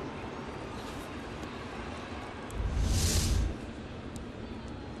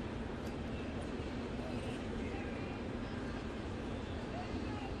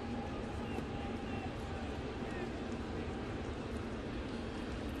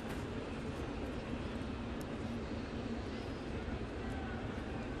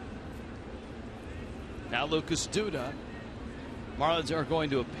 Now Lucas Duda. Marlins are going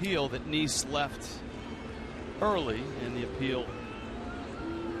to appeal that Nice left early, and the appeal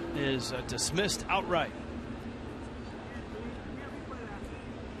is dismissed outright.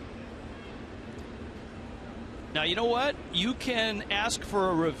 Now, you know what? You can ask for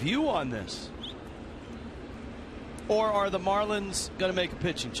a review on this. Or are the Marlins going to make a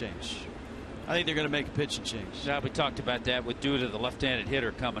pitching change? I think they're going to make a pitching change. Yeah, we talked about that with Duda, the left-handed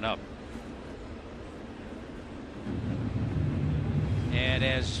hitter, coming up. And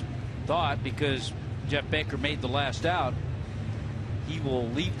as thought, because Jeff Baker made the last out, he will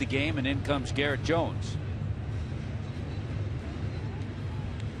leave the game, and in comes Garrett Jones.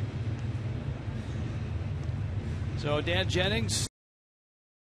 So Dan Jennings.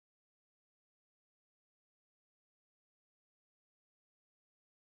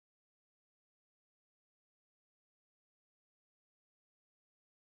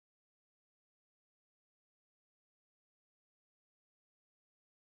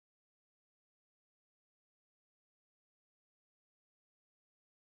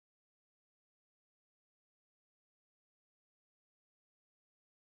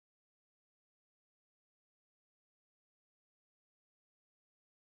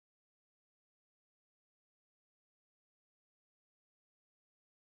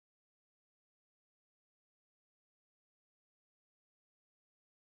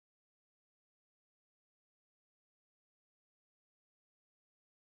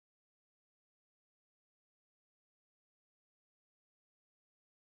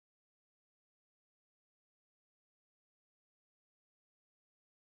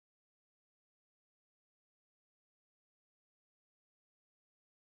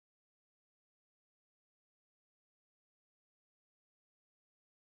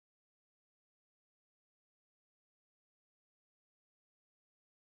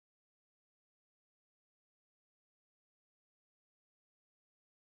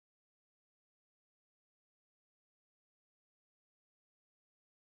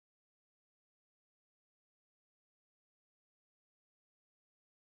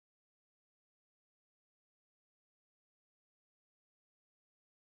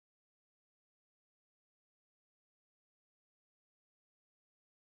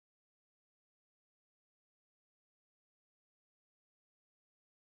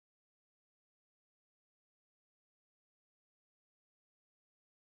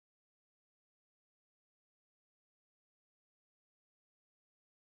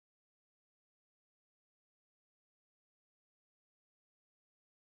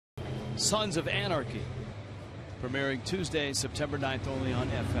 Sons of Anarchy, premiering Tuesday, September 9th, only on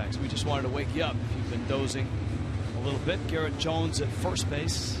FX. We just wanted to wake you up if you've been dozing a little bit. Garrett Jones at first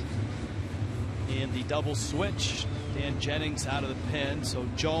base in the double switch. Dan Jennings out of the pen, so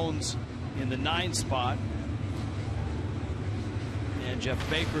Jones in the 9 spot. And Jeff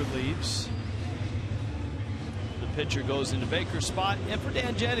Baker leaves. The pitcher goes into Baker's spot. And for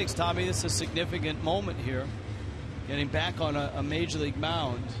Dan Jennings, Tommy, this is a significant moment here. Getting back on a major league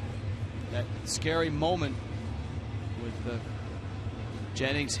mound. That scary moment with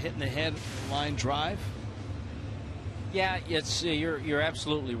Jennings hitting the headline drive. Yeah, it's you're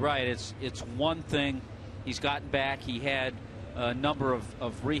absolutely right. It's one thing. He's gotten back. He had a number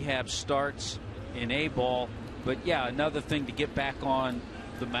of rehab starts in A-ball, but yeah, another thing to get back on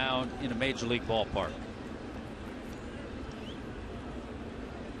the mound in a major league ballpark.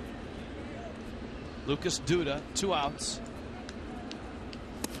 Lucas Duda, 2 outs.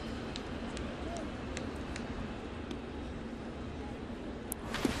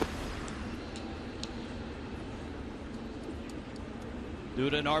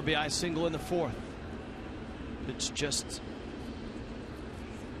 Duda an RBI single in the 4th. It's just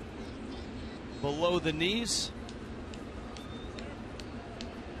below the knees.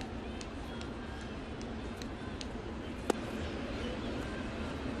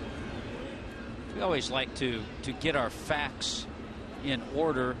 We always like to get our facts in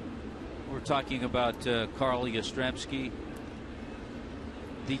order. We're talking about Carl Yastrzemski.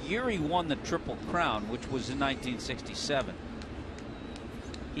 The year he won the Triple Crown, which was in 1967,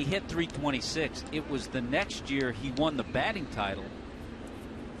 he hit .326. It was the next year he won the batting title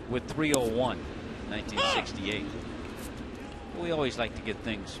with .301, 1968. We always like to get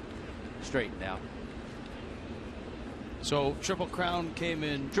things straightened out. So Triple Crown came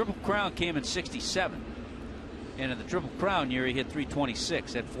in. Triple Crown came in '67, and in the Triple Crown year he hit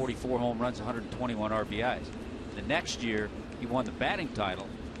 .326, had 44 home runs, 121 RBIs. The next year he won the batting title,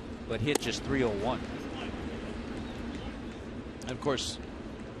 but hit just .301. And of course,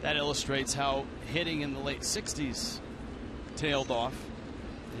 that illustrates how hitting in the late '60s tailed off,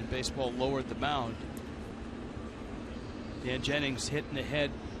 and baseball lowered the mound. Dan Jennings hitting ahead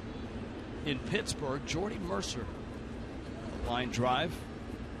in Pittsburgh. Jordy Mercer. Line drive.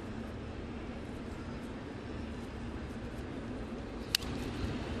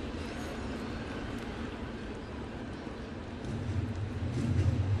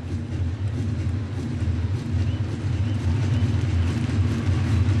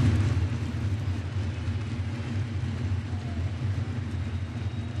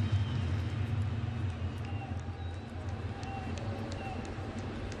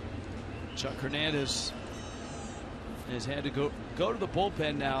 Chuck Hernandez has had to go to the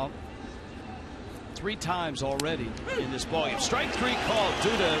bullpen now 3 times already in this ballgame. Strike 3 called.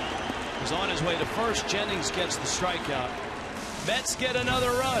 Duda is on his way to first. Jennings gets the strikeout. Mets get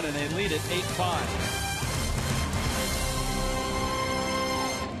another run, and they lead at 8-5.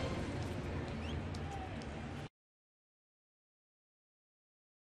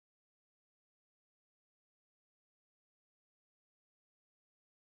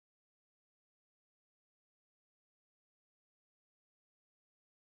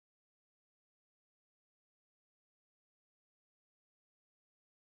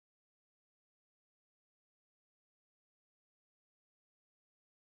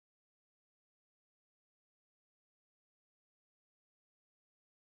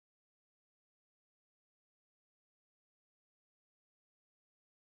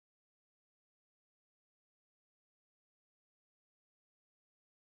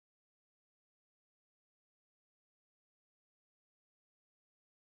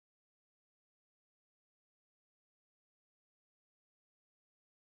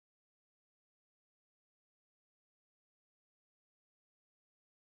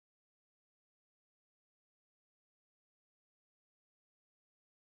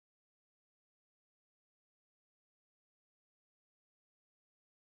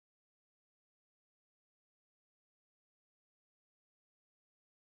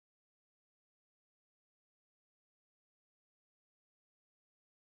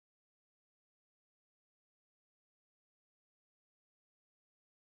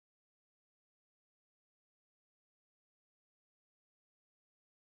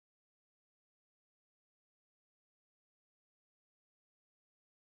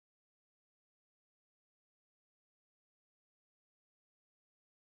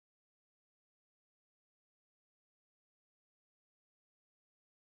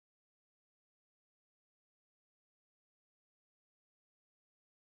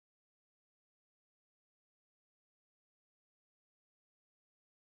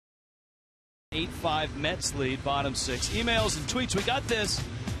 .85 Mets lead, bottom 6. Emails and tweets. We got this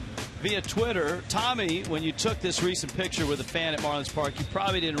via Twitter. Tommy, when you took this recent picture with a fan at Marlins Park, you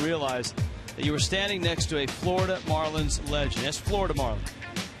probably didn't realize that you were standing next to a Florida Marlins legend. That's Florida Marlins.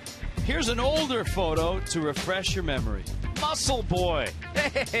 Here's an older photo to refresh your memory. Muscle Boy.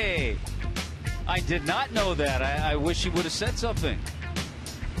 Hey, I did not know that. I wish he would have said something.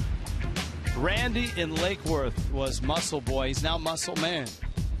 Randy in Lake Worth was Muscle Boy. He's now Muscle Man.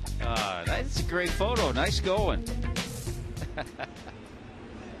 That's a great photo. Nice going.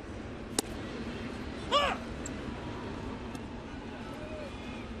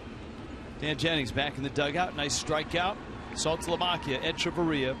 Dan Jennings back in the dugout. Nice strikeout. Saltalamacchia, Ed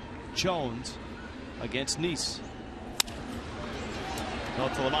Chavarria, Jones against Nice.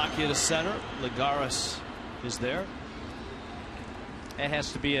 Saltalamacchia to center. Lagares is there. That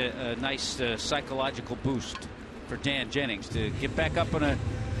has to be a nice psychological boost for Dan Jennings to get back up on a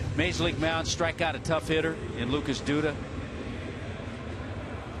Major League mound, strike out a tough hitter in Lucas Duda.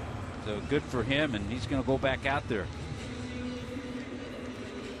 So good for him, and he's going to go back out there.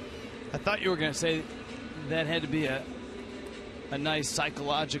 I thought you were going to say that had to be a nice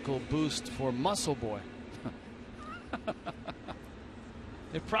psychological boost for Muscle Boy.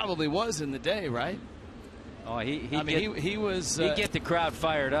 It probably was in the day, right? Oh, he was. He'd get the crowd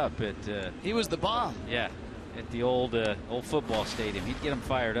fired up. He was the bomb. Yeah, at the old football stadium. He'd get them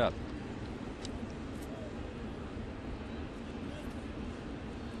fired up.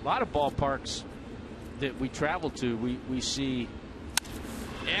 A lot of ballparks that we travel to, we see.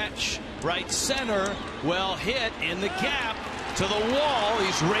 Etch, right center, well hit in the gap to the wall.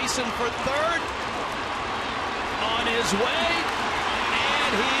 He's racing for third. On his way,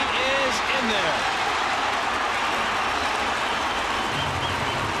 and he is in there.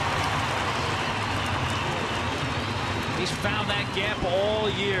 He's found that gap all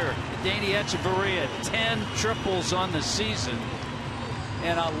year. Danny Echeverria, 10 triples on the season.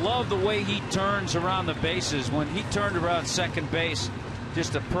 And I love the way he turns around the bases. When he turned around second base,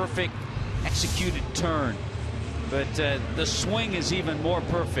 just a perfect executed turn. But the swing is even more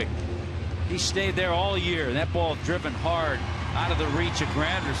perfect. He stayed there all year. That ball driven hard out of the reach of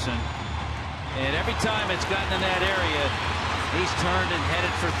Granderson. And every time it's gotten in that area, he's turned and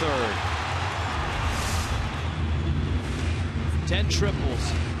headed for third. 10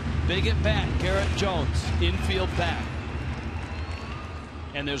 triples. Big at bat, Garrett Jones. Infield bat.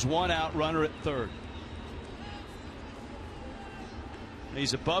 And there's one out, runner at third.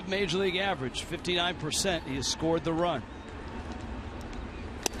 He's above Major League average, 59%. He has scored the run.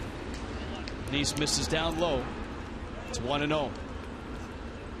 Nice misses down low. It's 1-0.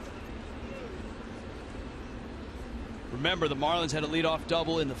 Remember, the Marlins had a leadoff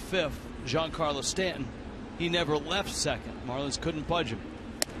double in the fifth. Giancarlo Stanton, he never left second. Marlins couldn't budge him.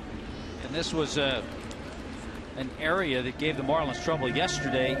 And this was an area that gave the Marlins trouble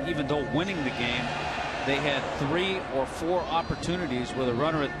yesterday. Even though winning the game, they had 3 or 4 opportunities with a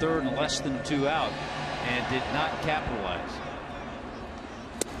runner at third and less than 2 out, and did not capitalize.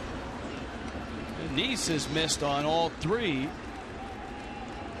 Nice has missed on all 3.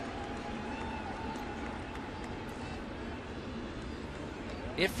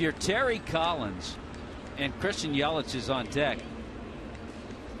 If you're Terry Collins and Christian Yelich is on deck,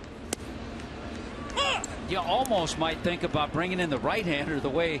 you almost might think about bringing in the right-hander the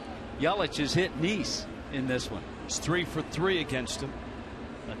way Yelich has hit Nice in this one. It's 3 for 3 against him.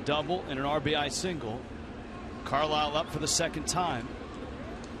 A double and an RBI single. Carlisle up for the second time.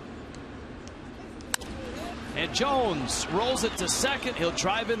 And Jones rolls it to second. He'll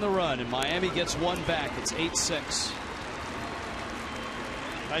drive in the run, and Miami gets one back. It's 8-6.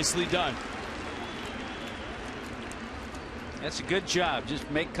 Nicely done. That's a good job.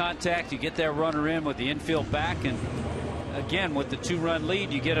 Just make contact. You get that runner in with the infield back, and again with the 2-run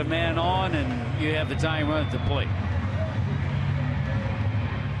lead, you get a man on, and you have the tying run at the plate.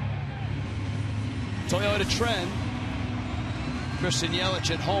 Toyota trend. Christian Yelich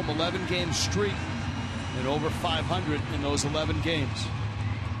at home, 11-game streak, and over 500 in those 11 games.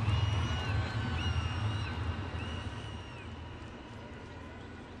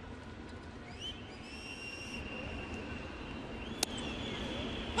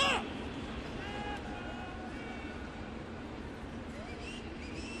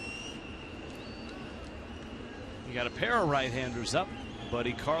 You got a pair of right-handers up.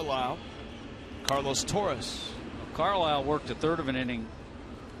 Buddy Carlisle, Carlos Torres. Carlisle worked a third of an inning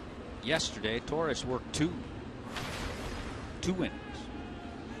yesterday. Torres worked 2 innings.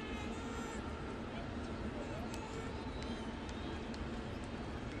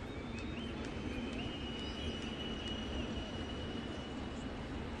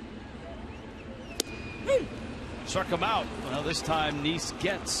 Struck him out. Well, this time Nice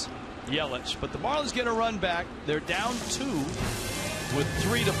gets Yelich, but the Marlins get a run back. They're down 2 with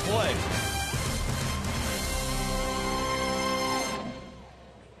 3 to play.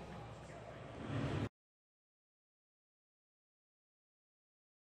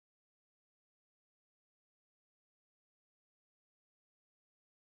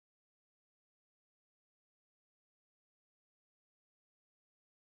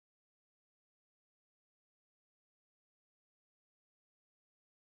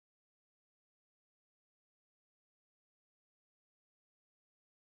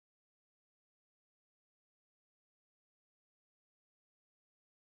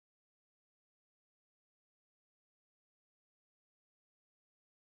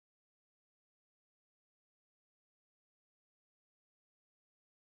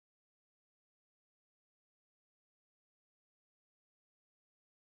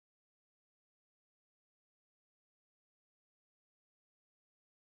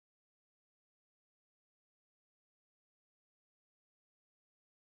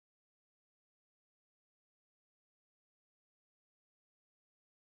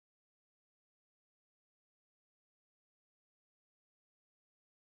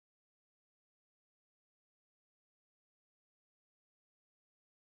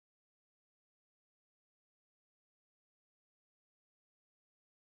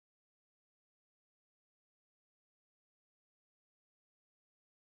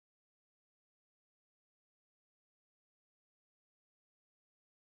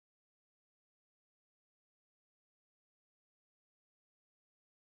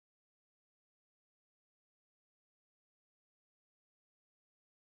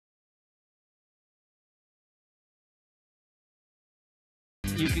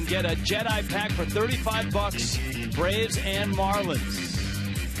 you can get a Jedi pack for $35. Braves and Marlins.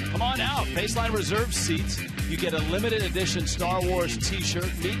 Come on out. Baseline reserve seats. You get a limited edition Star Wars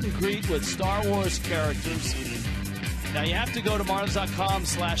t-shirt, meet and greet with Star Wars characters. Now you have to go to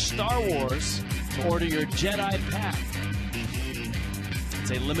Marlins.com/Star Wars to order your Jedi pack.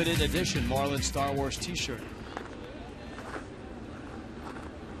 It's a limited edition Marlins Star Wars t-shirt.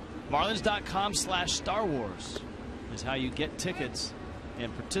 Marlins.com/Star Wars is how you get tickets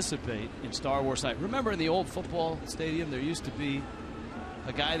and participate in Star Wars night. Remember, in the old football stadium, there used to be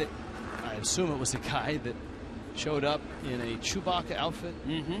a guy that, I assume it was a guy that showed up in a Chewbacca outfit.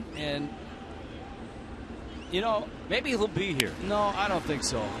 And, you know, maybe he'll be here. No, I don't think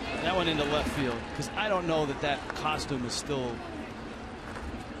so. That went into left field because I don't know that that costume is still.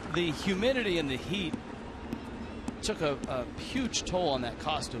 The humidity and the heat took a huge toll on that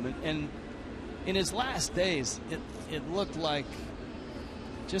costume, and in his last days, it looked like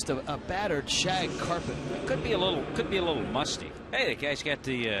just a battered shag carpet. Could be a little musty. Hey, the guy's got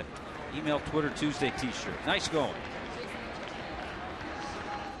the Email Twitter Tuesday t-shirt. Nice going.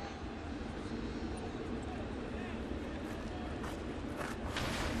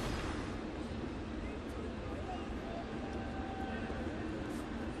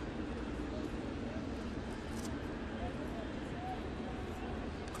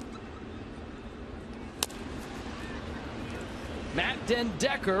 Matt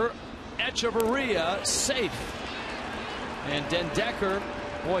Dendecker, Echeverria safe. And Dendecker,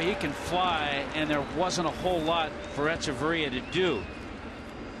 boy, he can fly, and there wasn't a whole lot for Echeverria to do.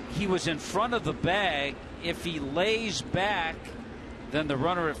 He was in front of the bag. If he lays back, then the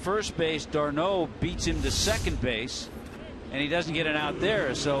runner at first base, d'Arnaud, beats him to second base, and he doesn't get it out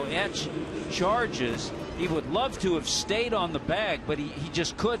there. So Etch charges. He would love to have stayed on the bag, but he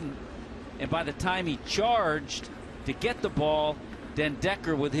just couldn't. And by the time he charged to get the ball,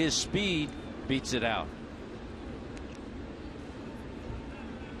 Dendecker, with his speed, beats it out.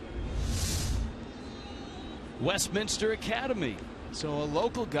 Westminster Academy. So a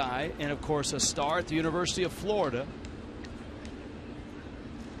local guy, and of course a star at the University of Florida.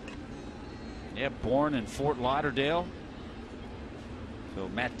 Yeah, born in Fort Lauderdale. So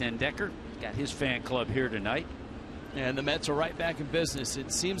Matt Dendecker got his fan club here tonight. And the Mets are right back in business.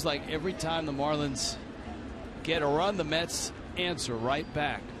 It seems like every time the Marlins get a run, the Mets answer right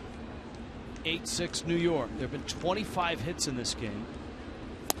back. 8-6 New York. There have been 25 hits in this game.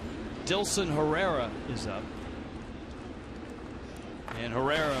 Dilson Herrera is up. And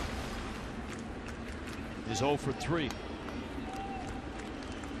Herrera is 0 for 3.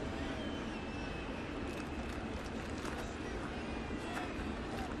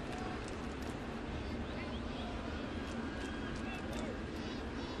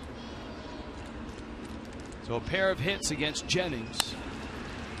 So a pair of hits against Jennings.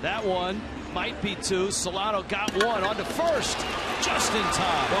 That one might be 2. Solano got one onto first just in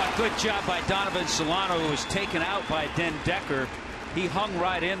time. Boy, good job by Donovan Solano, who was taken out by Dendecker. He hung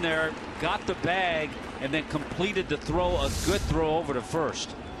right in there, got the bag, and then completed the throw, a good throw over to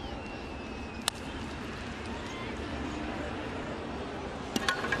first.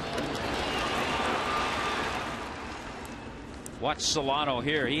 Watch Solano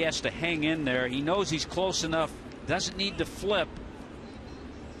here. He has to hang in there. He knows he's close enough, doesn't need to flip.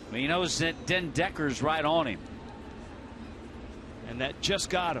 But he knows that Dendecker's right on him. And that just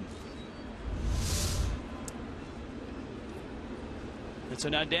got him. And so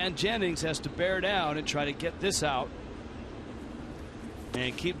now Dan Jennings has to bear down and try to get this out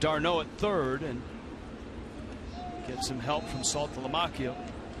and keep d'Arnaud at third and get some help from Saltalamacchio.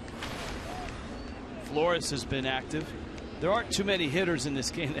 Flores has been active. There aren't too many hitters in this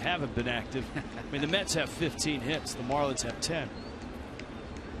game that haven't been active. I mean, the Mets have 15 hits. The Marlins have 10.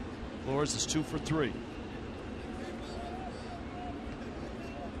 Flores is 2 for 3.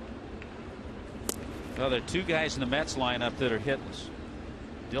 Well, there are 2 guys in the Mets lineup that are hitless.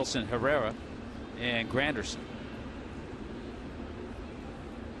 Dilson Herrera and Granderson.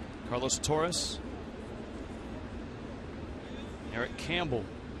 Carlos Torres. Eric Campbell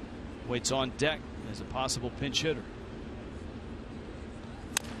waits on deck as a possible pinch hitter.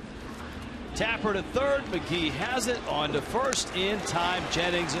 Tapper to third. McGee has it on to first in time.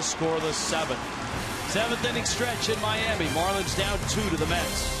 Jennings a scoreless 7th. 7th inning stretch in Miami. Marlins down 2 to the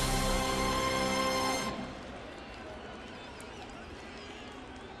Mets.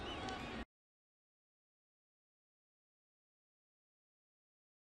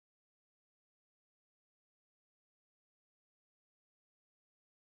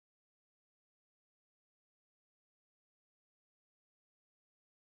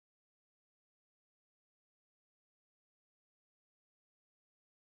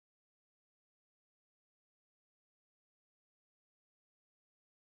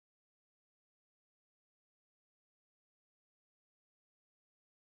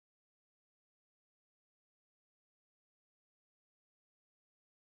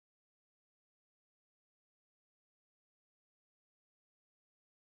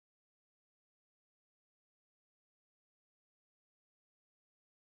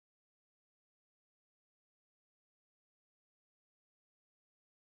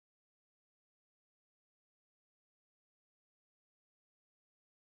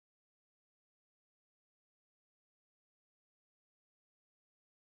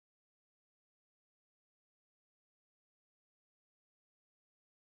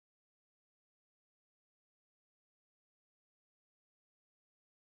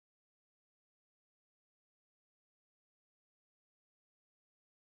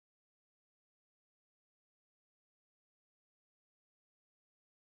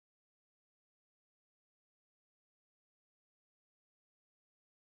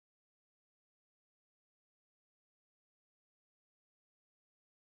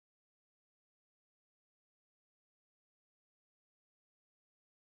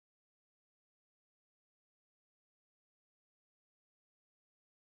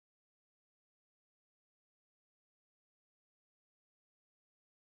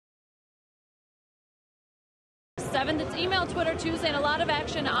 7th. It's Email Twitter Tuesday, and a lot of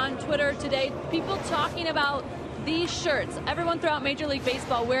action on Twitter today. People talking about these shirts. Everyone throughout Major League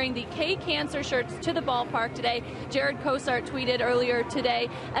Baseball wearing the K Cancer shirts to the ballpark today. Jared Cosart tweeted earlier today,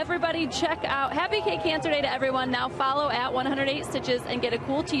 everybody check out Happy K Cancer Day to everyone. Now follow at 108 Stitches and get a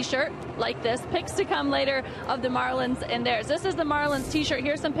cool t-shirt like this. Pics to come later of the Marlins and theirs. This is the Marlins t-shirt.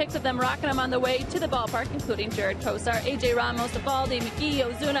 Here's some pics of them rocking them on the way to the ballpark, including Jared Cosart, AJ Ramos, Eovaldi, McGee,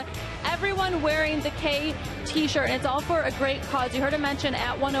 Ozuna. Everyone wearing the K t-shirt, and it's all for a great cause. You heard him mention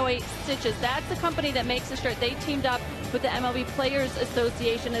at 108 Stitches. That's the company that makes the shirt. They teamed up with the MLB Players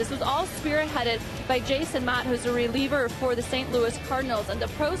Association. This was all spearheaded by Jason Mott, who's a reliever for the St. Louis Cardinals, and the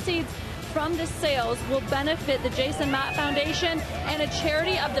proceeds from the sales will benefit the Jason Mott Foundation and a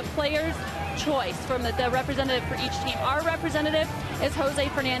charity of the players' choice from the representative for each team. Our representative is Jose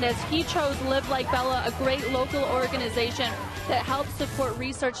Fernandez. He chose Live Like Bella, a great local organization that helps support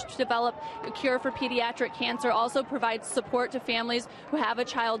research to develop a cure for pediatric cancer, also provides support to families who have a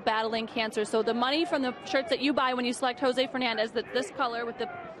child battling cancer. So the money from the shirts that you buy when you select Jose Fernandez, this color with the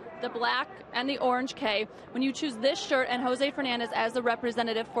black and the orange K, when you choose this shirt and Jose Fernandez as the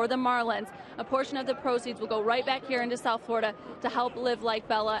representative for the Marlins, a portion of the proceeds will go right back here into South Florida to help Live Like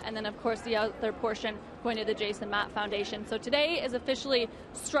Bella, and then of course the other portion going to the Jason Mott Foundation. So today is officially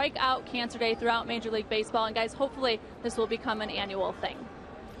Strike Out Cancer Day throughout Major League Baseball, and guys, hopefully this will become an annual thing.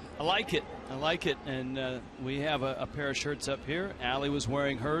 I like it. I like it. And we have a pair of shirts up here. Allie was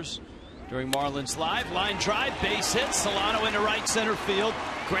wearing hers during Marlins Live. Line drive, base hit. Solano into right center field.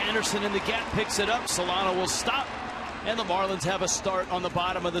 Granderson in the gap picks it up. Solano will stop. And the Marlins have a start on the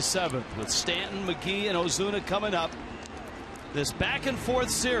bottom of the 7th with Stanton, McGee, and Ozuna coming up. This back and forth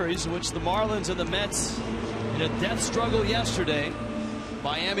series, in which the Marlins and the Mets in a death struggle yesterday.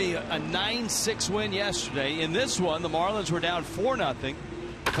 Miami a 9-6 win yesterday. In this one, the Marlins were down 4-0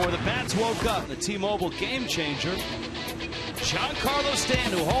 before the bats woke up. The T-Mobile game changer, Giancarlo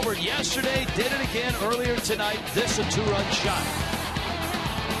Stanton, who homered yesterday, did it again earlier tonight. This a 2-run shot.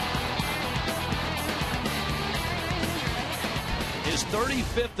 His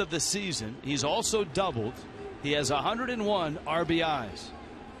 35th of the season. He's also doubled. He has 101 RBIs.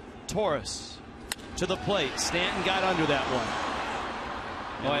 Torres to the plate. Stanton got under that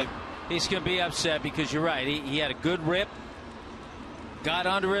one. Boy, he's going to be upset because you're right. He had a good rip. Got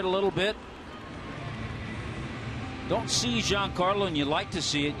under it a little bit. Don't see Giancarlo, and you like to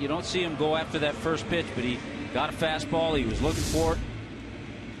see it. You don't see him go after that first pitch, but he got a fastball. He was looking for it.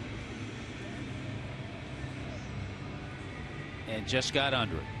 And just got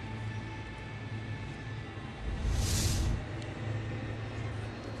under it.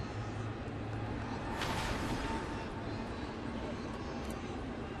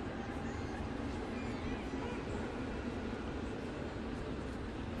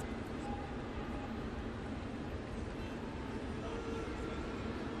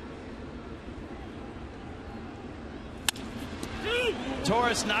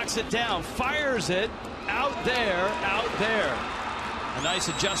 Torres knocks it down, fires it out there, out there. A nice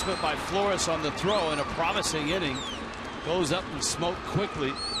adjustment by Flores on the throw, and a promising inning. Goes up and smoke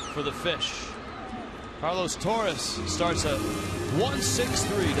quickly for the Fish. Carlos Torres starts a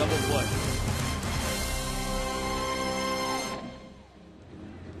 1-6-3 double play.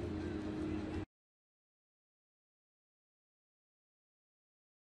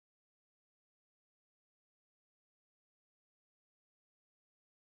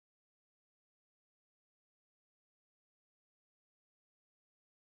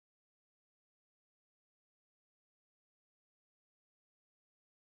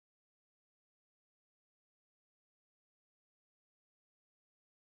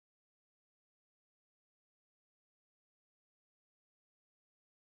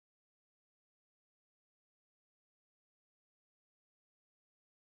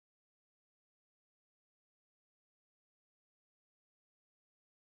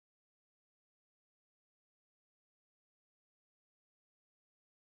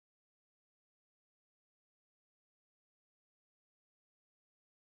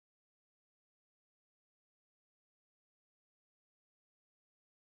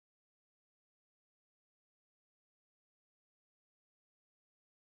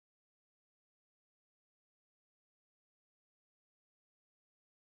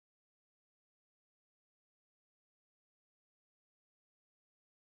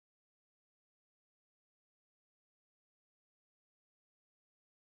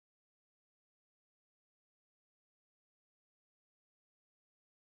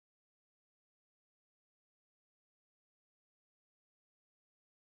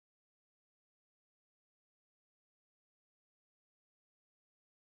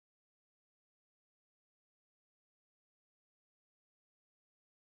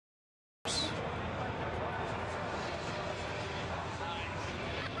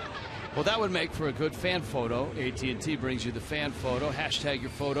 Well, that would make for a good fan photo. AT&T brings you the fan photo. Hashtag your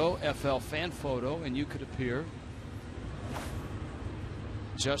photo, FL fan photo, and you could appear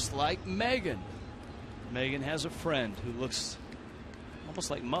just like Megan. Megan has a friend who looks almost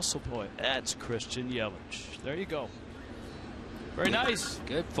like Muscle Boy. That's Christian Yelich. There you go. Very nice.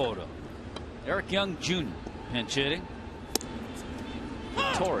 Good photo. Eric Young Jr. pinch hitting.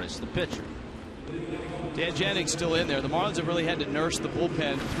 Torres, the pitcher. Dan Jennings still in there. The Marlins have really had to nurse the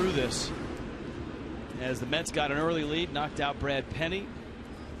bullpen through this, as the Mets got an early lead, knocked out Brad Penny.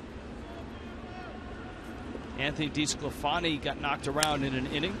 Anthony DeSclafani got knocked around in an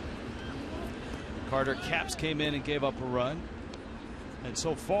inning. Carter Capps came in and gave up a run. And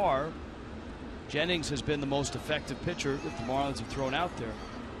so far, Jennings has been the most effective pitcher that the Marlins have thrown out there.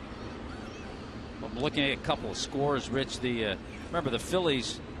 I'm looking at a couple of scores, Rich. Remember the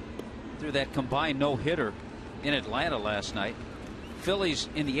Phillies threw that combined no-hitter in Atlanta last night. Phillies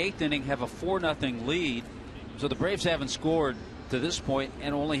in the 8th inning have a 4-0 lead. So the Braves haven't scored to this point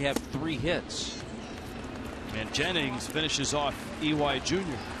and only have 3 hits. And Jennings finishes off EY Jr.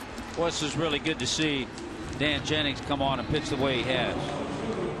 Well, this is really good to see Dan Jennings come on and pitch the way he has.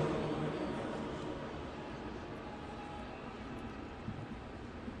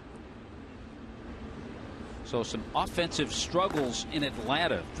 So some offensive struggles in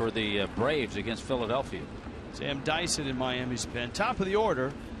Atlanta for the Braves against Philadelphia. Sam Dyson in Miami's pen. Top of the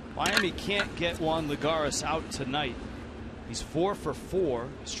order. Miami can't get Juan Lagares out tonight. He's 4 for 4.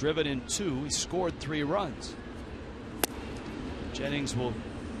 He's driven in 2. He scored 3 runs. Jennings will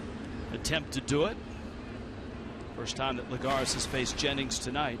attempt to do it. First time that Lagares has faced Jennings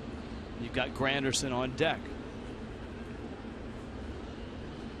tonight. You've got Granderson on deck.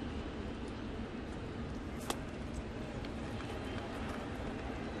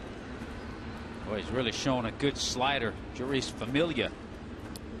 Boy, he's really showing a good slider. Jeurys Familia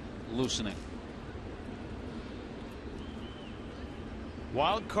loosening.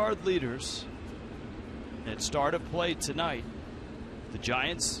 Wild card leaders at start of play tonight. The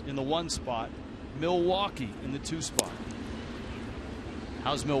Giants in the 1 spot. Milwaukee in the 2 spot.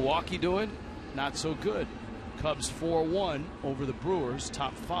 How's Milwaukee doing? Not so good. Cubs 4-1 over the Brewers,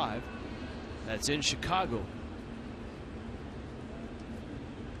 top 5. That's in Chicago.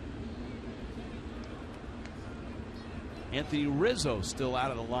 Anthony Rizzo still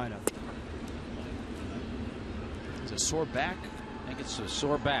out of the lineup. It's a sore back. I think it's a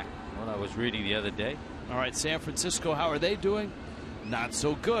sore back, what I was reading the other day. All right, San Francisco, how are they doing? Not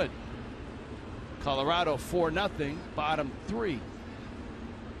so good. Colorado 4-0, bottom 3.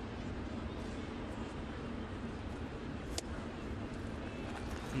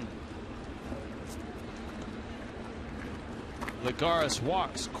 Lagares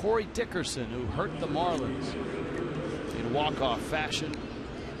walks. Corey Dickerson, who hurt the Marlins in walk-off fashion,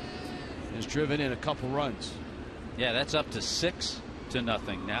 has driven in a couple runs. Yeah, that's up to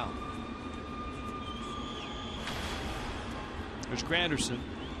 6-0 now. There's Granderson.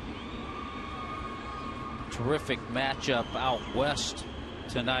 Terrific matchup out west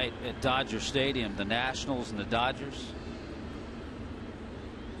tonight at Dodger Stadium. The Nationals and the Dodgers.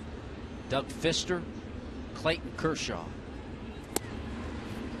 Doug Fister, Clayton Kershaw.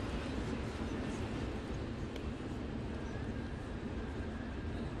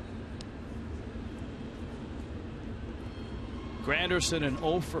 Granderson an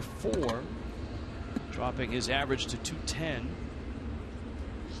 0 for 4, dropping his average to 210.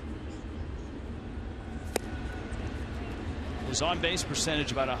 His on-base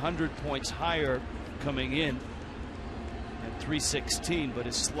percentage about 100 points higher coming in at 316, but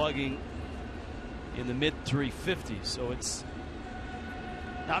is slugging in the mid 350s. So it's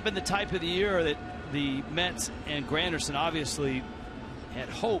not been the type of the year that the Mets and Granderson obviously had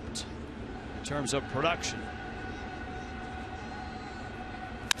hoped in terms of production.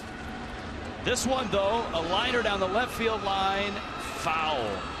 This one, though, a liner down the left field line, foul.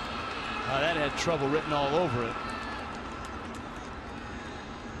 That had trouble written all over it.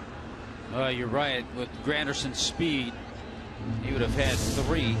 You're right. With Granderson's speed, he would have had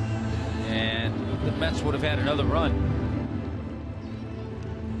 3, and the Mets would have had another run.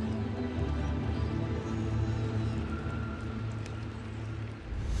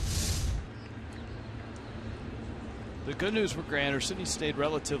 The good news for Granderson, he stayed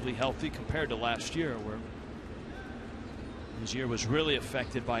relatively healthy compared to last year, where his year was really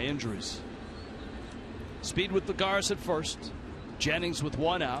affected by injuries. Speed with Lagares at first. Jennings with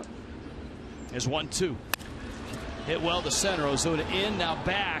 1 out. There's 1-2. Hit well to center. Ozuna in, now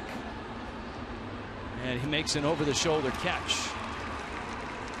back. And he makes an over-the-shoulder catch.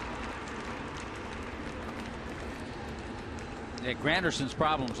 Granderson's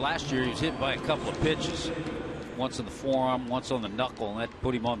problems last year, he was hit by a couple of pitches, once on the forearm, once on the knuckle, and that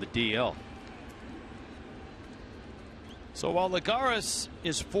put him on the DL. So while Lagares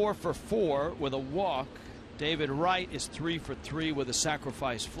is 4 for 4 with a walk, David Wright is 3 for 3 with a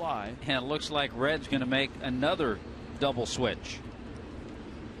sacrifice fly. And it looks like Red's going to make another double switch.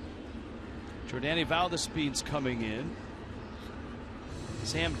 Jordany Valdespin's coming in.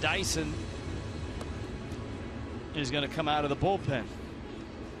 Sam Dyson is going to come out of the bullpen.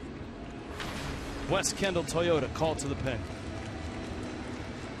 Wes Kendall Toyota called to the pen.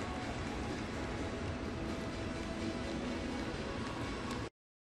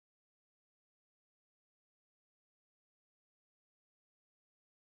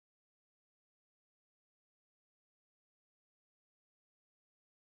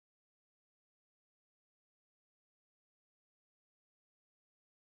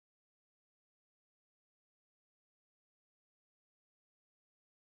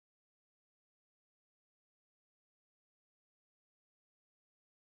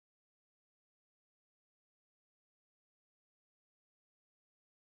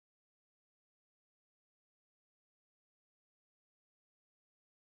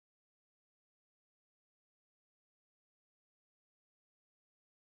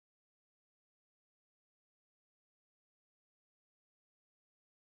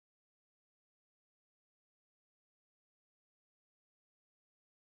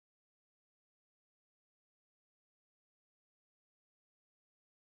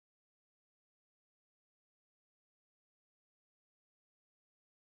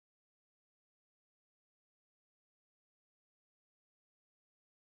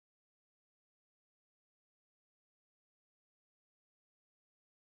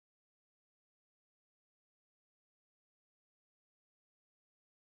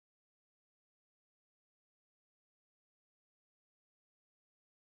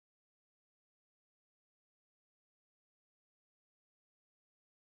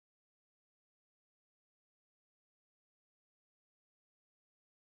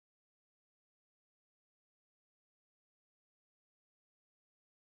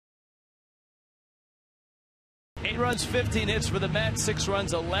 Eight runs, 15 hits for the Mets, 6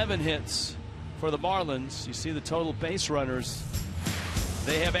 runs, 11 hits for the Marlins. You see the total base runners.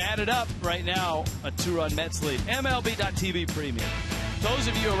 They have added up right now a 2-run Mets lead. MLB.TV Premium. Those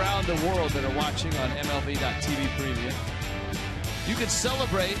of you around the world that are watching on MLB.TV Premium, you can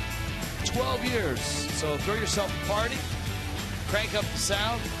celebrate 12 years. So throw yourself a party, crank up the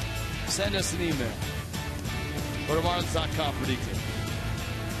sound, send us an email. Go to Marlins.com for details.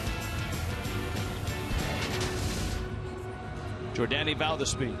 Jordany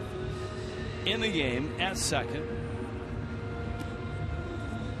Valdespin in the game at second.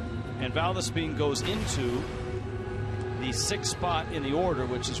 And Valdespin goes into the 6th spot in the order,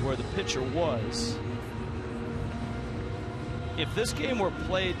 which is where the pitcher was. If this game were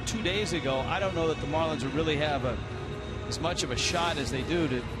played 2 days ago, I don't know that the Marlins would really have as much of a shot as they do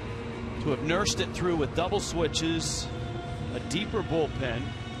to have nursed it through with double switches, a deeper bullpen.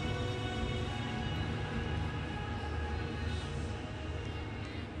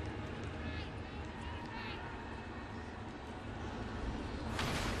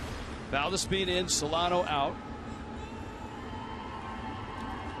 Valdespin in, Solano out.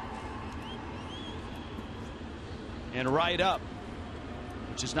 And Wright up,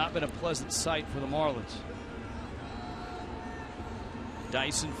 which has not been a pleasant sight for the Marlins.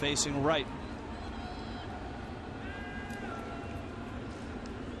 Dyson facing Wright.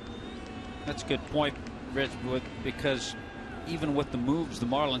 That's a good point, Rich, because even with the moves the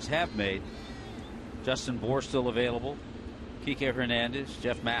Marlins have made, Justin Bour still available, Kike Hernandez,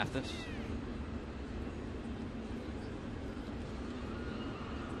 Jeff Mathis.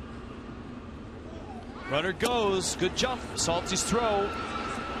 Runner goes. Good jump. Salty's throw.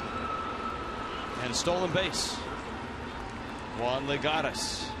 And a stolen base. Juan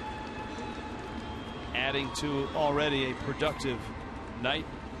Lagares adding to already a productive night.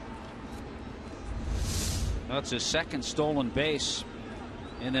 That's his 2nd stolen base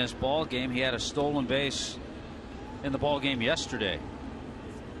in this ball game. He had a stolen base in the ball game yesterday.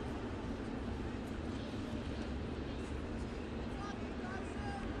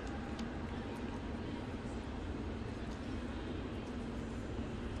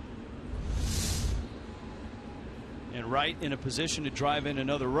 And Wright in a position to drive in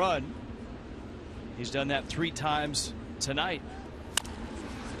another run. He's done that 3 times tonight.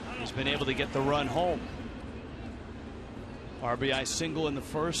 He's been able to get the run home. RBI single in the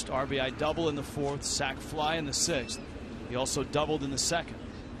 1st, RBI double in the 4th, sac fly in the 6th. He also doubled in the 2nd.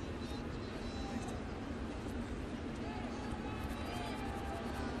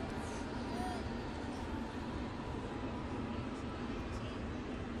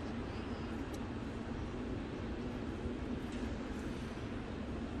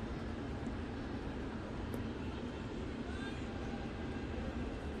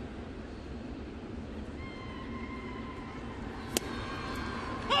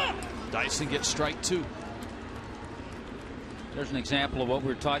 Dyson gets strike 2. There's an example of what we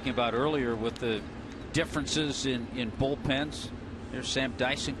were talking about earlier with the differences in bullpens. There's Sam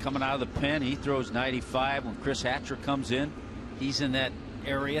Dyson coming out of the pen. He throws 95. When Chris Hatcher comes in, he's in that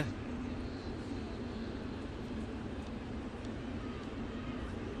area.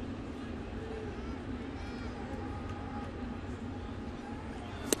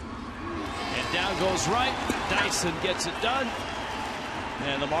 And down goes right. Dyson gets it done.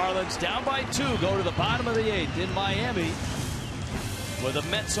 And the Marlins, down by 2, go to the bottom of the 8th in Miami with the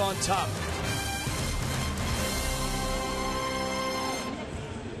Mets on top.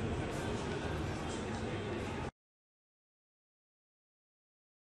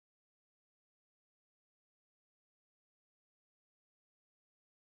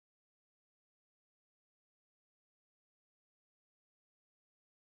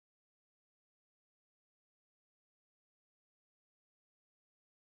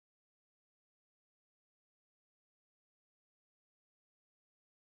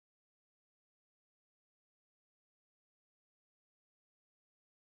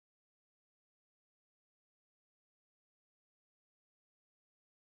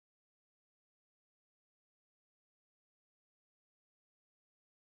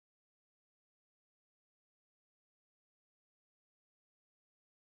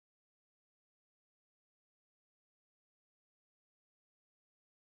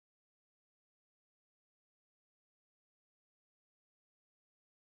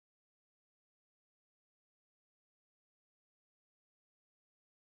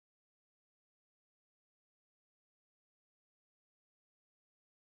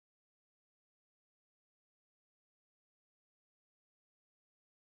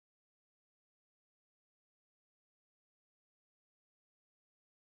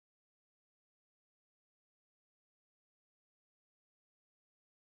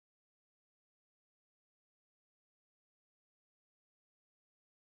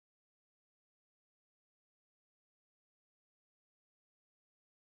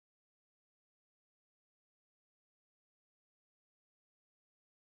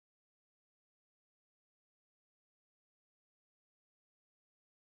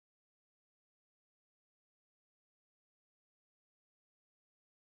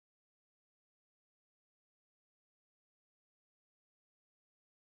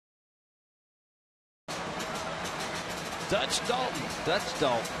 Dutch Dalton. Dutch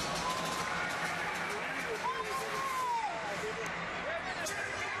Dalton.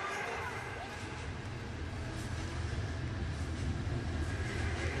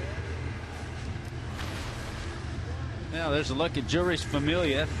 Now there's a look at Juris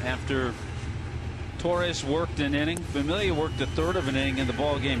Familia after Torres worked an inning. Familia worked a third of an inning in the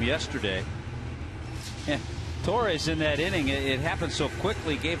ball game yesterday. And Torres in that inning, it happened so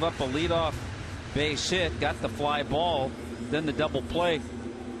quickly, gave up a leadoff base hit, got the fly ball, then the double play.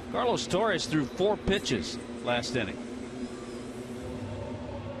 Carlos Torres threw 4 pitches last inning.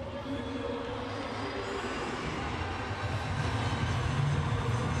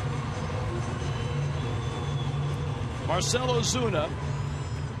 Marcell Ozuna,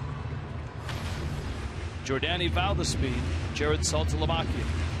 Jordani Valdespin, Jared Saltalamacchia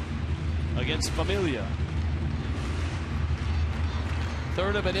against Familia.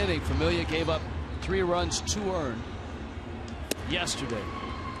 Third of an inning, Familia gave up 3 runs, 2 earned yesterday.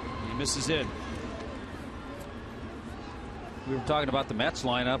 He misses in. We were talking about the Mets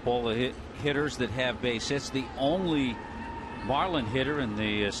lineup, all the hitters that have base hits. The only Marlin hitter in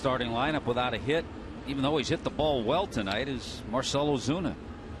the starting lineup without a hit, even though he's hit the ball well tonight, is Marcell Ozuna.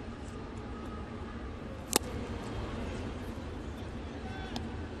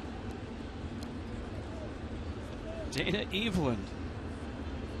 Dana Eveland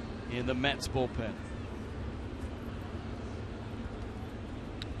in the Mets bullpen.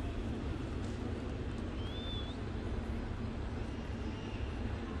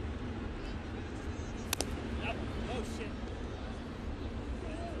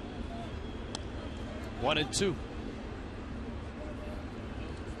 One and 2.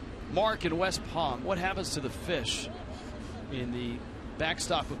 Mark in West Palm. What happens to the fish in the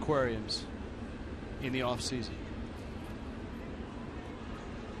backstop aquariums in the offseason?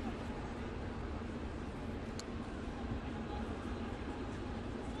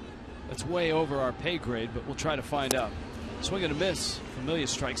 That's way over our pay grade, but we'll try to find out. Swing and a miss. Familia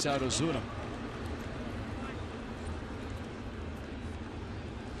strikes out Ozuna.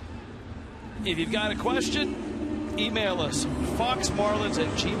 If you've got a question, email us,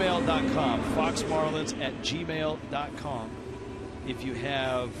 foxmarlins@gmail.com. Foxmarlins@gmail.com. If you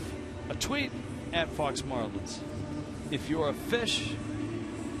have a tweet, @foxmarlins. If you're a fish,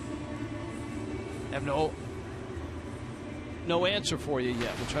 have no answer for you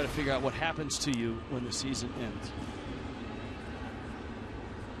yet. We'll try to figure out what happens to you when the season ends.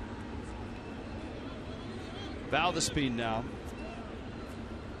 Val the speed now.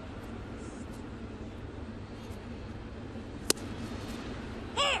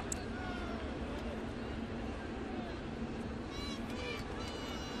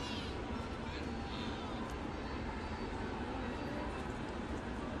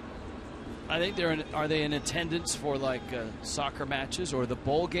 I think are they in attendance for like soccer matches or the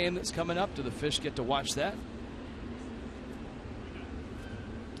bowl game that's coming up? Do the Fish get to watch that?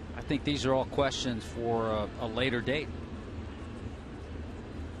 I think these are all questions for a later date.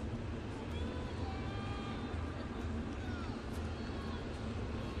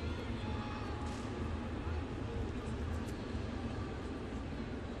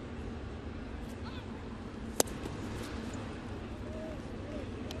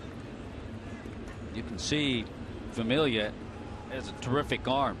 You can see Familia has a terrific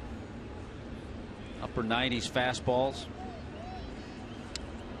arm. Upper 90s fastballs.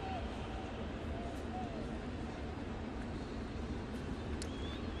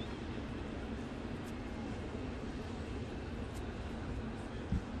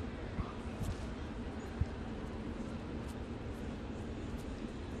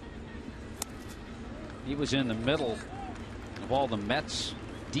 He was in the middle of all the Mets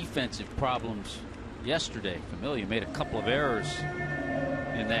defensive problems yesterday. Familia made a couple of errors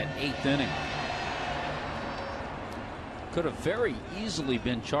in that 8th inning. Could have very easily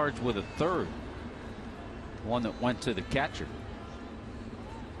been charged with a third, one that went to the catcher.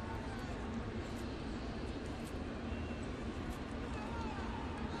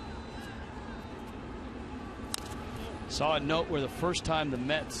 Saw a note where the first time the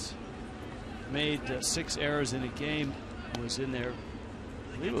Mets made 6 errors in a game was in their,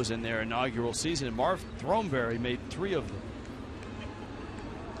 I believe it was in their inaugural season, and Marv Throneberry made 3 of them.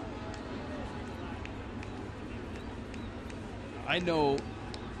 I know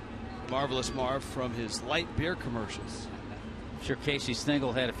Marvelous Marv from his light beer commercials. I'm sure Casey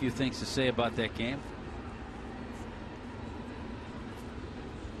Stengel had a few things to say about that game.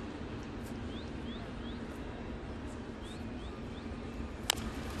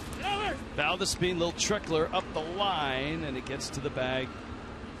 Valdespin, little trickler up the line, and it gets to the bag.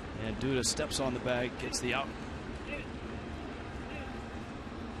 And Duda steps on the bag, gets the out.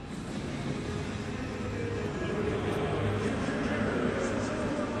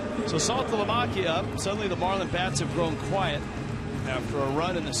 So Saltalamacchia up. Suddenly the Marlin bats have grown quiet after a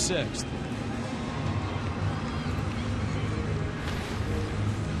run in the 6th.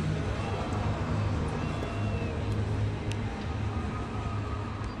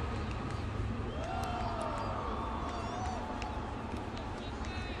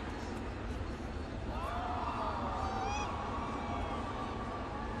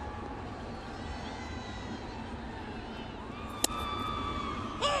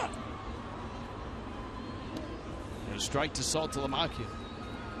 Strike to Saltalamacchia.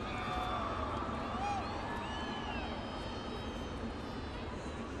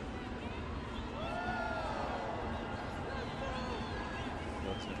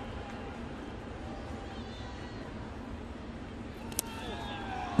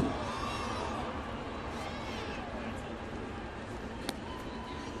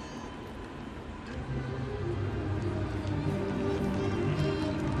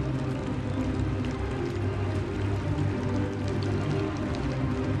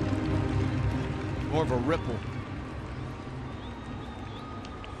 More of a ripple.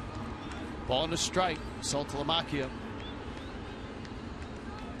 Ball and a strike. Saltalamacchia.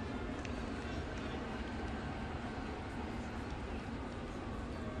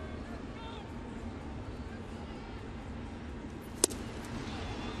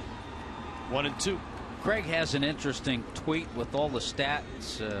 One and two. Craig has an interesting tweet with all the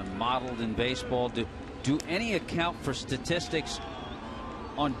stats modeled in baseball. Do any account for statistics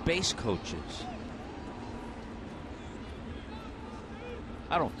on base coaches?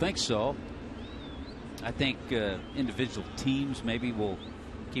 I don't think so. I think individual teams maybe will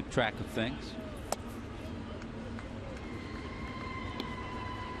keep track of things.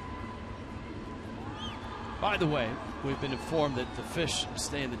 By the way, we've been informed that the Fish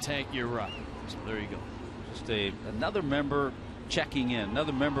stay in the tank year-round. So there you go. Just another member checking in.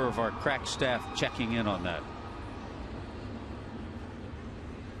 Another member of our crack staff checking in on that.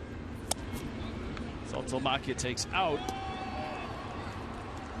 Saltalamacchia takes out.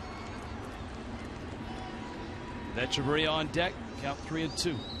 Echeverria on deck. Count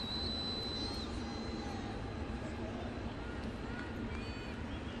 3-2.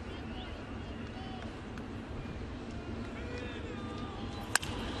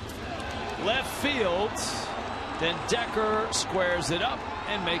 left field. Then Decker squares it up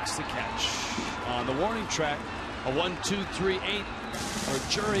and makes the catch. On the warning track, a 1-2-3-8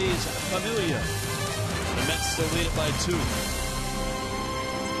 for Jury's Familia. The Mets still lead it by 2.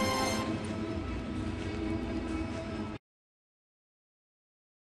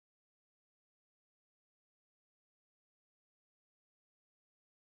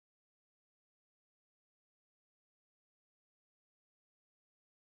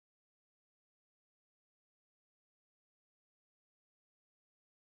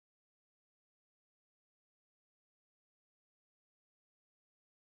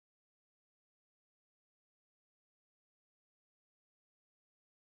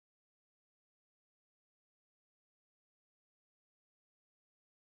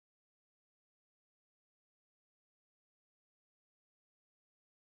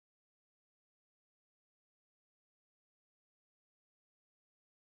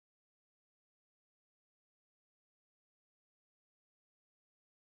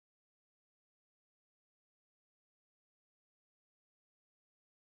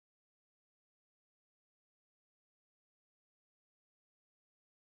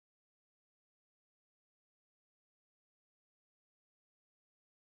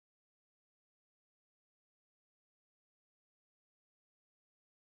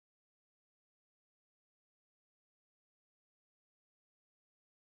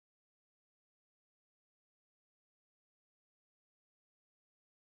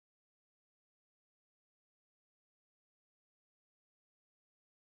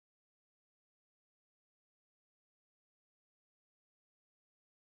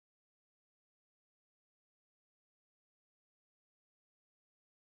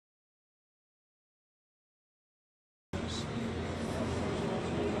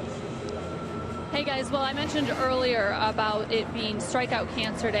 Hey guys, well, I mentioned earlier about it being Strikeout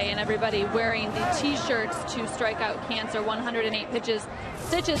Cancer Day and everybody wearing the t-shirts to Strikeout Cancer. 108 pitches.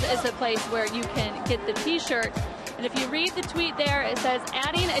 Stitches is the place where you can get the t-shirt. And if you read the tweet there, it says,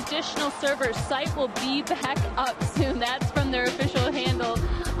 adding additional servers, site will be back up soon. That's from their official handle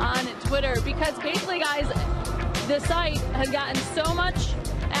on Twitter. Because basically, guys, the site has gotten so much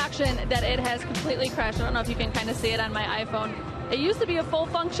action that it has completely crashed. I don't know if you can kind of see it on my iPhone. It used to be a full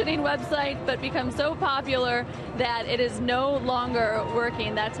functioning website, but become so popular that it is no longer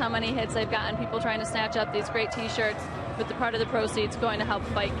working. That's how many hits they've gotten. People trying to snatch up these great t-shirts with the part of the proceeds going to help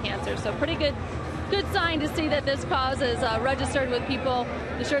fight cancer. So pretty good sign to see that this cause is registered with people.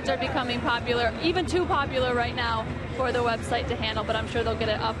 The shirts are becoming popular, even too popular right now for the website to handle, but I'm sure they'll get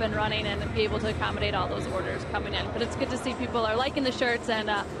it up and running and be able to accommodate all those orders coming in. But it's good to see people are liking the shirts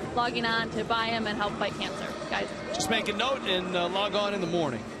and logging on to buy them and help fight cancer. Guys, just make a note and log on in the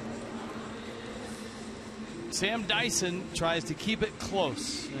morning. Sam Dyson tries to keep it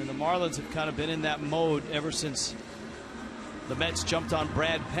close, and the Marlins have kind of been in that mode ever since the Mets jumped on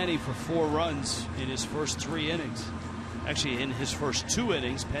Brad Penny for 4 runs in his first 3 innings. Actually, in his first 2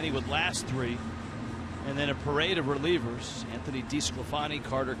 innings, Penny would last 3. And then a parade of relievers. Anthony DeSclafani,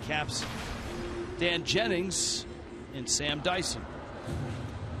 Carter Capps, Dan Jennings, and Sam Dyson.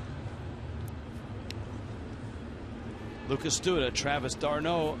 Lucas Duda, Travis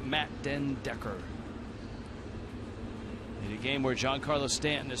d'Arnaud, Matt Den Decker. In a game where Giancarlo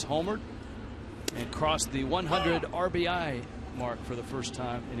Stanton has homered and crossed the 100 RBI mark for the first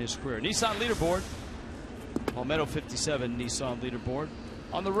time in his career. Nissan leaderboard. Palmetto 57 Nissan leaderboard.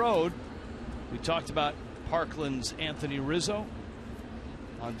 On the road, we talked about Parkland's Anthony Rizzo,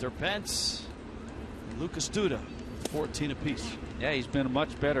 Hunter Pence, and Lucas Duda, 14 apiece. Yeah, he's been a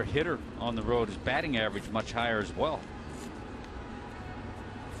much better hitter on the road. His batting average much higher as well.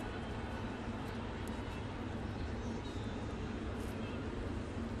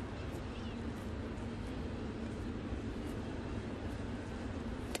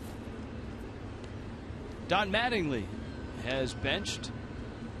 Don Mattingly has benched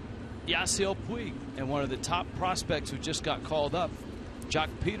Yasiel Puig, and one of the top prospects who just got called up, Jock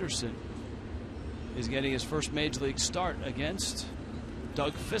Peterson, is getting his first major league start against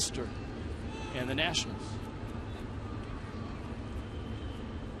Doug Fister and the Nationals.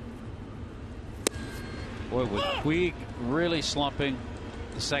 Boy, with Puig really slumping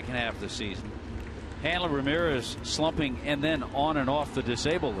the second half of the season, Hanley Ramirez slumping and then on and off the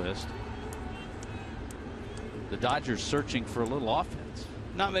disabled list, the Dodgers searching for a little offense.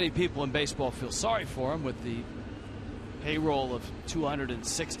 Not many people in baseball feel sorry for him with the payroll of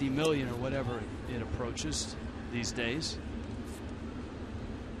 $260 million or whatever it approaches these days.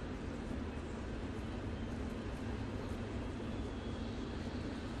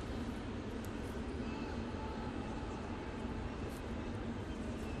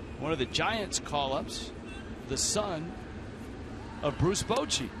 One of the Giants call-ups, the son of Bruce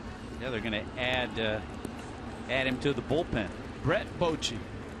Bochy. Yeah, they're going to add him to the bullpen. Brett Bochy.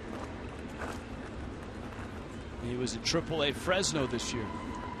 He was at AAA Fresno this year.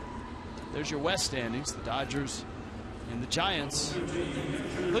 There's your West standings, the Dodgers and the Giants.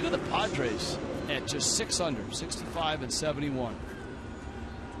 Look at the Padres at just 6 under, 65 and 71.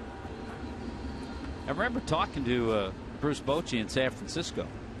 I remember talking to Bruce Bochy in San Francisco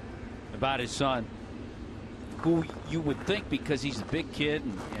about his son, who you would think, because he's a big kid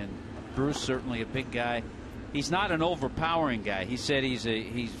and Bruce certainly a big guy, he's not an overpowering guy. He said he's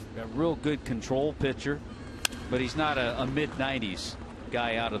a real good control pitcher, but he's not a mid-90s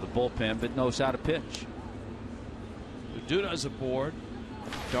guy out of the bullpen, but knows how to pitch. Duda's aboard.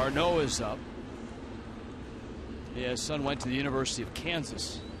 Darno is up. Yeah, his son went to the University of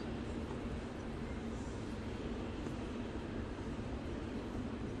Kansas.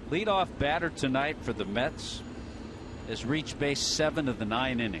 Leadoff batter tonight for the Mets has reached base 7 of the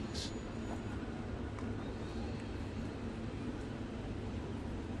 9 innings.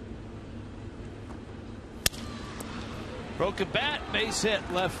 Broken bat, base hit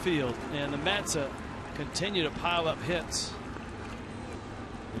left field, and the Mets continue to pile up hits.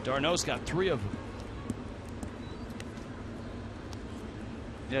 Darno's got 3 of them.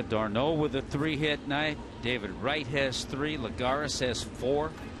 Yeah, Darno with a 3-hit night. David Wright has 3. Lagares has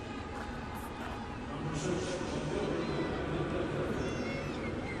 4.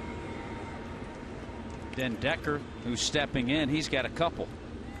 Then Decker, who's stepping in, he's got a couple.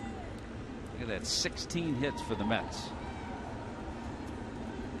 Look at that, 16 hits for the Mets.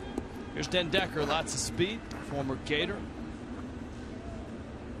 Here's Den Decker, lots of speed, former Gator.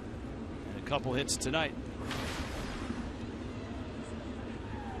 And a couple hits tonight.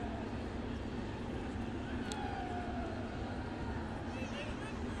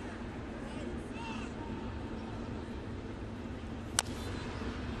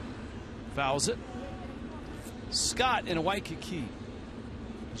 Fouls it. Scott in Waikiki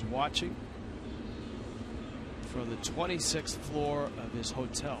is watching from the 26th floor of his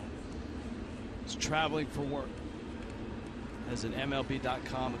hotel. He's traveling for work. Has an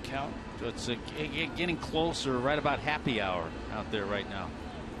MLB.com account. So it's getting closer, right about happy hour out there right now.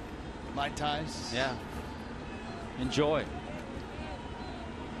 Mai Tais. Yeah. Enjoy.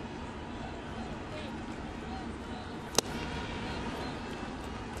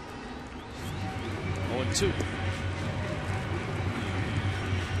 Oh, 2.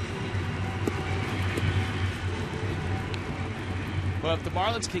 Well, if the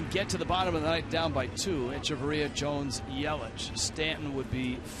Marlins can get to the bottom of the ninth down by 2, Echeverria, Jones, Yelich, Stanton would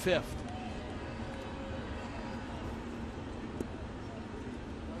be 5th.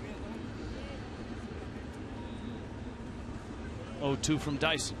 Oh, 2 from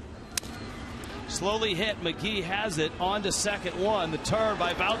Dyson. Slowly hit. McGee has it on to second one. The turn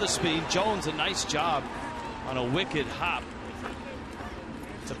by Valdespin. Jones, a nice job on a wicked hop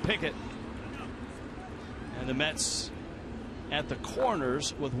to Pickett. And the Mets at the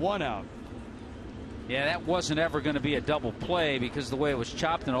corners with 1 out. Yeah, that wasn't ever going to be a double play because of the way it was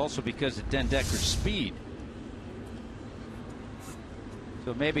chopped, and also because of Den Decker's speed.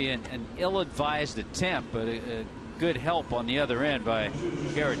 So maybe an ill-advised attempt, but a good help on the other end by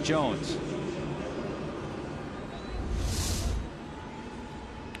Garrett Jones.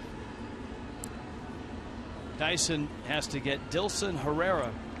 Dyson has to get Dilson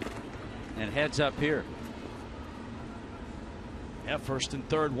Herrera. And heads up here. Yeah, first and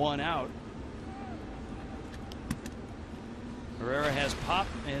third, 1 out. Herrera has pop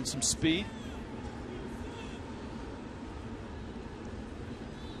and some speed.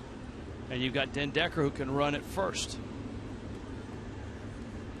 And you've got Den Decker, who can run it first.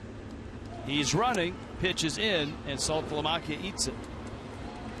 He's running, pitches in, and Saltalamacchia eats it.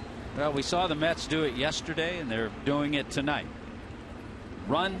 Well, we saw the Mets do it yesterday, and they're doing it tonight.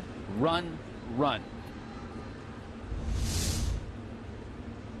 Run, run, run.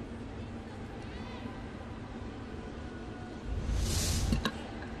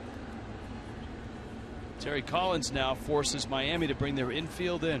 Terry Collins now forces Miami to bring their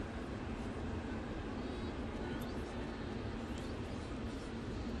infield in.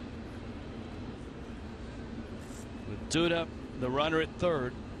 With Duda, the runner, at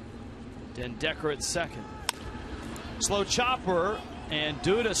third. Den Decker at second. Slow chopper, and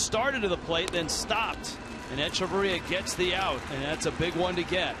Duda started to the plate, then stopped. And Echeverria gets the out, and that's a big one to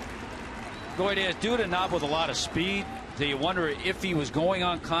get. Boy, there's Duda not with a lot of speed. So you wonder if he was going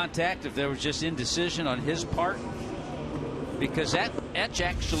on contact, if there was just indecision on his part. Because that Etch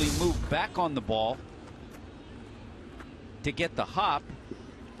actually moved back on the ball to get the hop,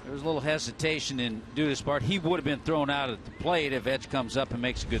 There was a little hesitation in Duda's part. He would have been thrown out at the plate if Edge comes up and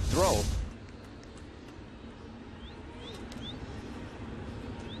makes a good throw.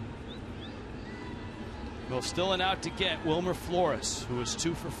 Well, still an out to get Wilmer Flores, who is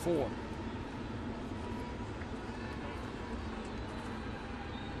 2 for 4.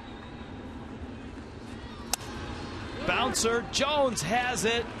 Bouncer, Jones has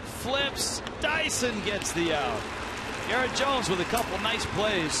it, flips, Dyson gets the out. Garrett Jones with a couple nice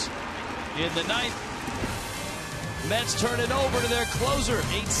plays in the ninth. Mets turn it over to their closer,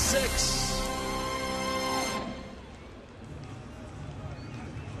 8-6.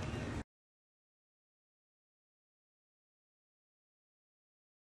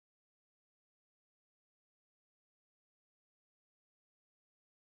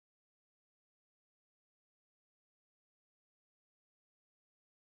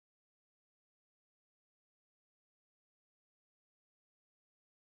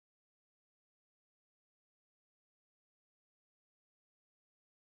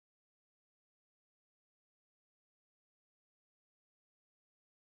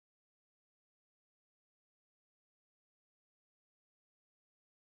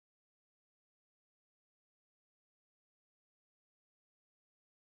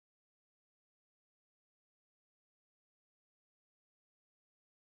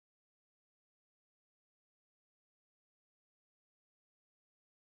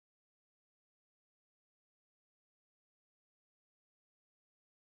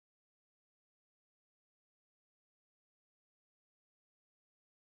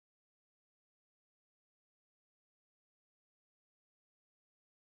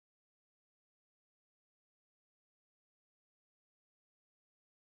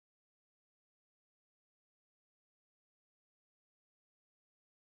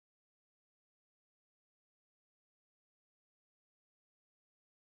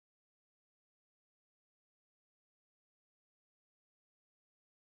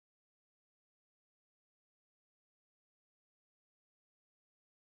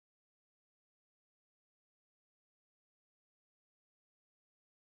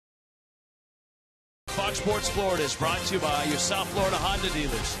 Fox Sports Florida is brought to you by your South Florida Honda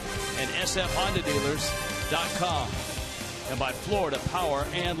dealers and sfhondadealers.com, and by Florida Power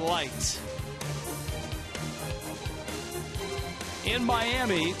and Light. In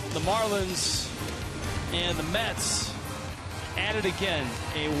Miami, the Marlins and the Mets at it again.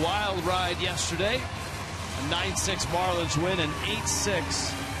 A wild ride yesterday. A 9-6 Marlins win, an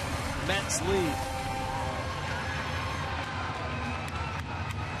 8-6 Mets lead.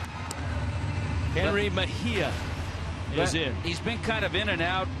 Henry Mejia is in. He's been kind of in and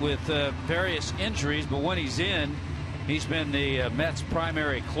out with various injuries, but when he's in, he's been the Mets'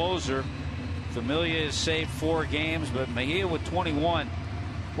 primary closer. Familia has saved 4 games, but Mejia with 21.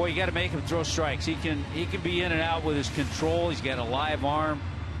 Boy, you got to make him throw strikes. He can be in and out with his control. He's got a live arm.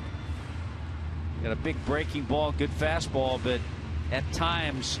 Got a big breaking ball, good fastball, but at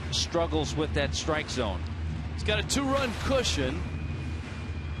times struggles with that strike zone. He's got a 2-run cushion.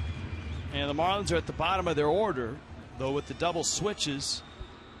 And the Marlins are at the bottom of their order, though with the double switches,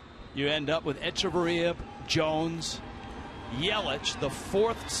 you end up with Echeverria, Jones, Yelich. The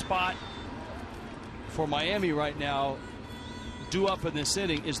 4th spot for Miami right now, due up in this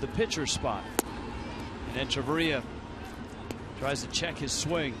inning, is the pitcher spot. And Echeverria tries to check his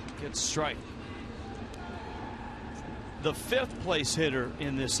swing, gets strike. The 5th place hitter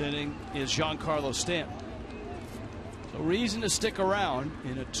in this inning is Giancarlo Stanton. So reason to stick around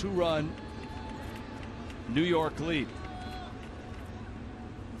in a 2-run New York lead.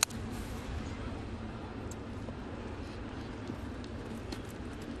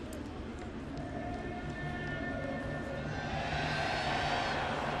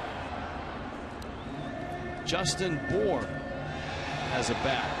 Justin Bour has a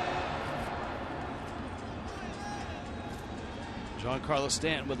bat. Giancarlo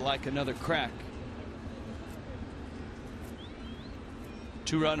Stanton would like another crack.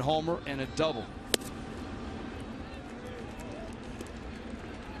 2-run homer and a double.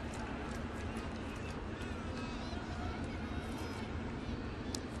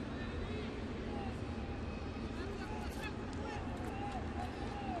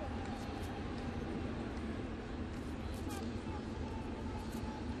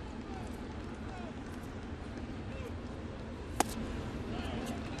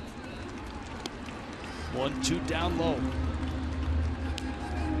 One, two down low.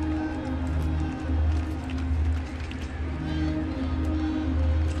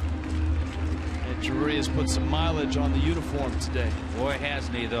 Drury has put some mileage on the uniform today. Boy,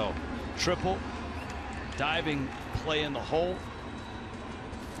 hasn't he, though. Triple, diving play in the hole.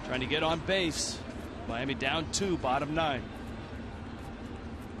 Trying to get on base. Miami down 2, bottom 9.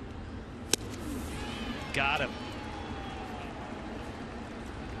 Got him.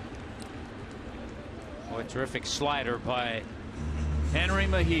 Oh, a terrific slider by Henry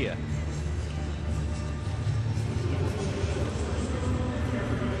Mejia.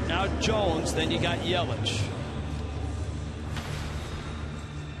 Now Jones, then you got Yelich.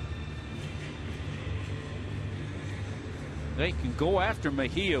 They can go after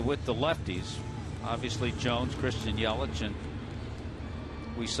Mejia with the lefties. Obviously Jones, Christian Yelich, and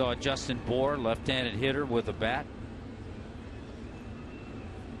we saw Justin Bour, left-handed hitter with a bat.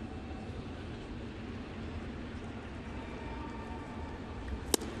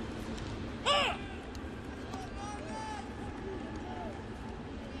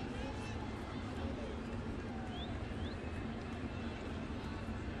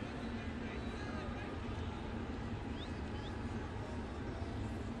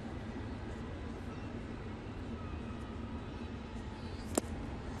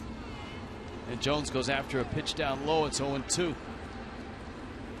 Jones goes after a pitch down low. It's 0-2.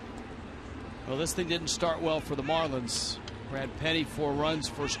 Well, this thing didn't start well for the Marlins. Brad Penny, 4 runs,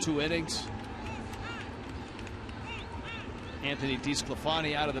 first 2 innings. Anthony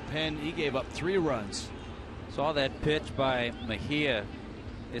DeSclafani out of the pen. He gave up 3 runs. Saw that pitch by Mejia.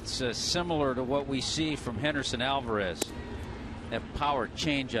 It's similar to what we see from Henderson Alvarez. That power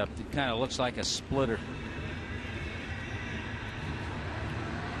changeup that kind of looks like a splitter.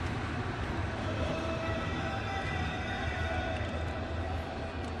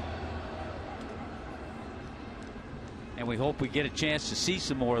 And we hope we get a chance to see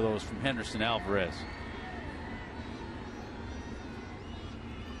some more of those from Henderson Alvarez.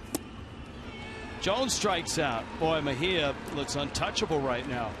 Jones strikes out. Boy, Mejia looks untouchable right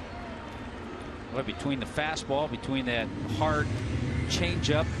now. Well, between the fastball, between that hard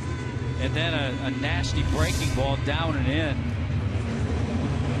changeup, and then a nasty breaking ball down and in.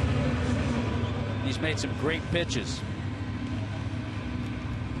 He's made some great pitches.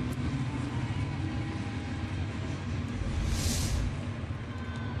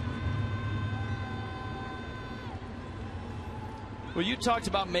 Well, you talked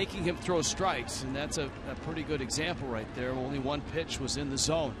about making him throw strikes, and that's a pretty good example right there. Only 1 pitch was in the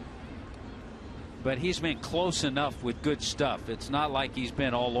zone. But he's been close enough with good stuff. It's not like he's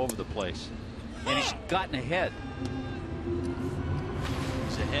been all over the place. And he's gotten ahead.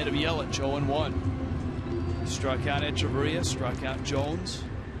 He's ahead of Yelich, 0-1. Struck out Echeverria, struck out Jones.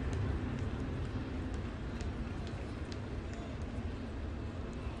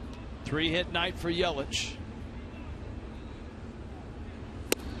 Three-hit night for Yelich.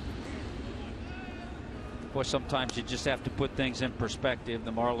 Of course, sometimes you just have to put things in perspective.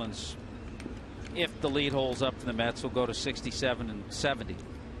 The Marlins, if the lead holds up to the Mets, will go to 67 and 70.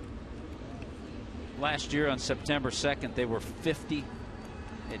 Last year on September 2nd, they were 50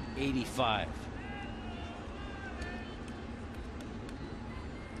 and 85.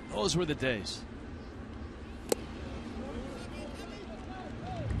 Those were the days.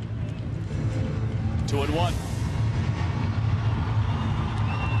 Two and 1.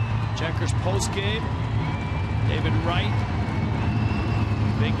 Checkers post game. David Wright.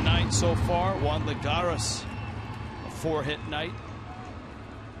 Big night so far. Juan Lagares, a 4-hit night.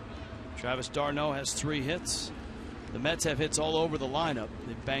 Travis d'Arnaud has 3 hits. The Mets have hits all over the lineup.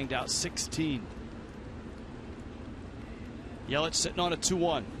 They banged out 16. Yelich sitting on a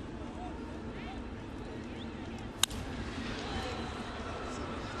 2-1.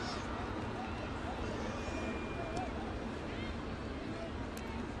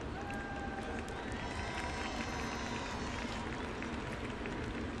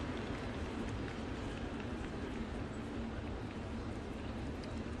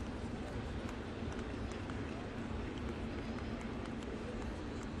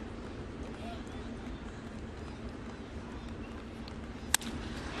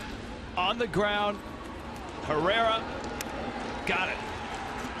 On the ground, Herrera got it.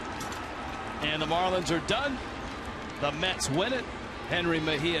 And the Marlins are done. The Mets win it. Henry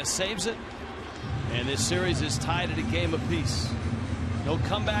Mejia saves it. And this series is tied at a game apiece. No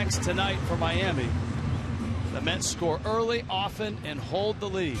comebacks tonight for Miami. The Mets score early, often, and hold the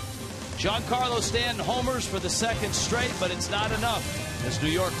lead. Giancarlo Stanton homers for the 2nd straight, but it's not enough as New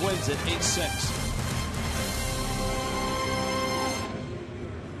York wins at 8-6.